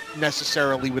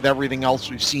necessarily with everything else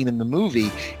we've seen in the movie,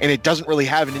 and it doesn't really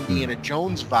have an Indiana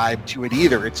Jones vibe to it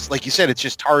either. It's like you said, it's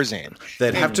just Tarzan.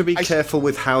 They'd have to be careful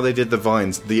with how they did the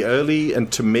vines. The early and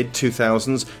to mid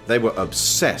 2000s, they were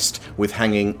obsessed with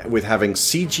having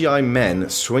CGI men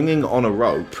swinging on a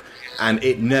rope, and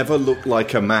it never looked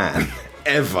like a man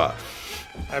ever.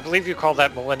 I believe you call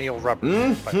that millennial rubber.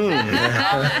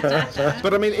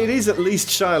 But I mean, it is at least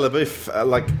Shia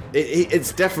LaBeouf.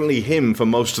 It's definitely him for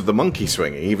most of the monkey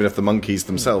swinging, even if the monkeys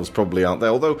themselves probably aren't there.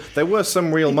 Although there were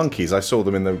some real monkeys. I saw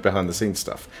them in the behind-the-scenes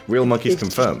stuff. Real monkeys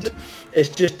confirmed. It's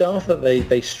just after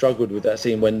they struggled with that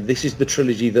scene when this is the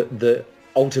trilogy that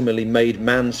ultimately made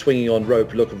man swinging on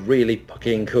rope look really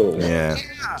fucking cool. Yeah,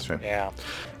 that's right. Yeah.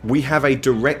 We have a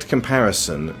direct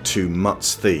comparison to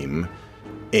Mutt's theme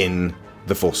in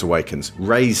The Force Awakens,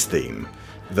 Rey's theme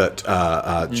that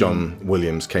John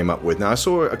Williams came up with. Now, I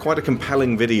saw quite a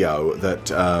compelling video that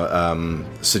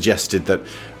suggested that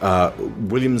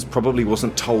Williams probably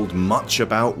wasn't told much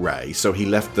about Rey, so he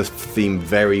left the theme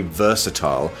very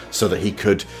versatile so that he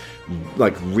could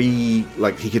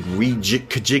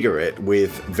rejigger it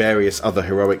with various other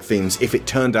heroic themes if it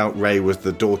turned out Rey was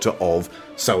the daughter of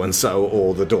so-and-so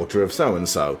or the daughter of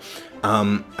so-and-so.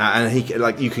 And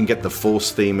you can get the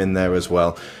Force theme in there as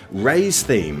well. Rey's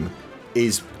theme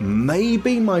is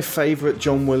maybe my favourite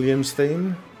John Williams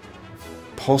theme.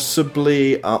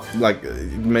 Possibly up,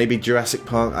 maybe Jurassic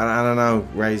Park. I don't know.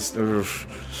 Rey's.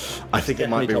 I think it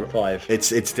might be top 5.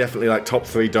 It's definitely like top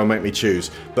 3. Don't make me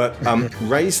choose. But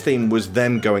Rey's theme was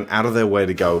them going out of their way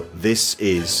to go, this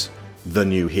is the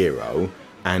new hero,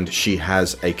 and she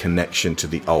has a connection to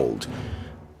the old.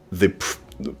 The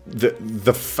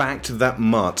fact that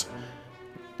Mutt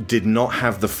did not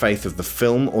have the faith of the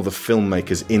film or the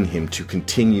filmmakers in him to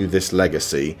continue this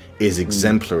legacy is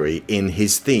exemplary in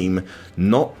his theme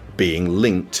not being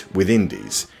linked with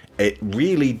indies. It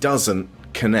really doesn't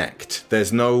connect.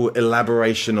 There's no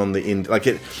elaboration on the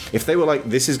indie. If they were like,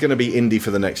 this is going to be indie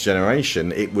for the next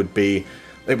generation, it would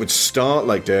start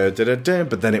like da da da da,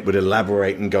 but then it would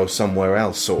elaborate and go somewhere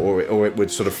else, or it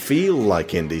would sort of feel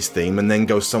like Indy's theme and then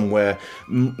go somewhere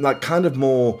kind of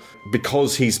more,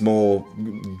 because he's more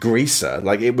greaser.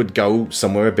 It would go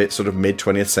somewhere a bit sort of mid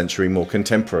 20th century, more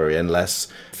contemporary and less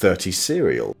 30s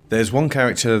serial. There's one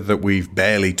character that we've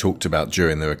barely talked about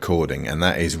during the recording, and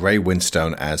that is Ray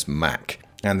Winstone as Mac.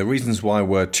 And the reasons why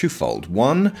were twofold.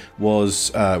 One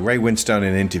was Ray Winstone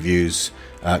in interviews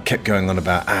kept going on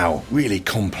about how really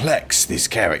complex this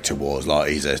character was.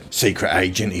 Like, he's a secret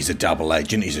agent, he's a double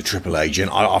agent, he's a triple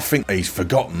agent. I think he's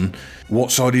forgotten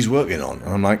what side he's working on. And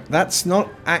I'm like, that's not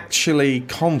actually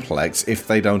complex if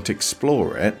they don't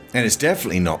explore it. And it's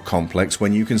definitely not complex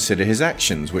when you consider his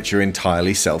actions, which are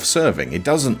entirely self-serving. It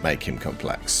doesn't make him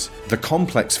complex. The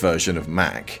complex version of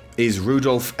Mac is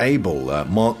Rudolph Abel,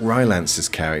 Mark Rylance's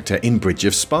character in Bridge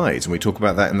of Spies, and we talk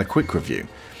about that in the quick review.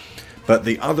 But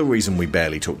the other reason we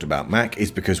barely talked about Mac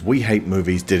is because We Hate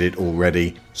Movies did it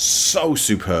already so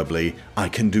superbly, I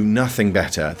can do nothing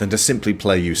better than to simply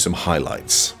play you some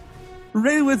highlights.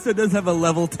 Ray Winstone does have a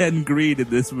level 10 greed in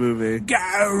this movie.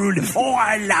 Gold! Oh,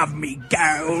 I love me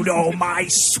gold! Oh, my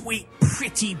sweet,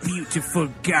 pretty, beautiful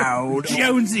gold!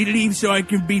 Jonesy, leave so I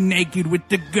can be naked with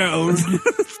the gold!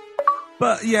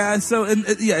 But yeah, so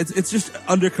it's just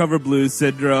undercover blues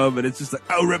syndrome, and it's just like,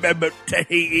 oh, remember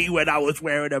Tahiti when I was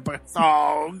wearing a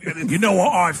thong? You know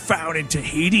what I found in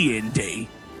Tahiti, Indy?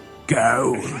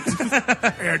 Gold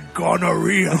and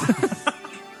gonorrhea.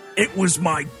 It was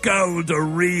my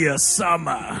gold-a-rhea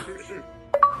summer.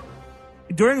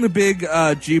 During the big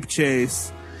Jeep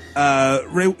chase,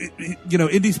 Ray,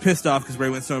 Indy's pissed off because Ray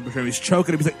Winstone betrayed him. He's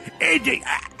choking him. He's like, Indy,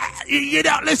 you're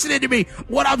not listening to me.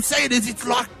 What I'm saying is it's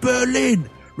like Berlin.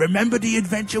 Remember the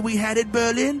adventure we had in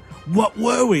Berlin? What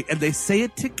were we? And they say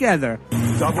it together.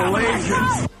 Double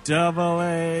agents. Double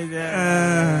agent.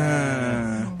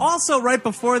 Also, right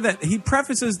before that, he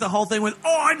prefaces the whole thing with,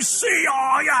 I'm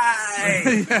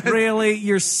CIA! Really?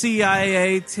 You're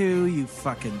CIA too, you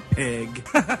fucking pig.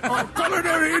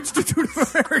 Culinary Institute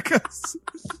of Americas.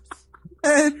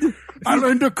 And I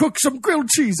learned to cook some grilled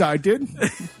cheese, I did.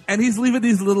 And he's leaving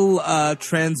these little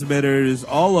transmitters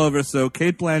all over, so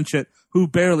Cate Blanchett, who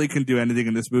barely can do anything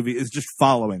in this movie, is just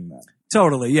following them.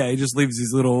 Totally, yeah. He just leaves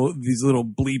these little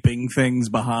bleeping things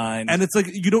behind, and it's like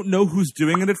you don't know who's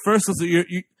doing it at first. So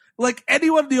you like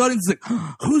anyone in the audience is like,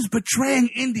 who's betraying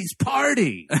Indy's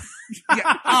party?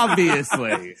 Yeah,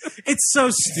 obviously, it's so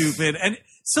stupid, and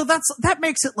so that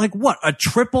makes it like what, a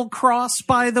triple cross?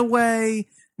 By the way,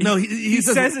 no, he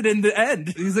says it in the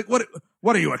end. He's like, what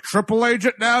are you, a triple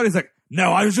agent now? And he's like,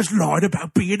 no, I was just lying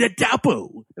about being a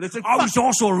double. And it's like, I was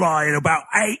also lying about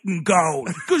eating gold,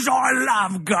 because I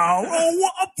love gold. Oh,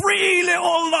 what a pretty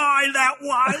little lie that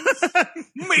was.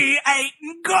 Me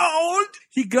eating gold.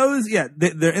 He goes,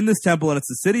 they're in this temple, and it's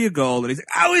the city of gold, and he's like,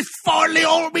 oh, it's finally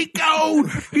all me gold.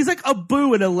 He's like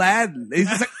Abu in Aladdin. He's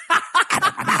just like,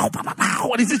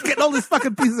 and he's just getting all these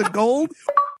fucking pieces of gold.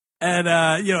 And,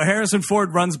 Harrison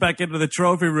Ford runs back into the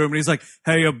trophy room and he's like,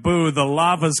 hey, Abu, the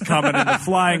lava's coming and the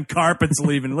flying carpet's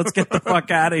leaving. Let's get the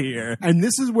fuck out of here. And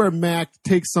this is where Mac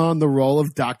takes on the role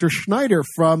of Dr. Schneider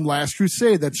from Last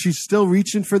Crusade, that she's still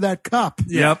reaching for that cup.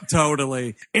 Yep,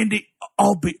 totally. Indy,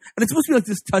 and it's supposed to be like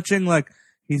this touching, like,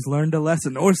 he's learned a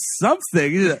lesson or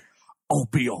something. He's like, I'll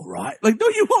be all right. Like, no,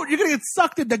 you won't. You're going to get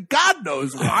sucked into God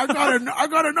knows what. I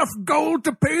got enough gold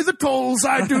to pay the tolls,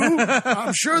 I do.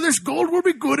 I'm sure this gold will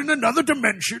be good in another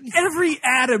dimension. Every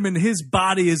atom in his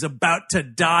body is about to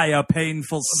die a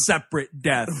painful, separate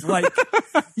death. Like,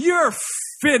 you're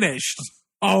finished.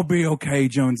 I'll be okay,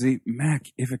 Jonesy. Mac,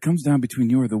 if it comes down between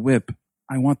you or the whip,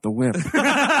 I want the whip.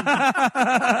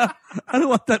 I don't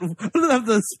want that. I don't have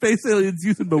the space aliens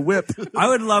using the whip. I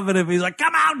would love it if he's like,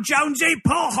 come on, Jonesy,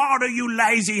 pull harder, you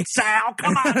lazy Sal.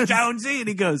 Come on, Jonesy. And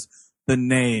he goes, the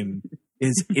name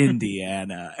is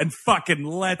Indiana. And fucking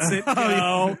lets it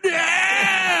go.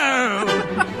 No!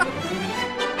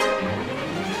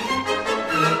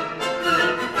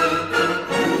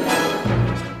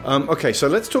 Okay, so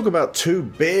let's talk about two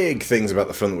big things about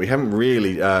the film that we haven't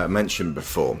really mentioned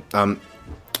before.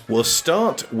 We'll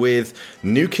start with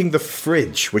nuking the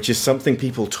fridge, which is something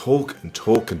people talk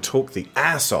the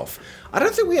ass off. I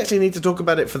don't think we actually need to talk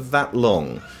about it for that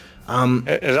long.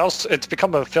 It's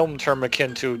become a film term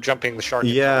akin to jumping the shark.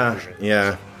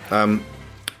 Yeah.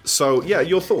 So,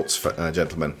 your thoughts,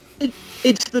 gentlemen?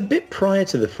 It's the bit prior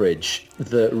to the fridge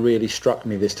that really struck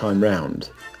me this time round.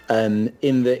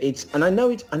 In that it's, and I know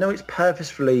it's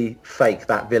purposefully fake,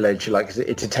 that village, like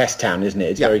it's a test town, isn't it?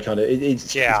 It's very kind of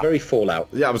it's very Fallout.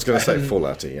 Yeah, I was going to say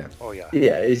Fallout-y, yeah. Oh yeah.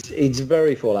 Yeah, it's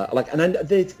very Fallout. Like, and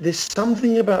there's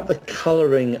something about the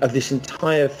colouring of this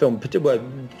entire film,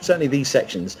 certainly these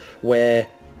sections, where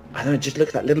I don't know, it just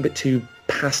looks that little bit too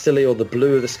pastel-y, or the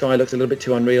blue of the sky looks a little bit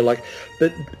too unreal. Like,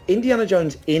 but Indiana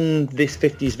Jones in this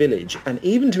 50s village, and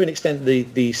even to an extent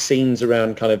the scenes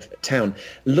around kind of town,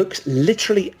 looks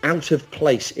literally out of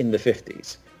place in the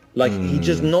 50s. Like, he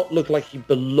does not look like he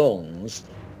belongs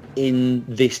in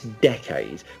this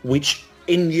decade, which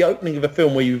in the opening of a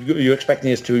film where you're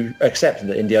expecting us to accept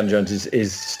that Indiana Jones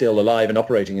is still alive and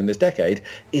operating in this decade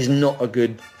is not a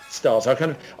good start.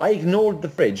 So I ignored the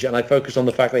fridge and I focused on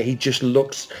the fact that he just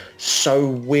looks so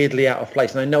weirdly out of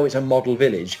place. And I know it's a model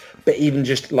village, but even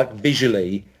just like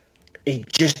visually,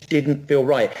 it just didn't feel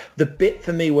right. The bit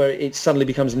for me where it suddenly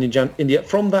becomes an Indiana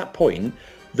from that point,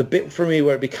 the bit for me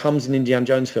where it becomes an Indiana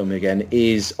Jones film again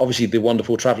is obviously the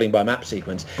wonderful traveling by map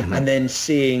sequence, and then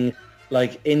seeing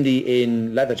like Indy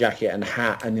in leather jacket and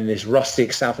hat and in this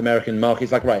rustic South American market.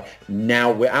 It's like, right,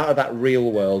 now we're out of that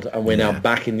real world and we're now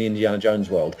back in the Indiana Jones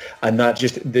world. And that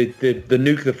just, the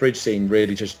nuke the fridge scene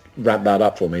really just ramped that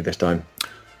up for me this time.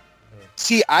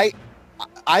 See,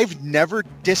 I've never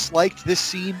disliked this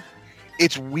scene.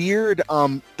 It's weird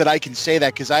that I can say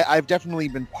that, because I've definitely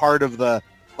been part of the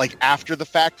like after the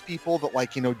fact people that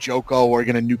like, Joko are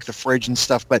going to nuke the fridge and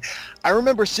stuff. But I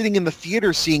remember sitting in the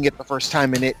theater seeing it the first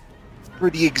time, and it, for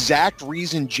the exact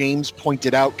reason James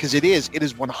pointed out, because it is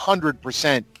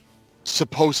 100%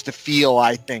 supposed to feel,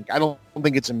 I think. I don't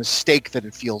think it's a mistake that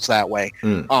it feels that way.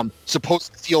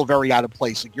 Supposed to feel very out of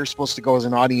place. Like you're supposed to go as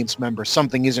an audience member,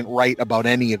 something isn't right about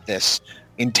any of this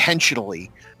intentionally.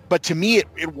 But to me,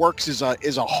 it works as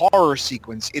a horror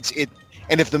sequence.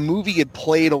 And if the movie had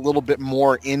played a little bit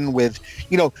more in with,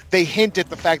 they hint at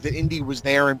the fact that Indy was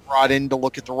there and brought in to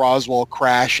look at the Roswell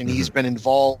crash, and he's been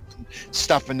involved in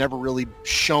stuff and never really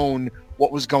shown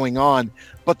what was going on.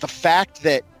 But the fact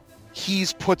that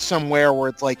he's put somewhere where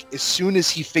it's like, as soon as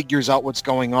he figures out what's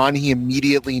going on, he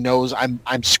immediately knows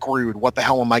I'm screwed. What the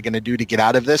hell am I going to do to get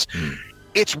out of this?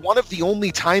 It's one of the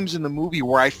only times in the movie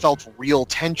where I felt real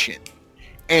tension.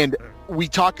 And we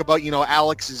talk about,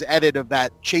 Alex's edit of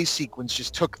that chase sequence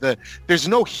just took there's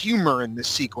no humor in this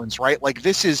sequence, right? Like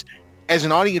this is, as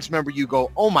an audience member, you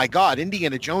go, oh my God,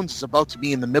 Indiana Jones is about to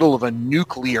be in the middle of a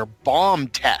nuclear bomb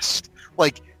test.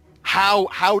 Like,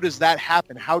 how does that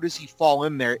happen? How does he fall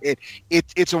in there?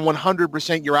 It's a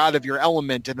 100% you're out of your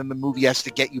element, and then the movie has to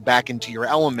get you back into your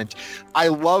element. I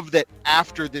love that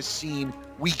after this scene,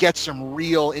 we get some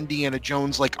real Indiana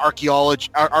Jones, like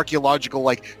archaeological,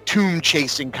 like tomb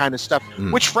chasing kind of stuff,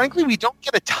 which frankly we don't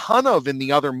get a ton of in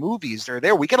the other movies. They're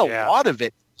there. We get a lot of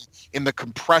it in the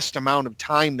compressed amount of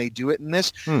time they do it in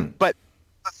this. But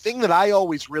the thing that I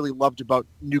always really loved about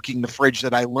nuking the fridge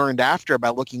that I learned after by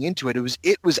looking into it,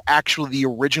 it was actually the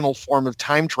original form of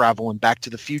time travel in Back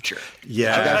to the Future.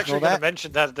 Yeah, I was actually going to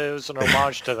mention that there was an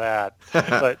homage to that.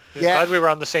 But glad we were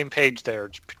on the same page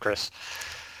there, Chris.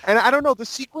 And I don't know, the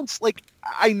sequence, like,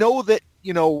 I know that,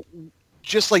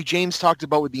 just like James talked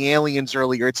about with the aliens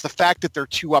earlier, it's the fact that they're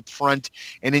too up front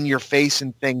and in your face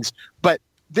and things. But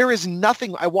there is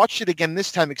nothing, I watched it again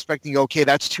this time expecting, okay,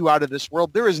 that's too out of this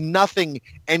world. There is nothing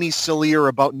any sillier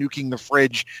about nuking the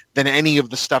fridge than any of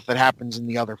the stuff that happens in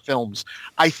the other films.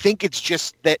 I think it's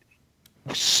just that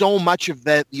so much of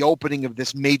the opening of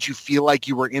this made you feel like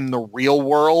you were in the real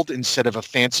world instead of a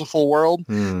fanciful world,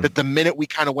 that the minute we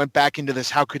kind of went back into this,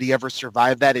 how could he ever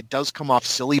survive that? It does come off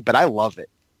silly, but I love it.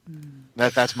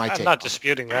 That's my take. I'm not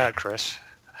disputing that, Chris.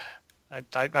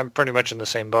 I'm pretty much in the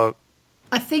same boat.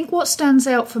 I think what stands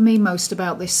out for me most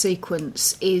about this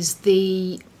sequence is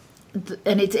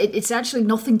and it's actually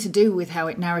nothing to do with how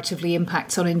it narratively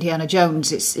impacts on Indiana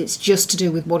Jones. It's just to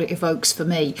do with what it evokes for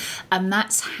me, and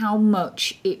that's how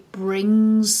much it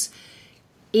brings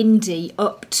Indy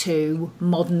up to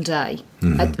modern day.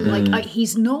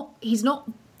 He's not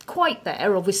quite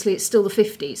there. Obviously, it's still the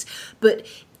 50s, but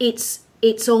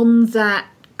it's on that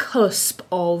cusp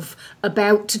of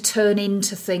about to turn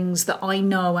into things that I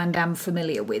know and am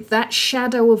familiar with. That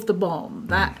shadow of the bomb,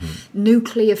 that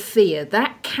nuclear fear,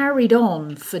 that carried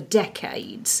on for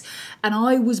decades. And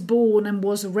I was born and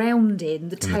was around in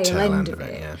the tail end of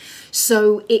it. Yeah.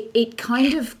 So it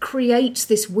kind of creates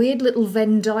this weird little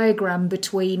Venn diagram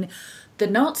between the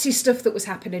Nazi stuff that was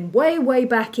happening way, way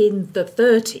back in the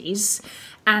 30s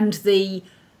and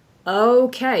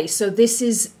so this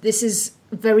is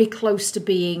very close to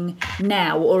being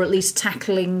now, or at least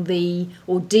tackling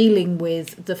dealing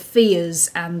with the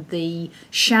fears and the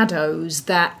shadows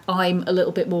that I'm a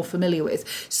little bit more familiar with.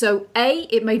 So A,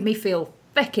 it made me feel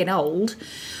feckin' old,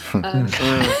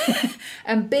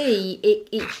 and B,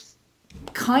 it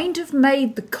kind of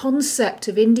made the concept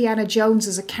of Indiana Jones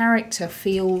as a character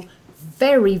feel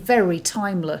very, very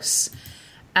timeless,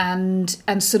 and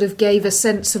sort of gave a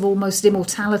sense of almost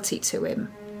immortality to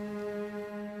him.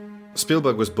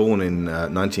 Spielberg was born in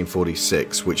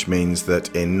 1946, which means that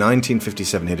in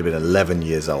 1957 he'd have been 11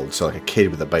 years old, so like a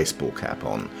kid with a baseball cap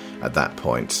on at that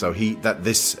point. So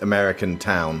this American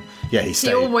town, he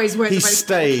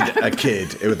stayed a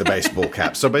kid with a baseball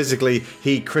cap. So basically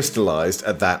he crystallized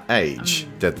at that age.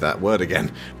 Did that word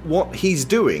again. What he's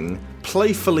doing,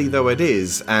 playfully though it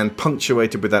is, and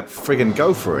punctuated with that friggin'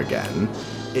 gopher again,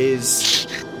 is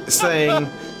saying...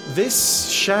 This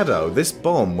shadow, this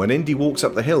bomb, when Indy walks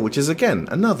up the hill, which is, again,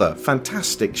 another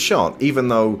fantastic shot, even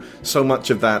though so much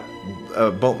of that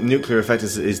nuclear effect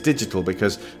is digital,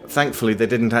 because thankfully they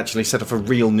didn't actually set off a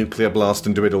real nuclear blast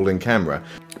and do it all in camera.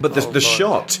 But the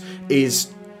shot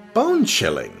is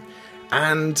bone-chilling.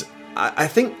 And I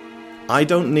think I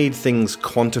don't need things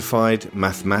quantified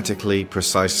mathematically,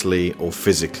 precisely, or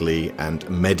physically and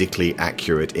medically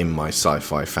accurate in my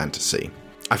sci-fi fantasy.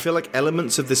 I feel like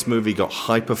elements of this movie got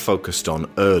hyper-focused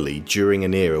on early during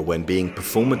an era when being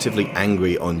performatively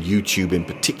angry on YouTube in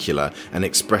particular and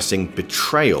expressing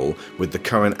betrayal with the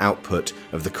current output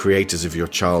of the creators of your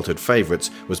childhood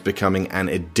favourites was becoming an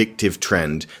addictive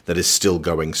trend that is still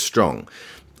going strong.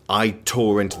 I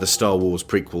tore into the Star Wars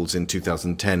prequels in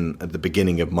 2010 at the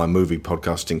beginning of my movie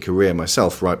podcasting career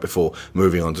myself, right before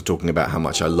moving on to talking about how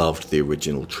much I loved the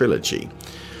original trilogy.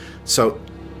 So,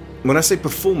 when I say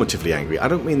performatively angry, I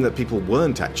don't mean that people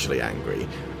weren't actually angry.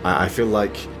 I feel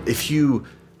like if you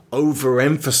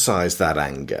overemphasize that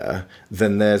anger,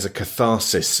 then there's a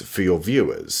catharsis for your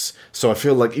viewers. So I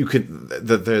feel like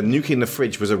the nuke in the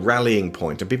fridge was a rallying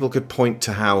point, and people could point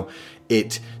to how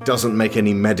it doesn't make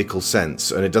any medical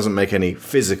sense, and it doesn't make any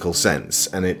physical sense,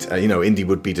 and it, Indy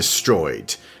would be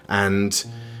destroyed. And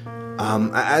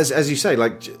as you say,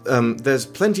 there's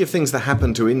plenty of things that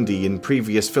happen to Indy in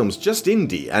previous films, just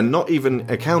Indy, and not even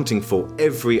accounting for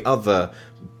every other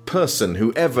person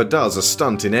who ever does a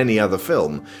stunt in any other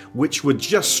film, which would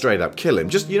just straight up kill him.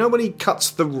 Just, when he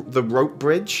cuts the rope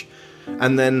bridge,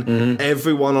 and then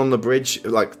everyone on the bridge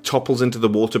topples into the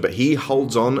water, but he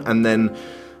holds on, and then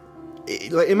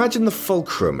imagine the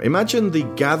fulcrum. Imagine the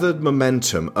gathered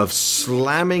momentum of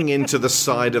slamming into the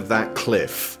side of that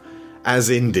cliff as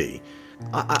Indy.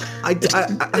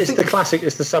 It's the classic.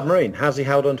 It's the submarine. How's he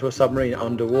held onto a submarine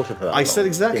underwater for that? I said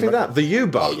exactly that. The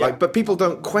U-boat. But people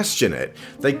don't question it.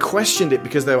 They questioned it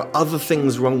because there were other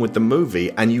things wrong with the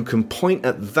movie, and you can point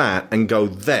at that and go,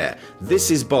 there, this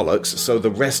is bollocks, so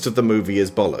the rest of the movie is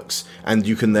bollocks. And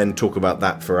you can then talk about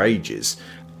that for ages.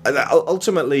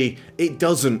 Ultimately, it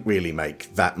doesn't really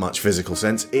make that much physical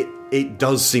sense. It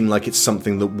does seem like it's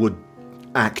something that would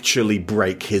actually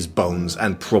break his bones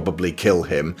and probably kill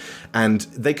him. And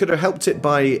they could have helped it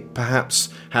by perhaps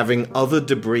having other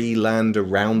debris land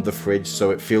around the fridge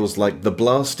so it feels like the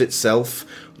blast itself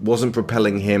wasn't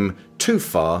propelling him too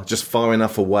far, just far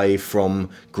enough away from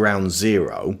ground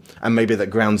zero. And maybe that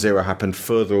ground zero happened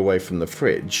further away from the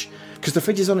fridge. Because the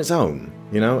fridge is on its own,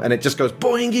 and it just goes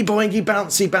boingy, boingy,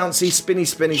 bouncy, bouncy, spinny,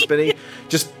 spinny, spinny.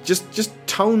 Just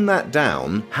tone that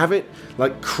down. Have it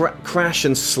crash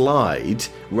and slide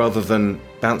rather than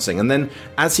bouncing. And then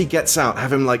as he gets out,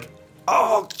 have him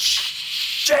oh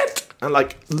shit,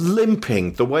 and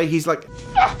limping the way he's wait,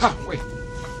 I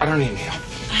don't need any help.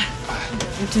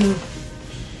 I do.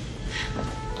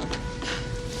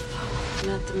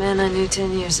 Not the man I knew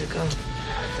 10 years ago.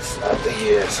 It's not the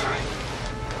years, honey.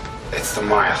 It's the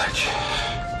mileage.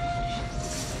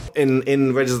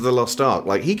 In Raiders of the Lost Ark,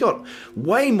 he got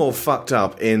way more fucked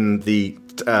up in the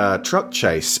truck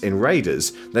chase in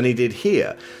Raiders than he did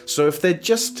here. So if they'd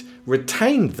just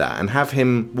retained that and have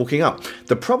him walking up.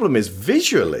 The problem is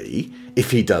visually,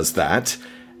 if he does that,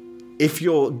 if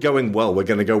you're going, well, we're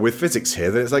going to go with physics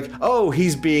here, then it's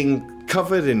he's being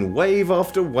covered in wave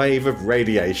after wave of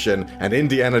radiation and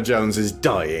Indiana Jones is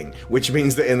dying, which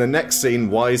means that in the next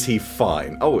scene, why is he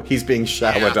fine? Oh, he's being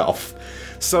showered off.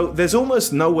 So there's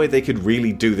almost no way they could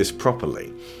really do this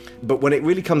properly. But when it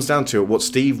really comes down to it, what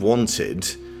Steve wanted,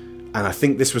 and I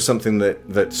think this was something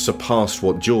that surpassed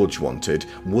what George wanted,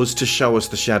 was to show us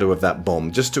the shadow of that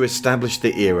bomb, just to establish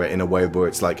the era in a way where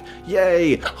it's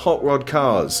yay, hot rod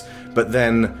cars. But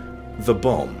then the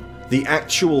bomb, the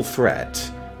actual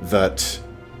threat that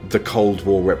the Cold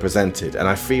War represented. And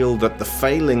I feel that the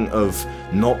failing of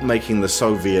not making the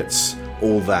Soviets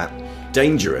all that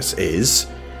dangerous is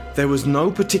there was no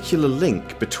particular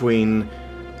link between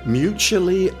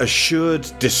mutually assured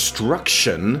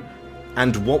destruction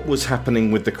and what was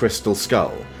happening with the Crystal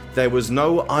Skull. There was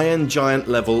no Iron Giant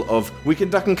level of, we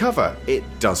can duck and cover, it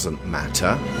doesn't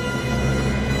matter.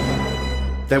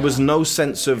 There was no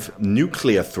sense of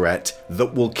nuclear threat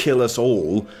that will kill us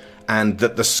all, and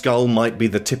that the skull might be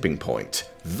the tipping point.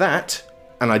 That,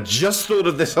 and I just thought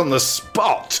of this on the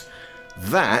spot,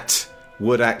 that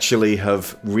would actually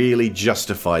have really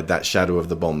justified that shadow of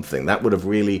the bomb thing. That would have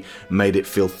really made it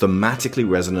feel thematically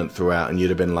resonant throughout, and you'd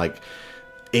have been like,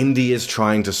 Indy is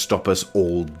trying to stop us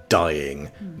all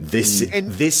dying.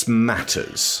 This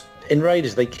matters. In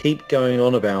Raiders, they keep going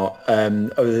on about,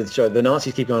 the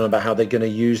Nazis keep going on about how they're going to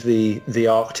use the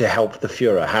Ark to help the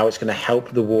Fuhrer, how it's going to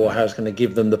help the war, how it's going to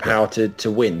give them the power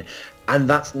to win. And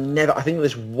that's never... I think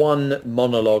there's one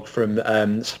monologue from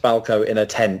Spalko in a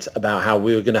tent about how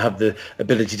we were going to have the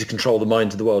ability to control the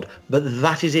minds of the world. But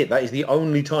that is it. That is the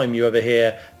only time you ever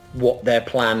hear what their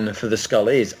plan for the skull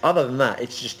is. Other than that,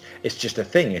 it's just a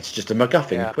thing. It's just a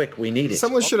MacGuffin. Yeah. Quick, we need it.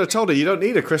 Someone should have told her you don't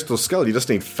need a crystal skull. You just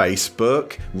need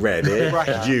Facebook, Reddit,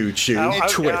 YouTube,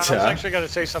 Twitter. I was actually going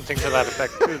to say something to that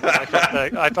effect too.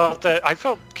 I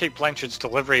felt Cate Blanchett's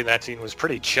delivery in that scene was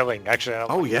pretty chilling. Actually,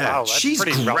 wow, she's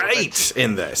pretty great relevant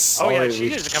in this. Oh yeah,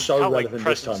 she is a compelling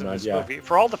presence in this movie.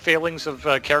 For all the failings of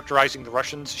characterizing the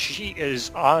Russians, she is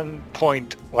on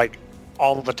point like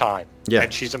all the time. Yeah,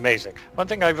 and she's amazing. One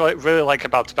thing I really like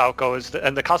about Spalko is,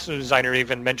 and the costume designer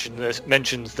even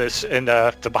mentions this in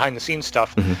the behind-the-scenes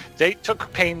stuff. Mm-hmm. They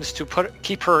took pains to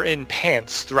keep her in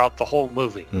pants throughout the whole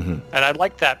movie, and I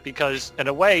like that because, in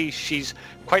a way, she's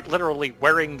quite literally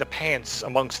wearing the pants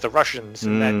amongst the Russians,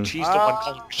 and that she's the one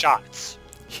calling the shots.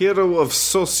 Hero of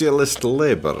socialist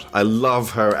labor. I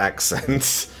love her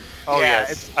accent. Oh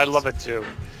yes, I love it too.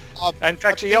 In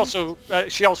fact, she also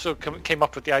came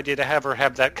up with the idea to have her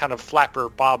have that kind of flapper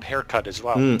bob haircut as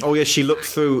well. Oh yeah, she looked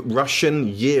through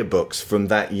Russian yearbooks from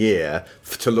that year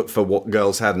to look for what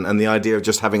girls hadn't, and the idea of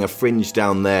just having a fringe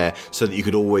down there so that you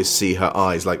could always see her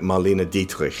eyes, like Marlene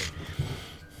Dietrich.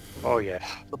 Oh yeah.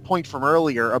 The point from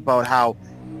earlier about how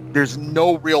there's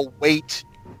no real weight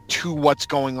to what's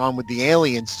going on with the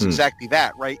aliens is exactly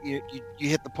that, right? You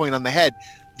hit the point on the head.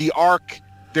 The Ark,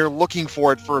 they're looking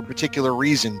for it for a particular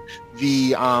reason.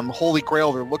 The Holy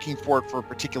Grail, they're looking for it for a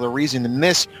particular reason. And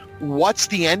this, what's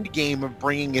the end game of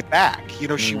bringing it back?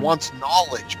 She wants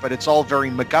knowledge, but it's all very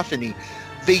MacGuffin-y.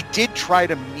 They did try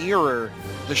to mirror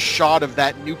the shot of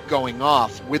that nuke going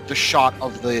off with the shot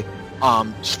of the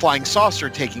flying saucer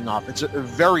taking off. It's a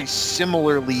very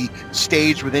similarly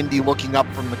staged with Indy looking up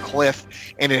from the cliff,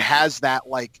 and it has that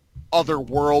like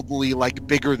otherworldly, like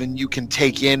bigger than you can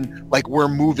take in, like we're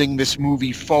moving this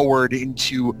movie forward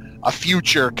into a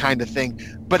future kind of thing,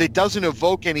 but it doesn't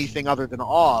evoke anything other than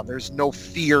awe. There's no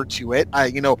fear to it. I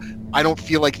don't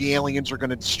feel like the aliens are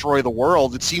going to destroy the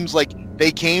world. It seems like they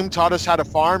came, taught us how to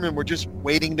farm, and we're just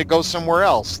waiting to go somewhere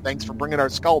else. Thanks for bringing our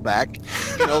skull back.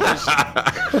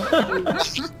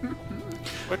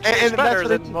 Which is better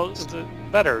than most.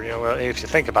 Better, if you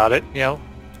think about it. But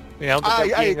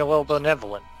they're being a little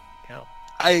benevolent.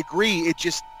 I agree. It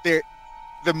just the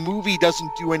movie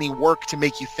doesn't do any work to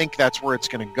make you think that's where it's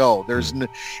going to go. There's and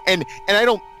I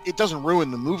don't. It doesn't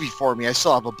ruin the movie for me. I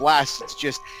still have a blast. It's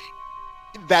just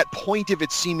that point of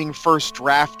it seeming first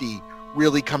drafty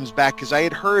really comes back, because I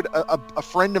had heard a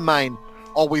friend of mine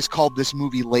always called this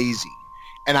movie lazy.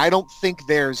 And I don't think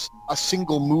there's a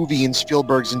single movie in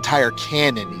Spielberg's entire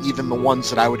canon, even the ones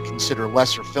that I would consider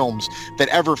lesser films, that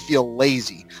ever feel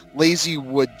lazy. Lazy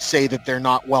would say that they're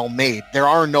not well made. There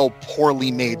are no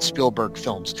poorly made Spielberg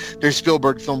films. There's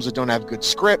Spielberg films that don't have good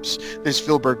scripts. There's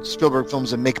Spielberg films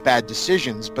that make bad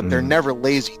decisions, but they're never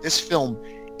lazy. This film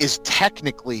is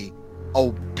technically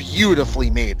a beautifully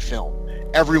made film.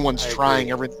 Everyone's trying,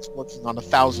 everything's working on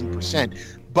 1,000%.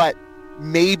 But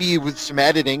maybe with some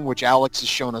editing, which Alex has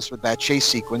shown us with that chase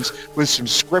sequence, with some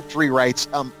script rewrites,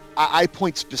 I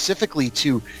point specifically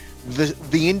to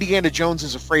the Indiana Jones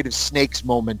is afraid of snakes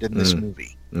moment in this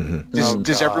movie.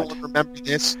 Does everyone remember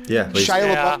this? Yeah.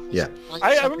 Shia LaBeouf. Yeah.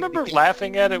 I remember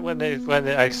laughing at it when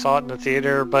I saw it in the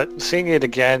theater, but seeing it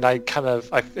again, it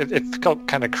felt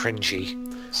kind of cringy.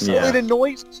 So it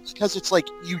annoys me because it's like,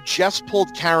 you just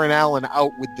pulled Karen Allen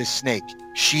out with this snake.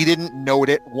 She didn't note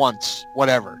it once,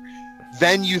 whatever.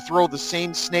 Then you throw the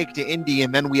same snake to Indy,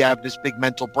 and then we have this big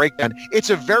mental breakdown. It's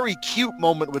a very cute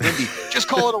moment with Indy. Just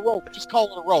call it a rope. Just call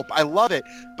it a rope. I love it.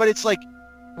 But it's like,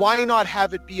 why not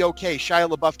have it be okay? Shia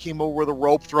LaBeouf came over with a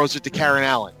rope, throws it to Karen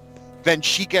Allen. Then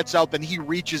she gets out, then he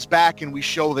reaches back, and we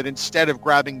show that instead of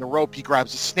grabbing the rope, he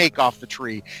grabs a snake off the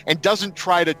tree and doesn't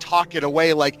try to talk it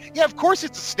away like, yeah, of course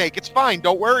it's a snake. It's fine.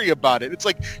 Don't worry about it. It's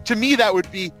like, to me, that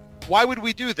would be, why would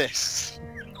we do this?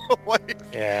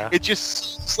 It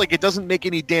just seems like it doesn't make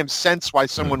any damn sense why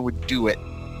someone would do it.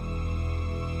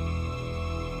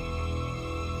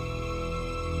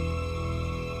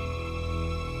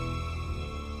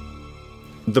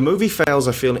 The movie fails,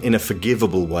 I feel, in a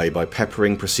forgivable way by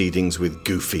peppering proceedings with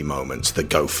goofy moments. The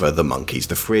gopher, the monkeys,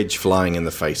 the fridge flying in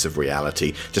the face of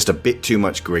reality, just a bit too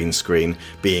much green screen,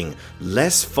 being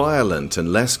less violent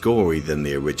and less gory than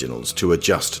the originals to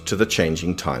adjust to the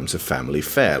changing times of family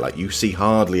fare. Like, you see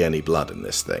hardly any blood in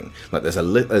this thing. Like,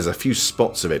 there's a few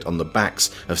spots of it on the backs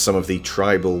of some of the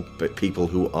tribal people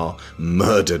who are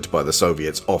murdered by the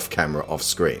Soviets off camera, off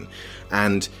screen.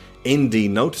 And Indy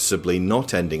noticeably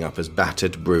not ending up as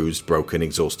battered, bruised, broken,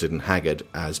 exhausted and haggard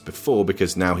as before,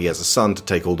 because now he has a son to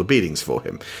take all the beatings for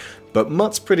him. But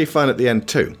Mutt's pretty fine at the end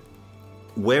too.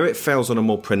 Where it fails on a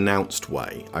more pronounced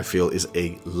way, I feel, is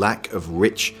a lack of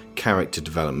rich character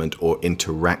development or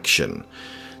interaction.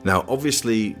 Now,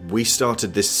 obviously, we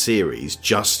started this series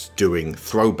just doing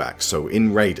throwbacks. So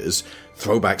in Raiders,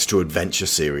 throwbacks to adventure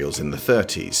serials in the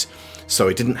 30s. So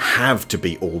it didn't have to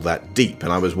be all that deep.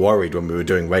 And I was worried when we were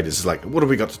doing Raiders, it's like, what have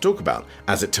we got to talk about?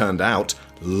 As it turned out,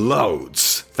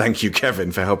 loads. Thank you,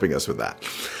 Kevin, for helping us with that.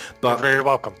 But you're very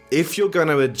welcome. If you're going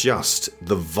to adjust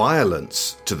the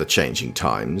violence to the changing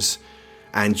times,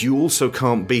 and you also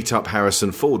can't beat up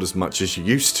Harrison Ford as much as you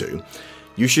used to,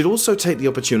 you should also take the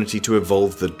opportunity to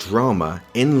evolve the drama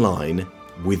in line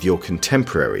with your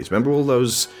contemporaries. Remember all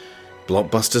those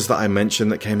blockbusters that I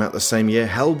mentioned that came out the same year?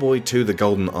 Hellboy 2: The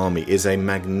Golden Army is a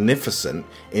magnificent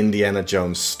Indiana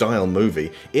Jones style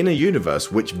movie in a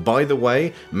universe which, by the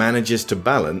way, manages to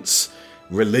balance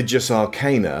religious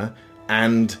arcana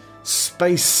and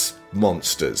space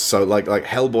monsters. So like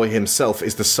Hellboy himself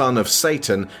is the son of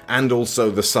Satan and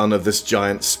also the son of this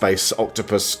giant space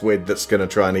octopus squid that's going to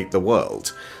try and eat the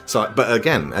world. So, but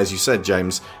again, as you said,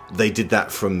 James, they did that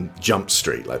from Jump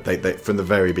Street, like they from the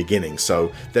very beginning.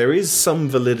 So there is some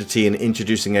validity in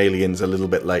introducing aliens a little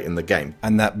bit late in the game,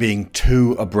 and that being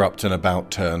too abrupt an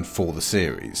about turn for the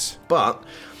series. But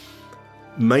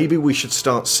maybe we should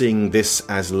start seeing this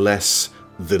as less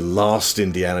the last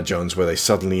Indiana Jones where they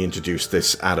suddenly introduced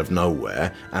this out of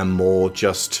nowhere, and more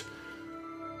just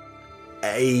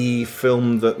a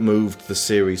film that moved the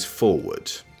series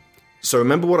forward. So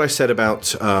remember what I said about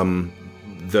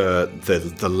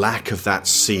the lack of that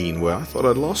scene where I thought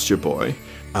I'd lost you, boy,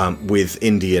 with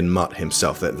Indy and Mutt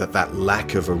himself, that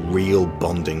lack of a real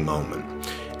bonding moment.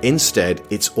 Instead,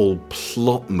 it's all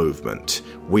plot movement.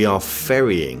 We are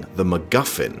ferrying the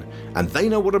MacGuffin, and they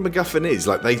know what a MacGuffin is.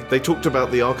 Like they talked about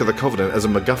the Ark of the Covenant as a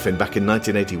MacGuffin back in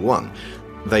 1981.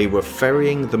 They were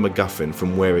ferrying the MacGuffin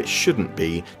from where it shouldn't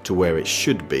be to where it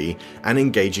should be, and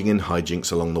engaging in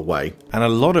hijinks along the way. And a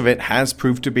lot of it has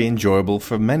proved to be enjoyable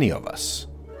for many of us.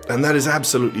 And that is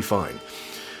absolutely fine.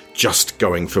 Just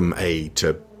going from A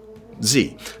to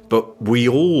Z. But we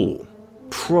all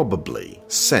probably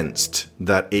sensed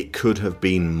that it could have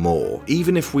been more,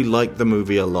 even if we like the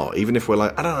movie a lot, even if we're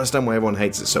like, I don't understand why everyone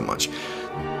hates it so much.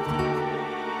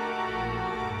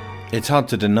 It's hard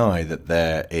to deny that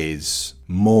there is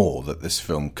more that this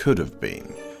film could have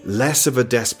been. Less of a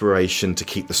desperation to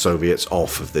keep the Soviets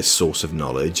off of this source of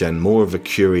knowledge, and more of a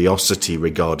curiosity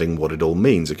regarding what it all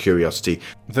means, a curiosity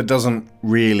that doesn't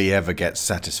really ever get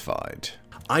satisfied.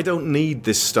 I don't need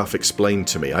this stuff explained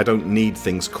to me. I don't need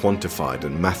things quantified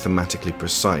and mathematically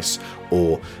precise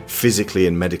or physically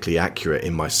and medically accurate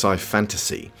in my sci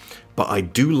fantasy. But I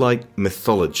do like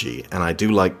mythology, and I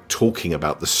do like talking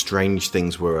about the strange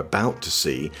things we're about to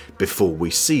see before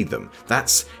we see them.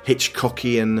 That's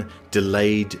Hitchcockian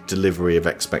delayed delivery of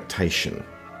expectation.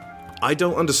 I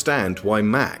don't understand why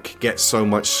Mac gets so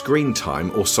much screen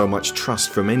time or so much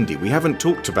trust from Indy. We haven't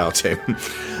talked about him,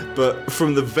 but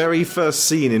from the very first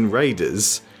scene in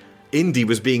Raiders, Indy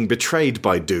was being betrayed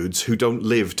by dudes who don't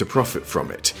live to profit from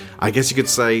it. I guess you could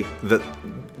say that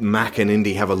Mac and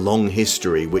Indy have a long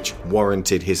history which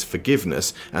warranted his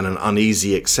forgiveness and an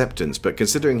uneasy acceptance, but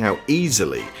considering how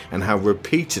easily and how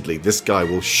repeatedly this guy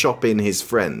will shop in his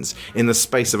friends in the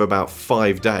space of about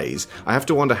 5 days, I have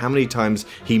to wonder how many times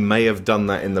he may have done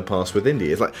that in the past with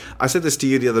Indy. It's like, I said this to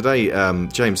you the other day,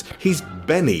 James, he's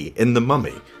Benny in The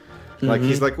Mummy. Like,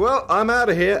 he's like, well, I'm out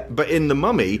of here. But in The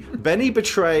Mummy, Benny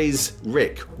betrays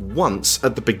Rick once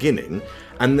at the beginning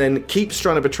and then keeps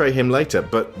trying to betray him later.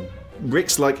 But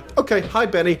Rick's like, okay, hi,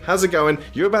 Benny, how's it going?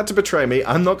 You're about to betray me.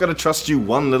 I'm not going to trust you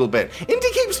one little bit.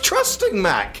 Indy keeps trusting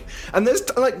Mac. And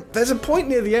there's a point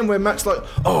near the end where Mac's like,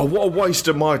 oh, what a waste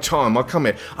of my time. I'll come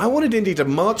here. I wanted Indy to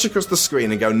march across the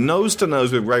screen and go nose to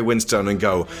nose with Ray Winstone and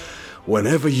go,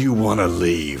 whenever you want to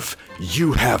leave,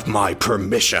 you have my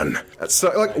permission.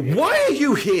 So, like, why are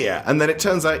you here? And then it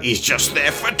turns out he's just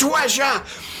there for treasure.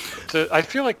 I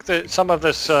feel like some of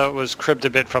this was cribbed a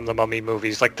bit from the Mummy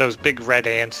movies, like those big red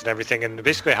ants and everything, and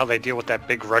basically how they deal with that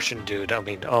big Russian dude. I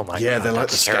mean, oh my god, they're like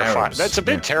terrifying. That's a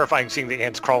bit terrifying seeing the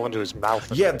ants crawl into his mouth.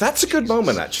 Yeah, that's a good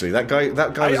moment actually. That guy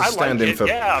was stand-in for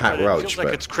Pat Roach. It feels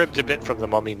like it's cribbed a bit from the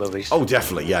Mummy movies. Oh,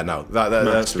 definitely. Yeah, no,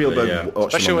 that Spielberg,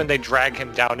 especially when they drag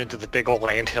him down into the big old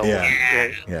anthill.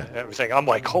 Yeah. Everything. I'm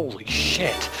like, holy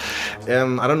shit.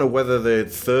 I don't know whether the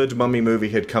third Mummy movie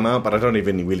had come out, but I don't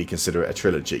even really consider it a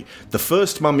trilogy. The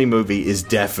first Mummy movie is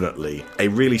definitely a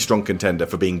really strong contender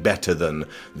for being better than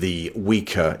the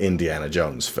weaker Indiana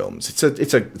Jones films.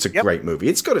 It's a great movie.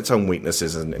 It's got its own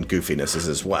weaknesses and goofinesses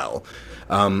as well.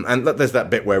 And there's that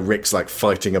bit where Rick's like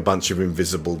fighting a bunch of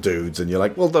invisible dudes, and you're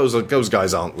like, well, those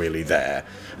guys aren't really there.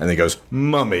 And he goes,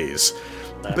 mummies.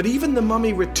 But even The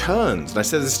Mummy Returns, and I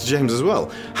said this to James as well,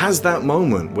 has that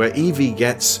moment where Evie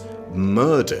gets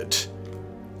murdered.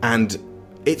 and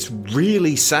it's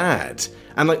really sad.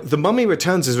 And like The Mummy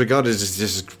Returns is regarded as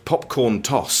just popcorn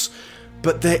toss,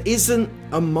 but there isn't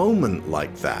a moment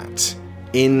like that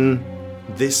in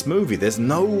this movie. There's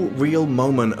no real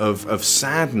moment of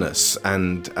sadness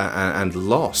and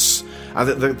loss.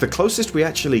 The closest we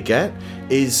actually get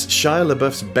is Shia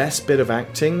LaBeouf's best bit of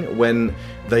acting when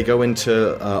they go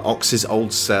into Ox's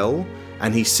old cell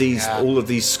and he sees all of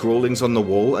these scrawlings on the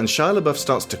wall, and Shia LaBeouf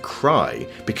starts to cry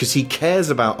because he cares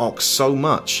about Ox so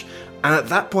much. And at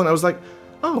that point I was like,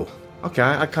 oh, okay,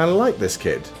 I kind of like this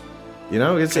kid. You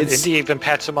know, it's Indy even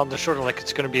pats him on the shoulder like,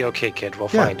 it's going to be okay, kid. We'll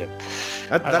find him.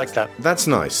 I like that. That's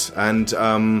nice, and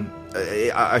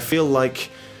I feel like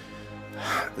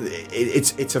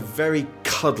it's a very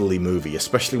cuddly movie,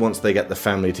 especially once they get the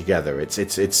family together.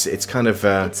 It's kind of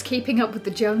it's keeping up with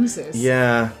the Joneses.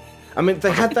 Yeah, I mean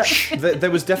they had that.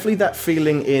 There was definitely that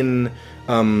feeling in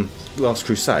Last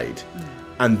Crusade,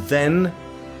 and then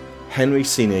Henry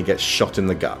Sr. gets shot in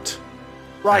the gut.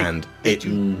 Right. And they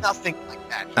do nothing like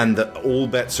that. And that all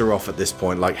bets are off at this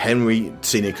point. Like, Henry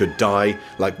Sr. could die.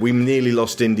 Like, we nearly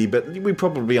lost Indy, but we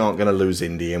probably aren't going to lose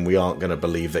Indy, and we aren't going to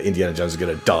believe that Indiana Jones is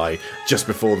going to die just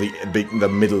before the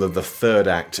middle of the third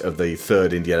act of the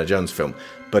third Indiana Jones film.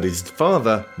 But his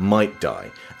father might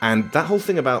die. And that whole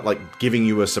thing about, like, giving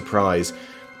you a surprise,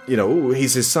 you know, ooh,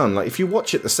 he's his son. Like, if you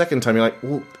watch it the second time, you're like,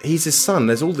 well, he's his son.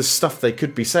 There's all this stuff they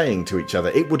could be saying to each other.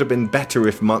 It would have been better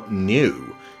if Mutt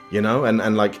knew. You know,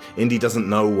 and like, Indy doesn't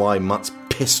know why Mutt's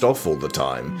pissed off all the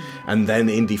time. And then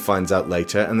Indy finds out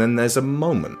later, and then there's a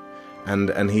moment.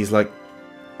 And he's like,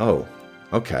 oh,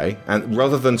 okay. And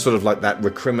rather than sort of like that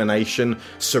recrimination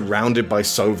surrounded by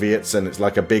Soviets, and it's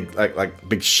like a big, like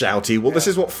big shouty, well, this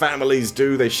is what families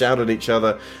do, they shout at each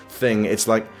other thing. It's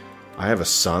like, I have a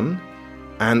son.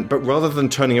 But rather than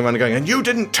turning around and going, and you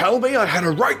didn't tell me, I had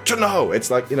a right to know.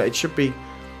 It's like, you know, it should be,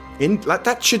 like,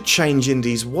 that should change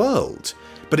Indy's world.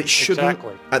 But it shouldn't,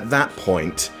 at that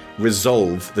point,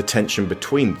 resolve the tension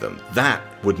between them. That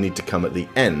would need to come at the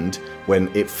end,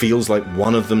 when it feels like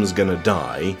one of them's going to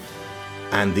die,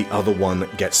 and the other one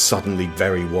gets suddenly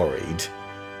very worried.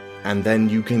 And then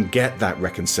you can get that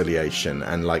reconciliation,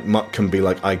 and like Mutt can be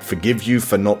like, I forgive you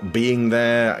for not being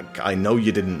there. I know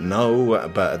you didn't know,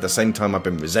 but at the same time I've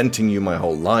been resenting you my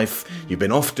whole life. You've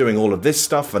been off doing all of this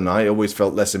stuff, and I always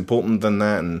felt less important than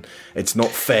that, and it's not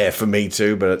fair for me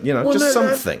to, but, you know,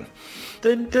 something.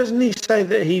 Doesn't he say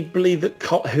that he believed that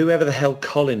whoever the hell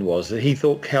Colin was, that he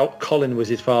thought Colin was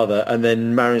his father, and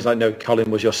then Marion's like, no,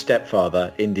 Colin was your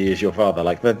stepfather, Indy is your father.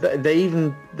 Like,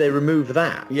 they remove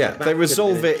that. Yeah, they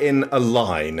resolve it in a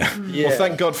line. Yeah. Well,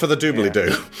 thank God for the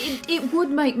doobly-doo. It would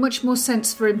make much more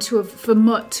sense for him for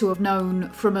Mutt to have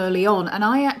known from early on. And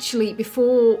I actually,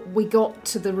 before we got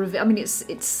to the reveal, I mean,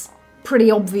 it's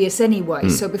pretty obvious anyway,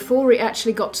 so before it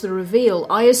actually got to the reveal,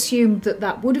 I assumed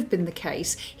that would have been the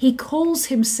case. He calls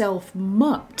himself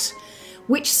Mutt,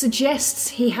 which suggests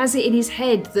he has it in his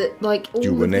head that, like, all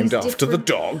you were named after different...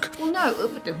 the dog.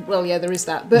 Well, yeah, there is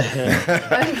that, but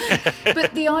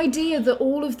but the idea that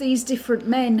all of these different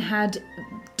men had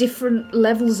different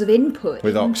levels of input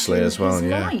with Oxley as well, his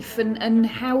life, and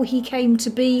how he came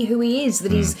to be who he is,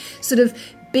 that he's sort of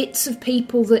bits of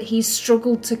people that he's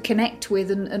struggled to connect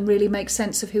with and really make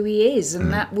sense of who he is,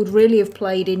 and that would really have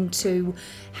played into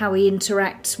how he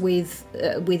interacts with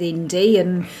Indy,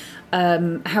 and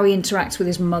how he interacts with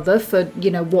his mother, for,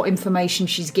 you know, what information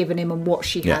she's given him and what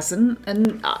she hasn't,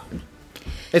 and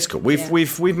it's cool.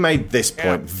 We've made this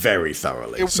point very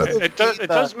thoroughly. It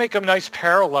does make a nice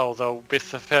parallel, though, with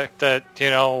the fact that, you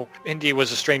know, Indy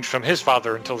was estranged from his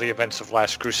father until the events of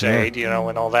Last Crusade, you know,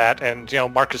 and all that. And, you know,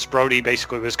 Marcus Brody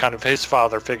basically was kind of his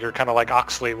father figure, kind of like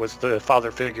Oxley was the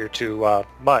father figure to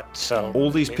Mutt. So all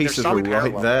these pieces were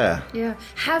right there. Yeah,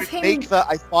 have him. Make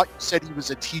I thought you said he was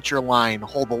a teacher line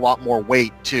hold a lot more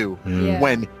weight too.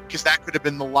 Because that could have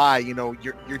been the lie, you know,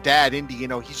 your dad, Indy, you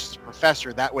know, he's just a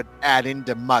professor. That would add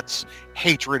into Mutt's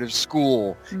hatred of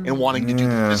school and wanting to do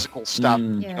the physical stuff.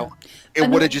 You know, it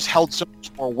would have just held so much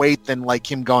more weight than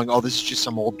like him going, oh, this is just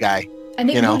some old guy.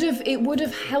 And it would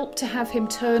have helped to have him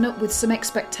turn up with some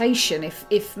expectation.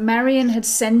 If Marion had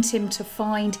sent him to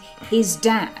find his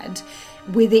dad,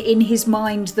 with it in his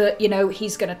mind that, you know,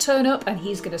 he's going to turn up and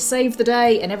he's going to save the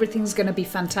day and everything's going to be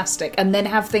fantastic, and then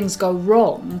have things go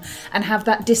wrong and have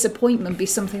that disappointment be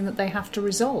something that they have to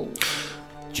resolve.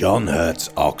 John Hertz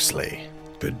Oxley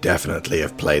could definitely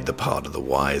have played the part of the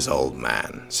wise old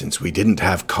man, since we didn't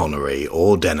have Connery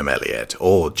or Denham Elliott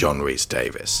or John Rhys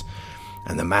Davis.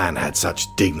 And the man had such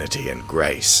dignity and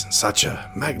grace, such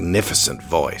a magnificent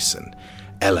voice, and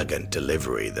elegant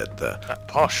delivery that that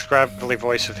posh, gravelly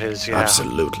voice of his, yeah.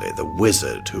 Absolutely. The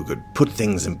wizard who could put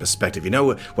things in perspective. You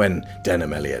know when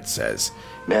Denham Elliott says,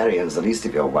 Marian's the least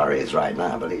of your worries right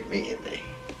now, believe me, Indy.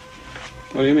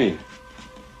 What do you mean?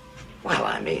 Well,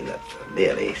 I mean that for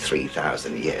nearly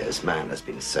 3,000 years, man has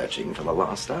been searching for the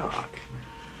lost ark.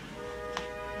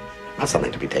 Not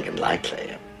something to be taken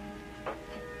lightly.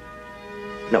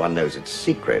 No one knows its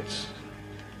secrets.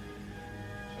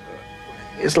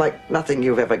 It's like nothing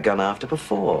you've ever gone after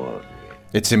before.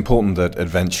 It's important that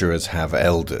adventurers have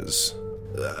elders.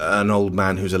 An old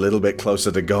man who's a little bit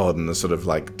closer to God and has sort of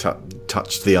like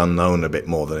touched the unknown a bit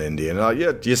more than Indy. And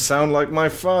yeah, you sound like my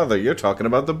father. You're talking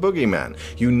about the boogeyman.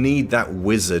 You need that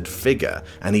wizard figure,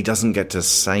 and he doesn't get to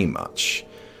say much.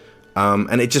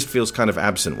 And it just feels kind of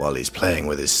absent while he's playing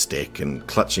with his stick and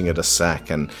clutching at a sack.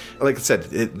 And like I said,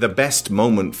 the best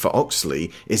moment for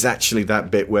Oxley is actually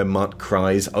that bit where Mutt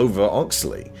cries over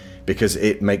Oxley, because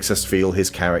it makes us feel his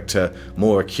character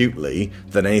more acutely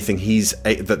than anything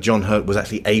that John Hurt was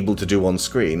actually able to do on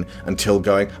screen until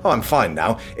going, oh, I'm fine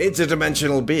now.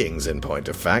 Interdimensional beings, in point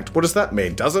of fact. What does that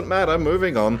mean? Doesn't matter.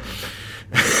 Moving on.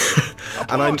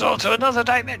 And I'm to another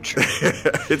dimension.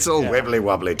 It's all wibbly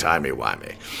wobbly, timey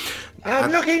wimey.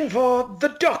 I'm looking for the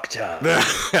doctor.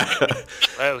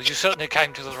 Well, you certainly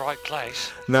came to the right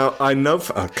place. Now I know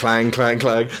clang clang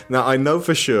clang. Now I know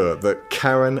for sure that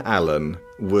Karen Allen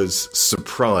was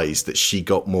surprised that she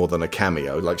got more than a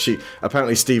cameo. Like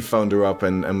apparently Steve phoned her up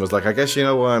and was like, I guess you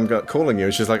know why I'm calling you.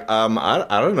 And she's like, I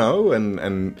don't know.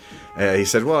 And he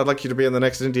said, well, I'd like you to be in the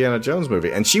next Indiana Jones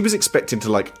movie. And she was expecting to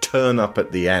like turn up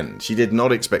at the end. She did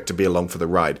not expect to be along for the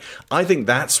ride. I think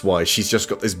that's why she's just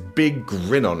got this big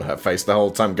grin on her face the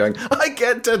whole time going, I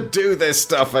get to do this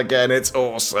stuff again. It's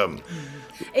awesome.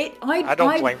 I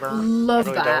don't blame her. Love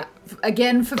I really that.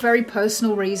 Again, for very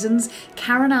personal reasons.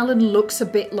 Karen Allen looks a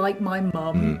bit like my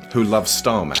mum. Who loves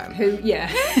Starman.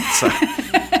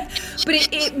 But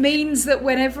it means that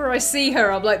whenever I see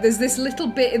her, I'm like, there's this little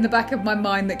bit in the back of my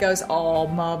mind that goes, oh,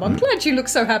 Mum, I'm glad you look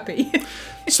so happy.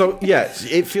 So, yeah,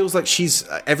 it feels like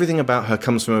everything about her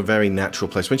comes from a very natural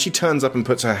place. When she turns up and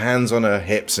puts her hands on her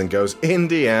hips and goes,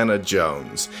 Indiana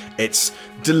Jones, it's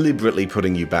deliberately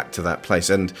putting you back to that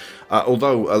place. And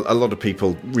although a lot of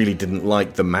people really didn't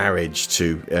like the marriage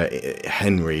to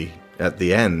Henry at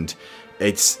the end,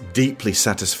 it's deeply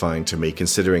satisfying to me,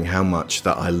 considering how much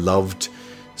that I loved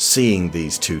seeing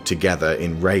these two together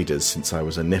in Raiders since I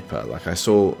was a nipper. Like, I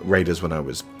saw Raiders when I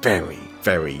was very,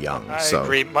 very young. I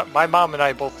agree. My mom and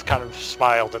I both kind of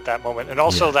smiled at that moment. And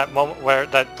also that moment where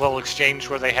that little exchange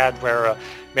where they had where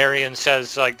Marion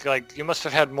says, like you must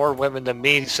have had more women than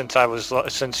me since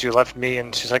you left me.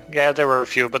 And she's like, yeah, there were a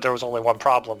few, but there was only one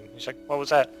problem. He's like, what was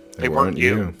that? They weren't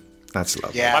you. That's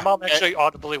lovely. Yeah. My mom actually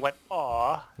audibly went,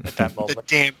 aw, at that moment. The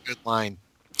damn good line.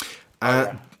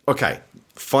 Okay.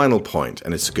 Final point,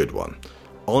 and it's a good one.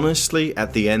 Honestly,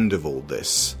 at the end of all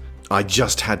this, I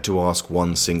just had to ask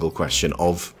one single question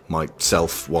of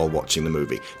myself while watching the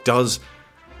movie. Does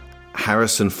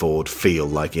Harrison Ford feel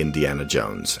like Indiana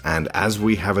Jones? And as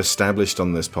we have established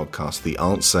on this podcast, the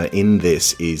answer in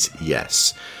this is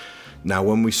yes. Now,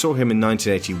 when we saw him in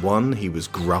 1981, he was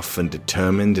gruff and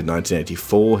determined. In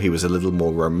 1984, he was a little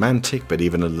more romantic, but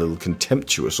even a little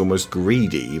contemptuous, almost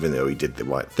greedy, even though he did the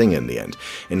right thing in the end.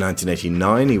 In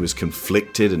 1989, he was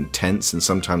conflicted and tense and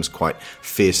sometimes quite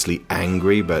fiercely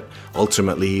angry, but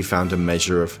ultimately he found a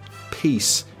measure of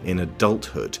peace in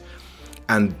adulthood.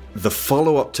 And the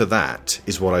follow-up to that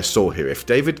is what I saw here. If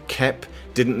David Koepp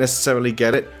didn't necessarily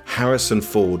get it, Harrison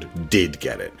Ford did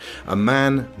get it. A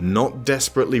man not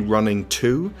desperately running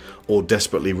to or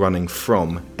desperately running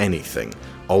from anything.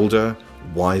 Older,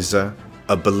 wiser,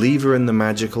 a believer in the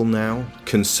magical now,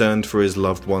 concerned for his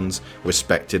loved ones,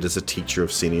 respected as a teacher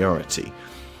of seniority.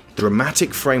 The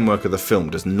dramatic framework of the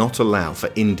film does not allow for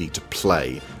Indy to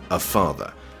play a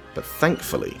father, but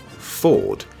thankfully,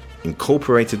 Ford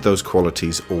incorporated those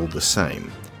qualities all the same.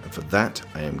 For that,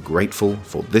 I am grateful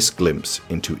for this glimpse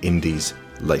into Indy's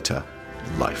later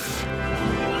life.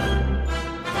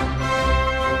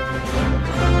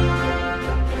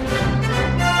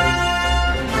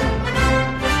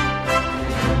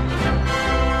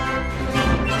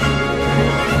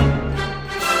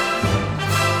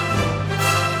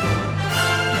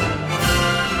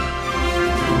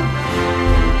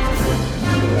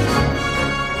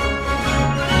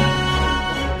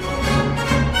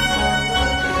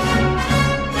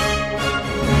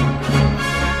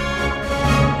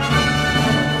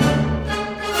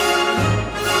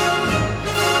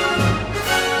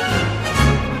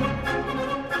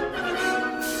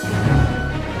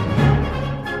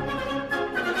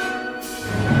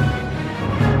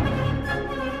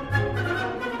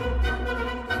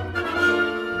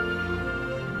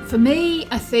 For me,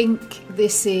 I think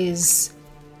this is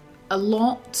a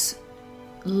lot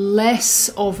less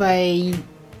of a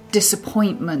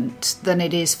disappointment than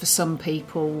it is for some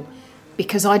people,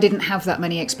 because I didn't have that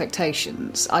many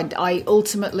expectations. I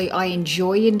ultimately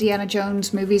enjoy Indiana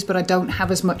Jones movies, but I don't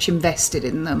have as much invested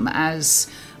in them as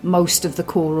most of the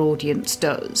core audience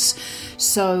does.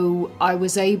 So I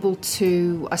was able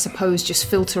to, I suppose, just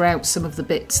filter out some of the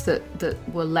bits that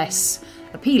were less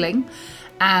appealing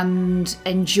and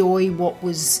enjoy what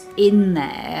was in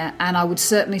there. And I would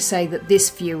certainly say that this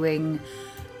viewing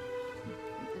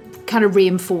kind of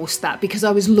reinforced that, because I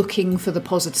was looking for the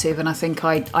positive, and I think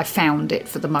I found it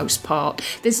for the most part.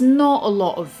 There's not a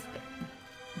lot of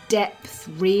depth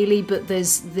really, but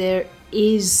there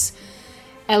is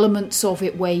elements of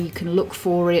it where you can look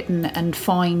for it and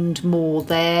find more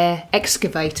there,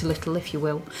 excavate a little, if you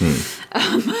will.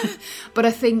 But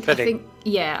I think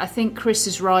Chris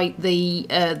is right.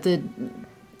 There's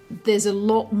a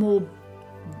lot more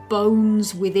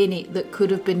bones within it that could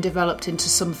have been developed into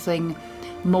something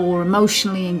more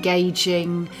emotionally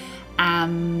engaging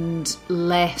and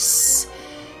less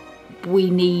we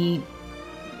need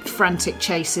frantic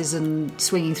chases and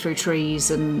swinging through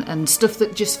trees and stuff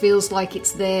that just feels like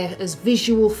it's there as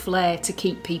visual flair to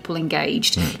keep people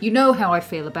engaged. You know how I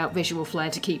feel about visual flair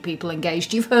to keep people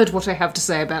engaged. You've heard what I have to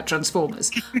say about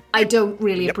Transformers. I don't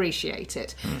really appreciate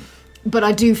it. But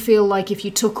I do feel like if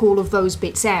you took all of those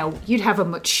bits out, you'd have a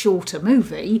much shorter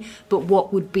movie, but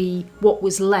what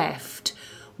was left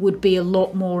would be a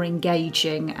lot more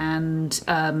engaging and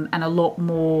a lot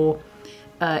more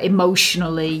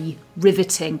emotionally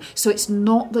riveting. So it's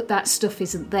not that stuff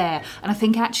isn't there, and I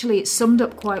think actually it's summed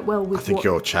up quite well with. I think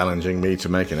you're challenging me to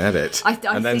make an edit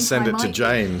and then send it to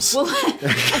James. Well, I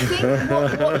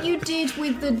think what you did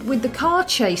with the car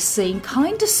chase scene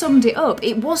kind of summed it up.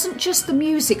 It wasn't just the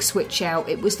music switch out;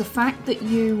 it was the fact that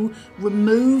you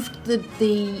removed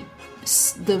the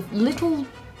little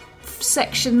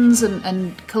sections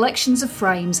and collections of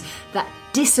frames that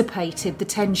dissipated the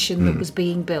tension that was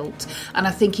being built. And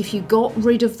I think if you got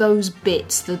rid of those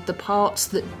bits, the parts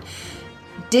that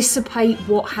dissipate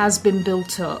what has been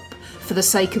built up for the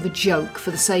sake of a joke,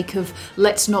 for the sake of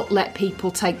let's not let people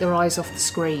take their eyes off the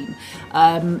screen,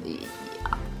 I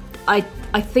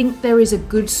think there is a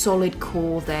good solid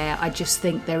core there. I just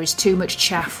think there is too much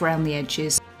chaff around the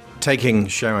edges. Taking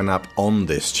Sharon up on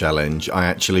this challenge, I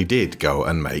actually did go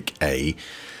and make a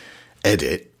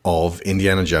edit of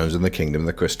Indiana Jones and the Kingdom of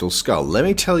the Crystal Skull. Let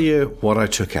me tell you what I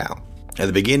took out. At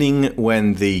the beginning,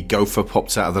 when the gopher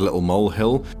pops out of the little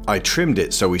molehill, I trimmed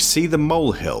it so we see the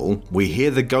molehill, we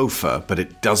hear the gopher, but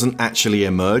it doesn't actually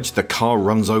emerge. The car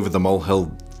runs over the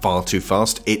molehill far too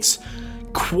fast. It's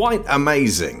quite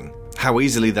amazing how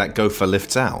easily that gopher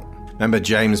lifts out. Remember,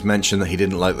 James mentioned that he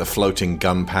didn't like the floating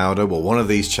gunpowder? Well, one of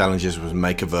these challenges was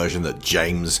make a version that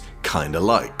James kinda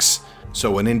likes. So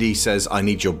when Indy says, I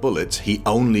need your bullets, he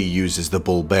only uses the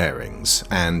ball bearings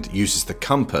and uses the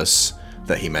compass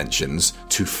that he mentions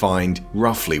to find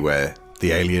roughly where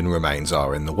the alien remains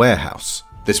are in the warehouse.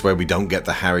 This way we don't get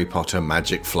the Harry Potter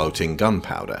magic floating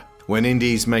gunpowder. When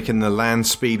Indy's making the land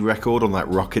speed record on that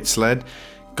rocket sled,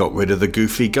 got rid of the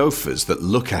goofy gophers that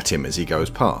look at him as he goes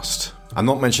past. I'm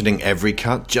not mentioning every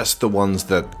cut, just the ones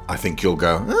that I think you'll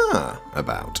go,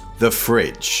 about. The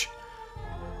fridge.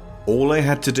 All I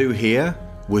had to do here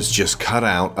was just cut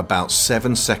out about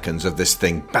 7 seconds of this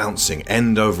thing bouncing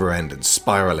end over end and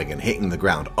spiraling and hitting the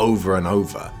ground over and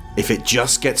over. If it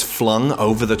just gets flung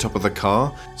over the top of the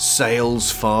car,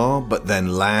 sails far, but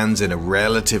then lands in a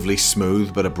relatively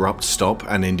smooth but abrupt stop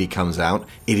and Indy comes out,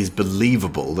 it is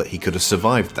believable that he could have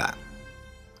survived that.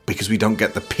 Because we don't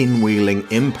get the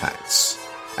pinwheeling impacts.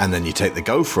 And then you take the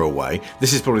gopher away.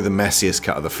 This is probably the messiest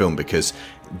cut of the film because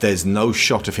there's no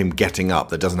shot of him getting up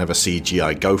that doesn't have a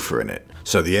CGI gopher in it.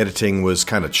 So the editing was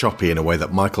kind of choppy in a way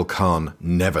that Michael Kahn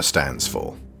never stands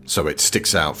for. So it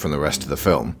sticks out from the rest of the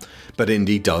film. But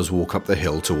Indy does walk up the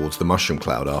hill towards the mushroom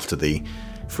cloud after the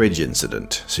fridge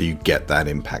incident. So you get that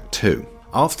impact too.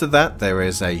 After that, there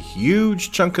is a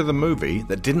huge chunk of the movie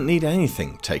that didn't need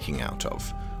anything taking out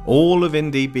of. All of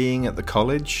Indy being at the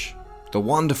college, the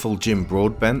wonderful Jim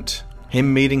Broadbent,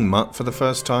 him meeting Mutt for the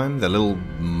first time, their little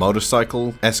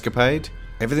motorcycle escapade,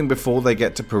 everything before they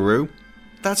get to Peru,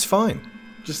 that's fine.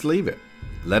 Just leave it.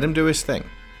 Let him do his thing.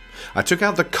 I took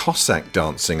out the Cossack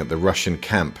dancing at the Russian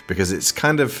camp because it's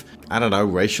kind of,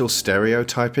 racial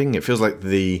stereotyping. It feels like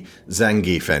the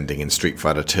Zangief ending in Street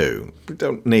Fighter 2. We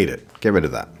don't need it. Get rid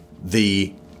of that.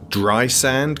 The dry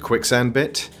sand, quicksand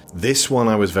bit, this one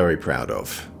I was very proud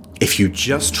of. If you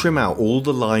just trim out all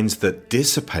the lines that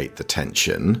dissipate the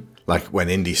tension, Like when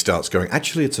Indy starts going,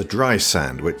 actually it's a dry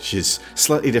sand, which is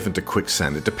slightly different to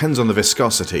quicksand. It depends on the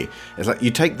viscosity. It's like you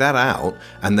take that out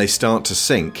and they start to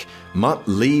sink. Mutt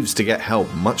leaves to get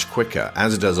help much quicker,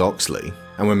 as does Oxley.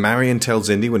 And when Marion tells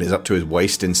Indy when he's up to his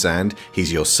waist in sand,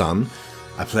 he's your son,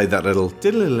 I played that little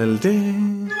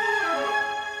diddle-diddle-ding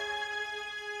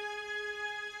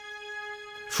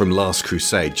from Last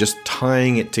Crusade, just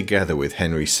tying it together with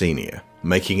Henry Sr.,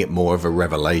 making it more of a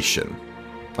revelation.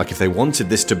 Like if they wanted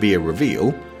this to be a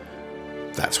reveal,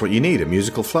 that's what you need, a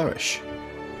musical flourish.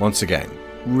 Once again,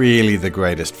 really the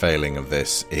greatest failing of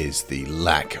this is the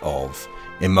lack of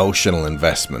emotional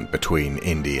investment between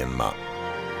Indy and Mutt.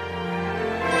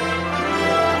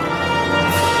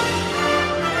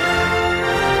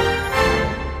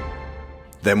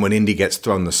 Then when Indy gets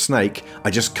thrown the snake,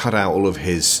 I just cut out all of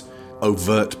his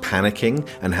overt panicking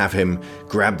and have him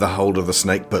grab the hold of the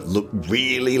snake but look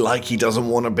really like he doesn't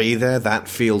want to be there. That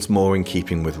feels more in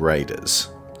keeping with Raiders.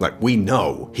 Like, we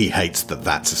know he hates that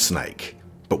that's a snake,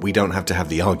 but we don't have to have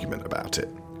the argument about it.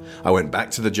 I went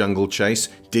back to the jungle chase,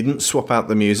 didn't swap out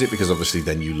the music because obviously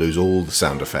then you lose all the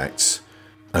sound effects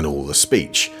and all the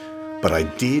speech, but I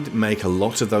did make a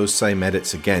lot of those same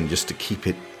edits again just to keep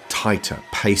it tighter,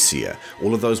 pacier.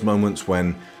 All of those moments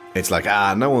when it's like,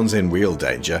 no one's in real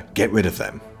danger, get rid of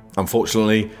them.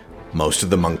 Unfortunately, most of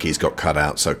the monkeys got cut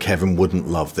out, so Kevin wouldn't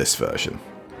love this version.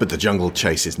 But the jungle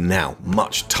chase is now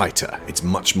much tighter. It's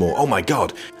much more, oh my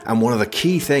god. And one of the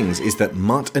key things is that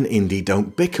Mutt and Indy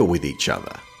don't bicker with each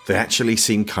other. They actually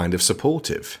seem kind of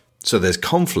supportive. So there's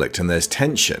conflict and there's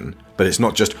tension, but it's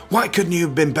not just, why couldn't you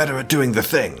have been better at doing the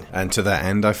thing? And to that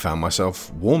end, I found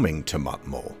myself warming to Mutt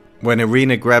more. When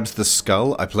Irina grabs the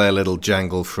skull, I play a little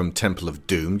jangle from Temple of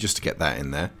Doom just to get that in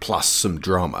there, plus some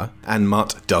drama, and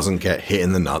Mutt doesn't get hit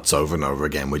in the nuts over and over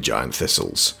again with giant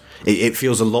thistles. It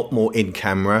feels a lot more in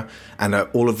camera, and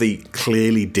all of the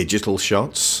clearly digital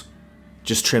shots,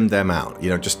 just trim them out.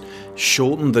 Just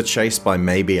shorten the chase by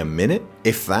maybe a minute,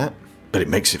 if that, but it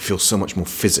makes it feel so much more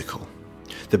physical.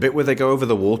 The bit where they go over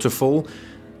the waterfall,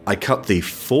 I cut the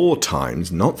 4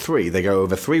 times, not 3. They go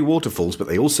over 3 waterfalls, but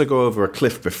they also go over a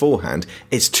cliff beforehand.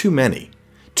 It's too many.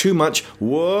 Too much,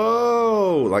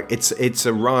 whoa! Like, it's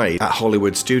a ride at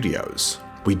Hollywood Studios.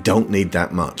 We don't need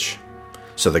that much.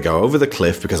 So they go over the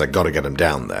cliff because I got to get them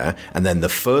down there, and then the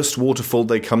first waterfall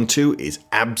they come to is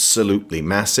absolutely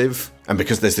massive, and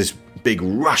because there's this big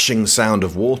rushing sound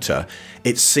of water,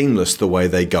 it's seamless the way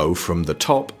they go from the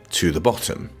top to the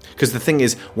bottom. Because the thing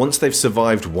is, once they've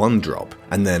survived one drop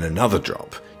and then another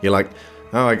drop, you're like,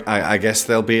 oh, I guess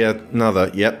there'll be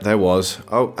another. Yep, there was.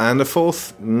 Oh, and a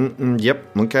fourth.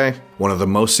 Yep, okay. One of the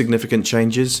most significant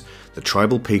changes, the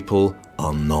tribal people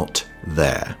are not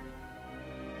there.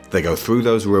 They go through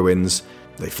those ruins,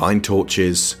 they find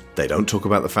torches, they don't talk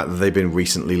about the fact that they've been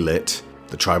recently lit,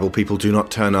 the tribal people do not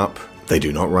turn up, they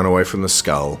do not run away from the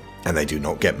skull, and they do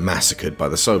not get massacred by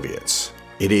the Soviets.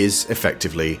 It is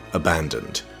effectively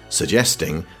abandoned,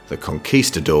 suggesting the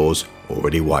conquistadors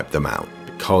already wiped them out,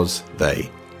 because they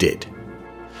did.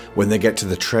 When they get to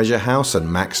the treasure house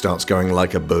and Mac starts going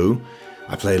like a boo,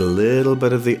 I played a little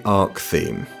bit of the Ark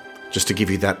theme, just to give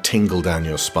you that tingle down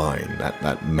your spine,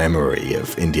 that memory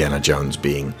of Indiana Jones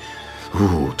being,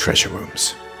 ooh, treasure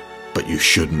rooms. But you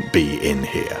shouldn't be in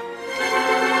here.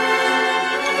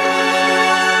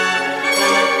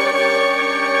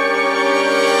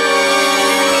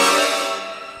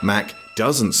 Mac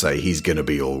doesn't say he's going to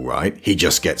be alright, he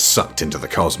just gets sucked into the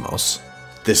cosmos.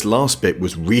 This last bit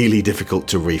was really difficult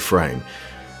to reframe.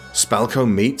 Spalko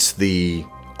meets the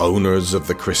owners of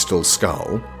the Crystal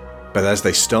Skull, but as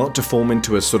they start to form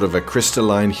into a sort of a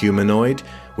crystalline humanoid,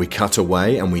 we cut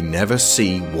away and we never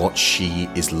see what she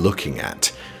is looking at.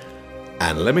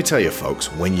 And let me tell you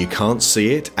folks, when you can't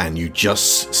see it and you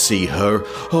just see her,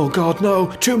 oh god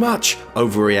no, too much,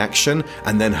 overreaction,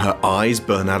 and then her eyes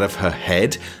burn out of her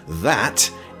head,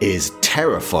 that is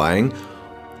terrifying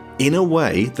in a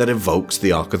way that evokes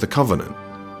the Ark of the Covenant.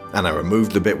 And I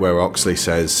removed the bit where Oxley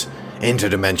says,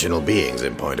 interdimensional beings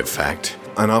in point of fact.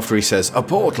 And after he says, a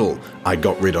portal, I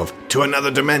got rid of to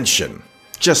another dimension.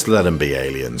 Just let them be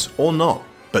aliens, or not.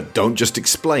 But don't just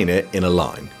explain it in a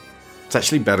line. It's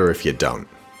actually better if you don't.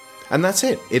 And that's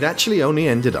it. It actually only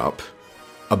ended up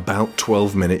about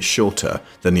 12 minutes shorter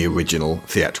than the original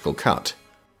theatrical cut.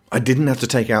 I didn't have to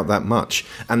take out that much.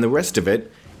 And the rest of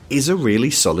it is a really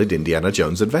solid Indiana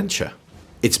Jones adventure.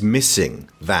 It's missing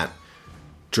that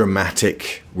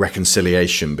dramatic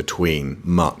reconciliation between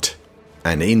Mutt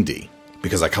and Indy,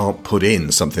 because I can't put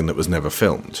in something that was never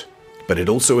filmed. But it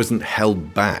also isn't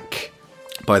held back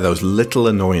by those little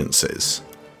annoyances.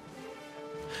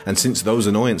 And since those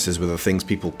annoyances were the things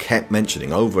people kept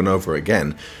mentioning over and over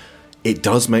again, it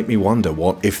does make me wonder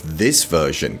what if this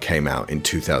version came out in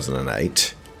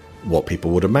 2008, what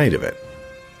people would have made of it.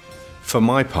 For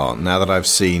my part, now that I've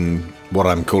seen what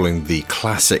I'm calling the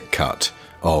classic cut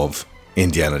of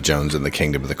Indiana Jones and the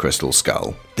Kingdom of the Crystal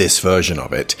Skull, this version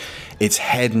of it, it's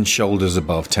head and shoulders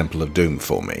above Temple of Doom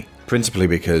for me. Principally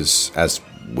because, as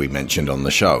we mentioned on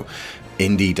the show,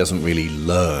 Indy doesn't really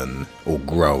learn or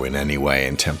grow in any way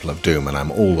in Temple of Doom, and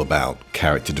I'm all about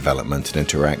character development and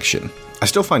interaction. I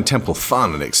still find Temple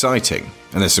fun and exciting,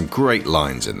 and there's some great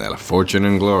lines in there, like, fortune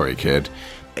and glory, kid.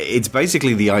 It's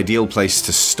basically the ideal place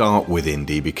to start with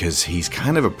Indy because he's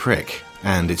kind of a prick,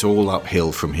 and it's all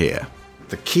uphill from here.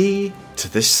 The key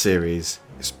to this series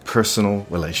is personal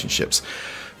relationships.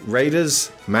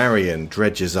 Raiders, Marion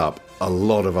dredges up a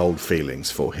lot of old feelings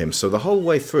for him, so the whole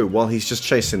way through, while he's just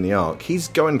chasing the Ark, he's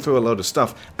going through a load of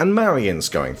stuff, and Marion's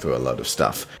going through a load of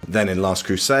stuff. Then in Last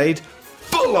Crusade,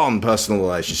 full-on personal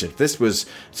relationship. This was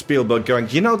Spielberg going,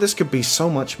 this could be so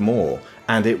much more,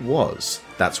 and it was.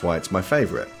 That's why it's my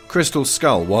favourite. Crystal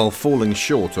Skull, while falling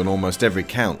short on almost every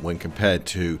count when compared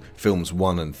to films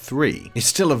 1 and 3, is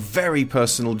still a very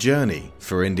personal journey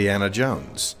for Indiana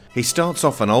Jones. He starts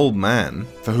off an old man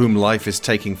for whom life is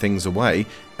taking things away,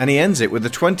 and he ends it with a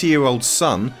 20-year-old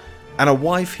son and a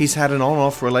wife he's had an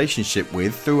on-off relationship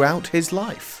with throughout his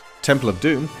life. Temple of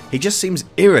Doom, he just seems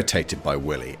irritated by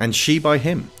Willie, and she by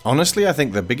him. Honestly, I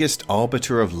think the biggest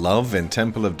arbiter of love in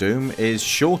Temple of Doom is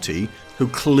Shorty, who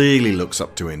clearly looks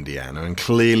up to Indiana and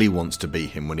clearly wants to be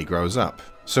him when he grows up.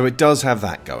 So it does have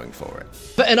that going for it.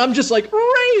 And I'm just like,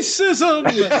 racism!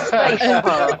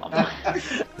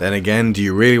 Then again, do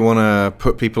you really want to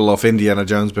put people off Indiana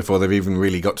Jones before they've even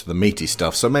really got to the meaty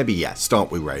stuff? So maybe, start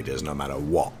with Raiders no matter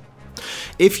what.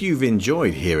 If you've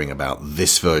enjoyed hearing about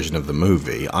this version of the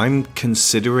movie, I'm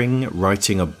considering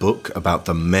writing a book about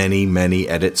the many, many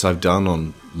edits I've done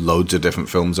on loads of different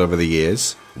films over the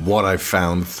years. What I've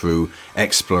found through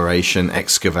exploration,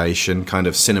 excavation, kind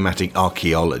of cinematic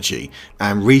archaeology,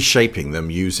 and reshaping them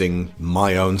using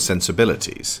my own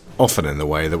sensibilities, often in the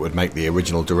way that would make the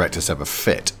original directors ever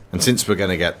fit. And since we're going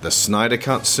to get the Snyder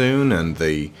Cut soon and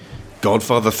the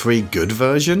Godfather 3 good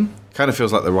version, kind of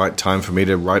feels like the right time for me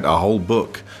to write a whole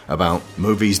book about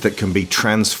movies that can be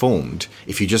transformed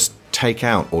if you just take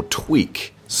out or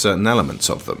tweak certain elements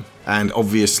of them. And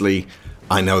obviously,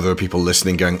 I know there are people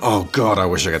listening going, oh god, I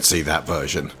wish I could see that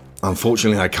version.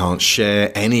 Unfortunately, I can't share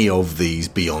any of these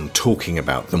beyond talking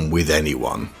about them with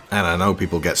anyone. And I know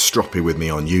people get stroppy with me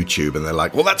on YouTube and they're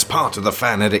like, well, that's part of the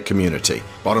fan edit community.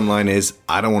 Bottom line is,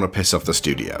 I don't want to piss off the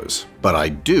studios. But I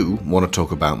do want to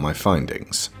talk about my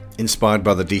findings. Inspired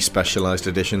by the despecialized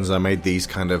editions, I made these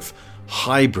kind of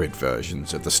hybrid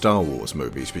versions of the Star Wars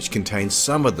movies, which contain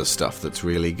some of the stuff that's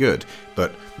really good,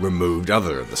 but removed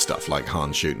other of the stuff like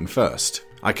Han shooting first.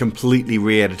 I completely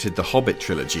re-edited the Hobbit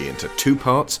trilogy into 2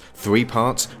 parts, 3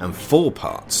 parts, and 4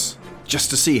 parts,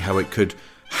 just to see how it could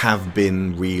have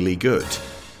been really good.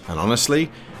 And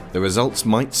honestly, the results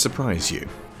might surprise you.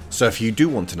 So if you do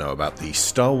want to know about the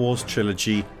Star Wars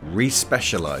trilogy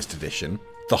re-specialized edition,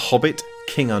 The Hobbit,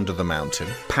 King Under the Mountain,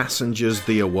 Passengers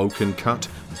the Awoken Cut,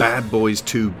 Bad Boys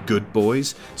 2 Good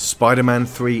Boys, Spider-Man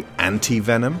 3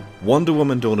 Anti-Venom, Wonder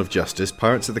Woman Dawn of Justice,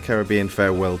 Pirates of the Caribbean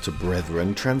Farewell to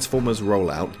Brethren, Transformers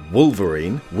Rollout,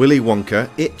 Wolverine, Willy Wonka,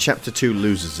 It Chapter 2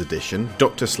 Losers Edition,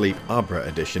 Dr. Sleep Abra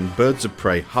Edition, Birds of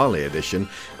Prey Harley Edition,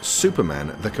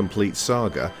 Superman The Complete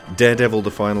Saga, Daredevil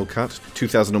The Final Cut,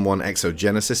 2001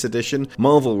 Exogenesis Edition,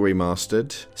 Marvel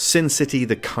Remastered, Sin City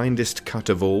The Kindest Cut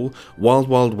of All, Wild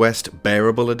Wild West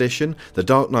Bearable Edition, The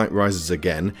Dark Knight Rises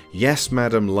Again, Yes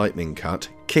Madam Lightning Cut,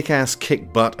 Kick-Ass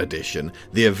Kick-Butt Edition,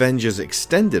 The Avengers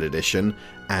Extended Edition,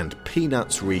 and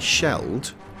Peanuts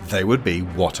Reshelled, they would be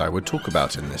what I would talk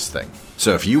about in this thing.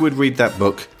 So if you would read that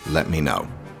book, let me know.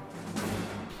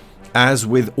 As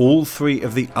with all 3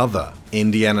 of the other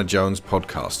Indiana Jones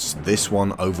podcasts, this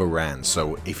one overran,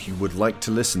 so if you would like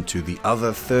to listen to the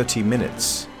other 30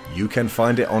 minutes, you can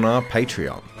find it on our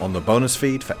Patreon, on the bonus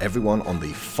feed for everyone on the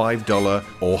 $5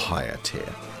 or higher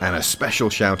tier. And a special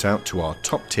shout out to our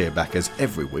top tier backers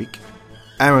every week: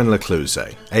 Aaron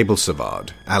Lecluse, Abel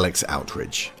Savard, Alex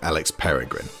Outridge, Alex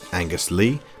Peregrine, Angus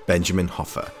Lee, Benjamin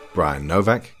Hoffer, Brian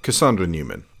Novak, Cassandra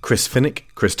Newman, Chris Finnick,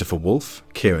 Christopher Wolfe,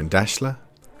 Kieran Dashler,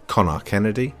 Connor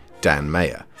Kennedy, Dan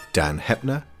Mayer, Dan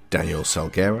Hepner, Daniel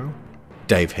Salguero,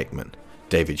 Dave Hickman,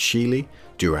 David Sheely,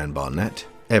 Duran Barnett,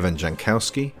 Evan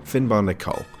Jankowski, Finbar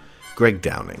Nicole, Greg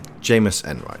Downing, Jameis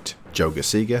Enright, Joe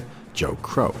Gasiga, Joe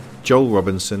Crow, Joel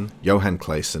Robinson, Johan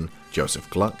Clayson, Joseph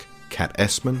Gluck, Kat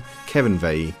Essman, Kevin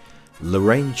Veigh,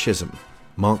 Lorraine Chisholm,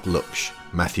 Mark Luksch,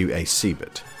 Matthew A.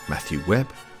 Siebert, Matthew Webb,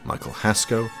 Michael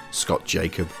Haskell, Scott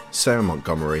Jacob, Sarah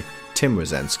Montgomery, Tim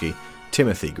Rosensky,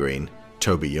 Timothy Green,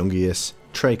 Toby Jungius,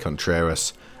 Trey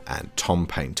Contreras, and Tom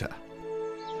Painter.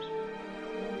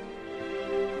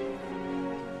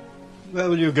 Where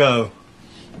will you go?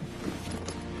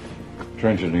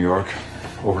 Train to New York,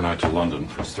 overnight to London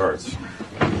for starts.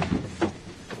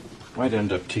 Might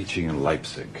end up teaching in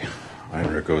Leipzig.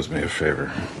 Heinrich owes me a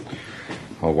favor.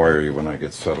 I'll wire you when I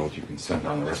get settled. You can send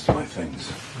on a list of my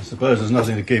things. I suppose there's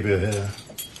nothing to keep you here.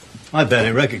 I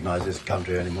barely recognise this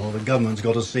country anymore. The government's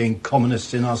got us seeing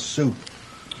communists in our soup.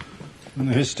 When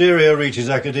the hysteria reaches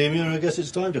academia, I guess it's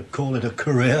time to call it a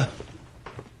career.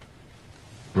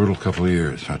 Brutal couple of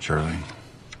years, huh, Charlie?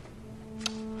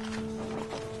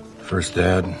 First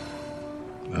Dad,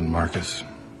 then Marcus.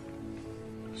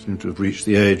 Seem to have reached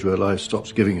the age where life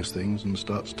stops giving us things and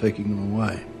starts taking them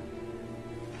away.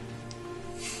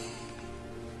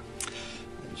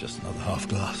 Just another half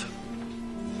glass.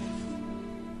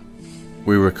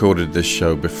 We recorded this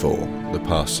show before the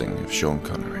passing of Sean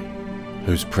Connery,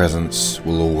 whose presence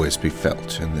will always be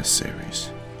felt in this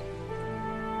series.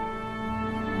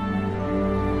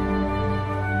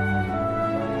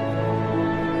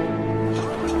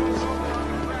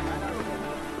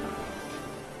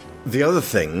 The other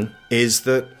thing is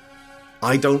that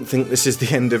I don't think this is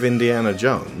the end of Indiana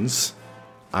Jones.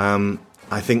 I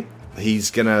think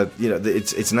he's gonna,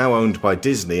 it's now owned by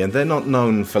Disney, and they're not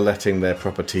known for letting their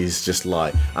properties just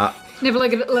lie. Never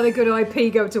let a good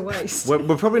IP go to waste.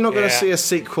 We're probably not going to see a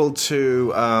sequel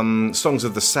to Songs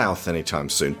of the South anytime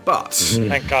soon, but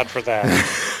thank God for that.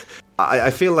 I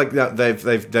feel like that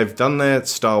they've done their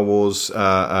Star Wars. They've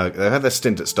had their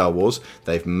stint at Star Wars.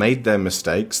 They've made their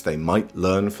mistakes. They might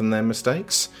learn from their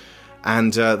mistakes,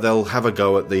 and they'll have a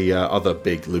go at the other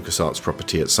big LucasArts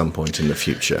property at some point in the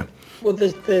future. Well,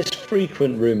 there's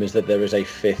frequent rumours that there is a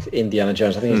fifth Indiana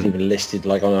Jones. I think it's even listed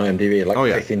like on IMDb,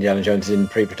 fifth Indiana Jones is in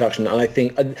pre-production. And I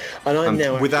think, and I'm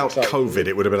now without COVID,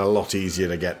 it would have been a lot easier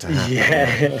to get to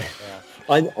happen. Yeah.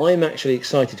 I'm actually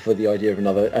excited for the idea of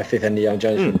a fifth Indiana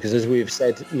Jones film, because as we've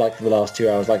said, for the last 2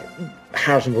 hours,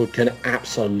 Harrison Ford can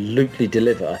absolutely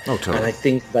deliver. Oh, totally. And I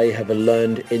think they have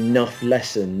learned enough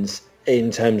lessons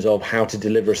in terms of how to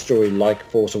deliver a story like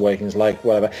Force Awakens, like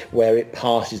whatever, where it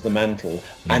passes the mantle.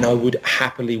 And I would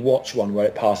happily watch one where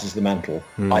it passes the mantle.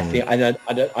 I think, and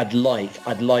I'd like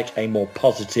a more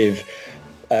positive,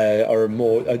 or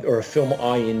a film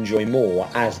I enjoy more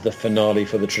as the finale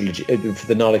for the trilogy, the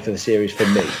finale for the series for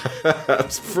me.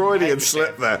 That's Freudian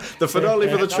slip there. The finale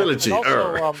for the trilogy.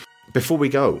 Also, before we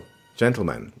go,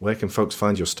 gentlemen, where can folks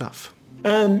find your stuff?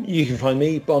 You can find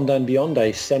me, Bond and Beyond,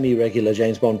 a semi-regular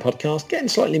James Bond podcast, getting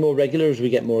slightly more regular as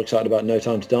we get more excited about No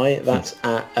Time to Die. That's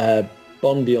at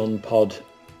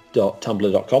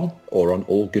bondbeyondpod.tumblr.com or on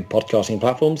all good podcasting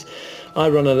platforms. I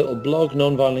run a little blog,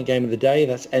 Non-Violent Game of the Day.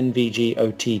 That's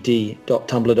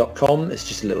nvgotd.tumblr.com. It's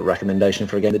just a little recommendation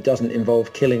for a game that doesn't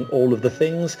involve killing all of the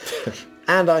things.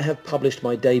 And I have published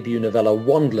my debut novella,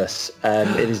 Wandless.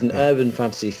 It is an urban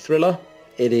fantasy thriller.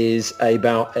 It is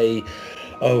about a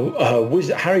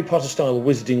Harry Potter-style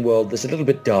wizarding world that's a little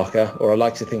bit darker, or I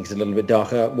like to think it's a little bit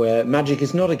darker, where magic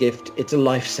is not a gift, it's a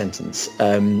life sentence.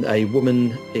 A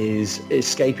woman is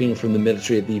escaping from the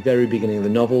military at the very beginning of the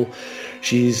novel.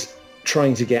 She's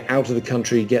trying to get out of the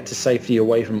country, get to safety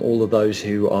away from all of those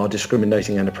who are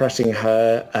discriminating and oppressing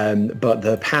her, but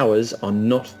their powers are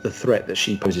not the threat that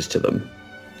she poses to them.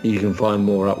 You can find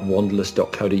more at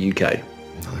wandless.co.uk.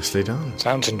 Nicely done.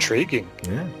 Sounds intriguing.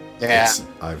 Yeah. Yeah.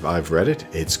 I've read it.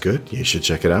 It's good. You should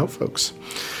check it out, folks.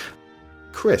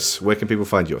 Chris, where can people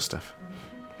find your stuff?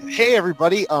 Hey,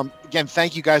 everybody. Again,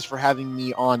 thank you guys for having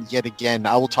me on yet again.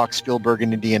 I will talk Spielberg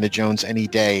and Indiana Jones any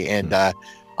day, and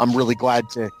I'm really glad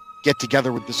to get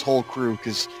together with this whole crew,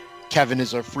 because Kevin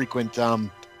is a frequent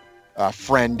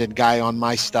friend and guy on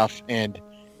my stuff, and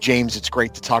James, it's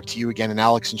great to talk to you again, and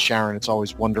Alex and Sharon, it's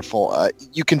always wonderful.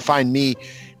 You can find me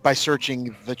by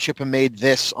searching The Chippa Made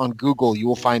This on Google. You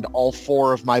will find all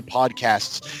 4 of my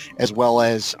podcasts, as well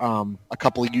as a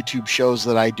couple of YouTube shows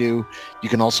that I do. You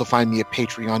can also find me at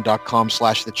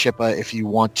patreon.com/thechippa if you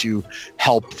want to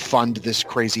help fund this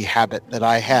crazy habit that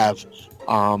I have.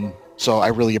 So I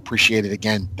really appreciate it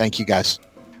again. Thank you, guys.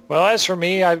 Well, as for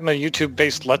me, I'm a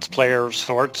YouTube-based Let's Player of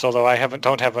sorts, although I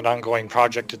don't have an ongoing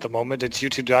project at the moment. It's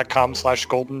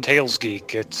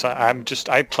youtube.com/GoldenTalesGeek.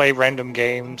 I play random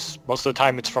games. Most of the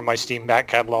time it's from my Steam back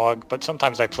catalog, but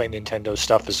sometimes I play Nintendo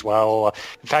stuff as well.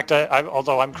 In fact,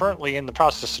 although I'm currently in the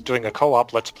process of doing a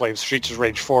co-op Let's Play of Streets of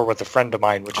Rage 4 with a friend of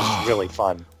mine, which is really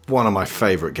fun. one of my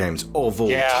favourite games of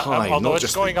all time. Although not it's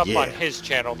just going the up year. on his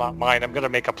channel, not mine. I'm going to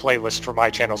make a playlist for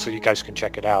my channel so you guys can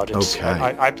check it out.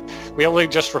 Okay. We only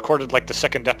just recorded like the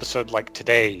second episode like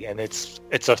today, and it's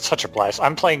such a blast.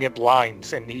 I'm playing it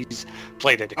blind, and he's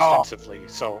played it extensively,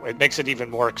 so it makes it even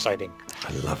more exciting.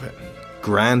 I love it.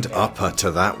 Grand upper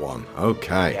to that one.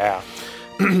 Okay. Yeah.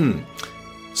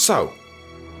 So,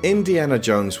 Indiana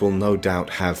Jones will no doubt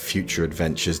have future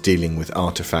adventures dealing with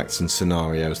artifacts and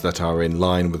scenarios that are in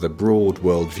line with a broad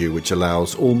worldview which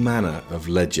allows all manner of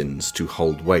legends to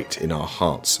hold weight in our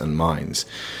hearts and minds.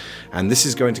 And this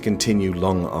is going to continue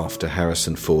long after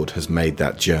Harrison Ford has made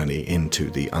that journey into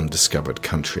the undiscovered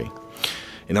country.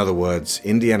 In other words,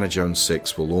 Indiana Jones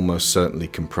 6 will almost certainly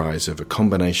comprise of a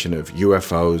combination of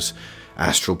UFOs,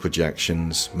 astral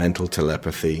projections, mental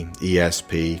telepathy,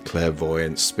 ESP,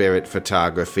 clairvoyance, spirit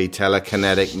photography,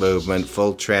 telekinetic movement,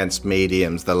 full trance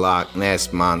mediums, the Loch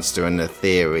Ness Monster, and the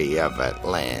theory of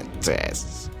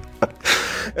Atlantis.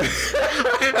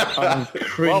 I'm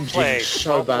cringing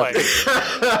so bad.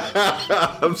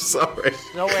 I'm sorry.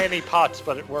 No Annie Potts,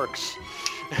 but it works.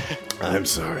 I'm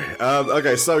sorry.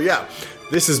 Okay, so yeah,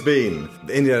 this has been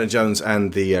Indiana Jones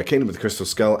and the Kingdom of the Crystal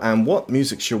Skull. And what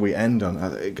music should we end on?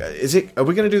 Are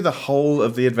we going to do the whole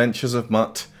of the Adventures of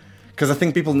Mutt? Because I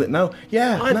think people know.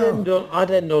 Yeah,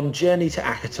 I'd end on Journey to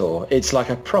Akator. It's like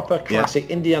a proper classic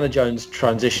Indiana Jones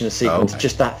transition sequence.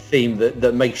 Just that theme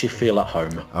that makes you feel at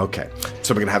home. Okay,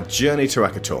 so we're going to have Journey to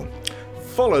Akator,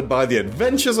 followed by the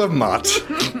Adventures of Mutt.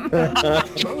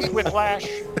 Smooth with Lash.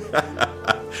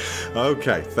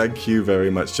 Okay, thank you very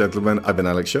much, gentlemen. I've been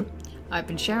Alex Shaw. I've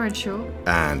been Sharon Shaw.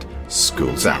 And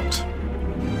school's out.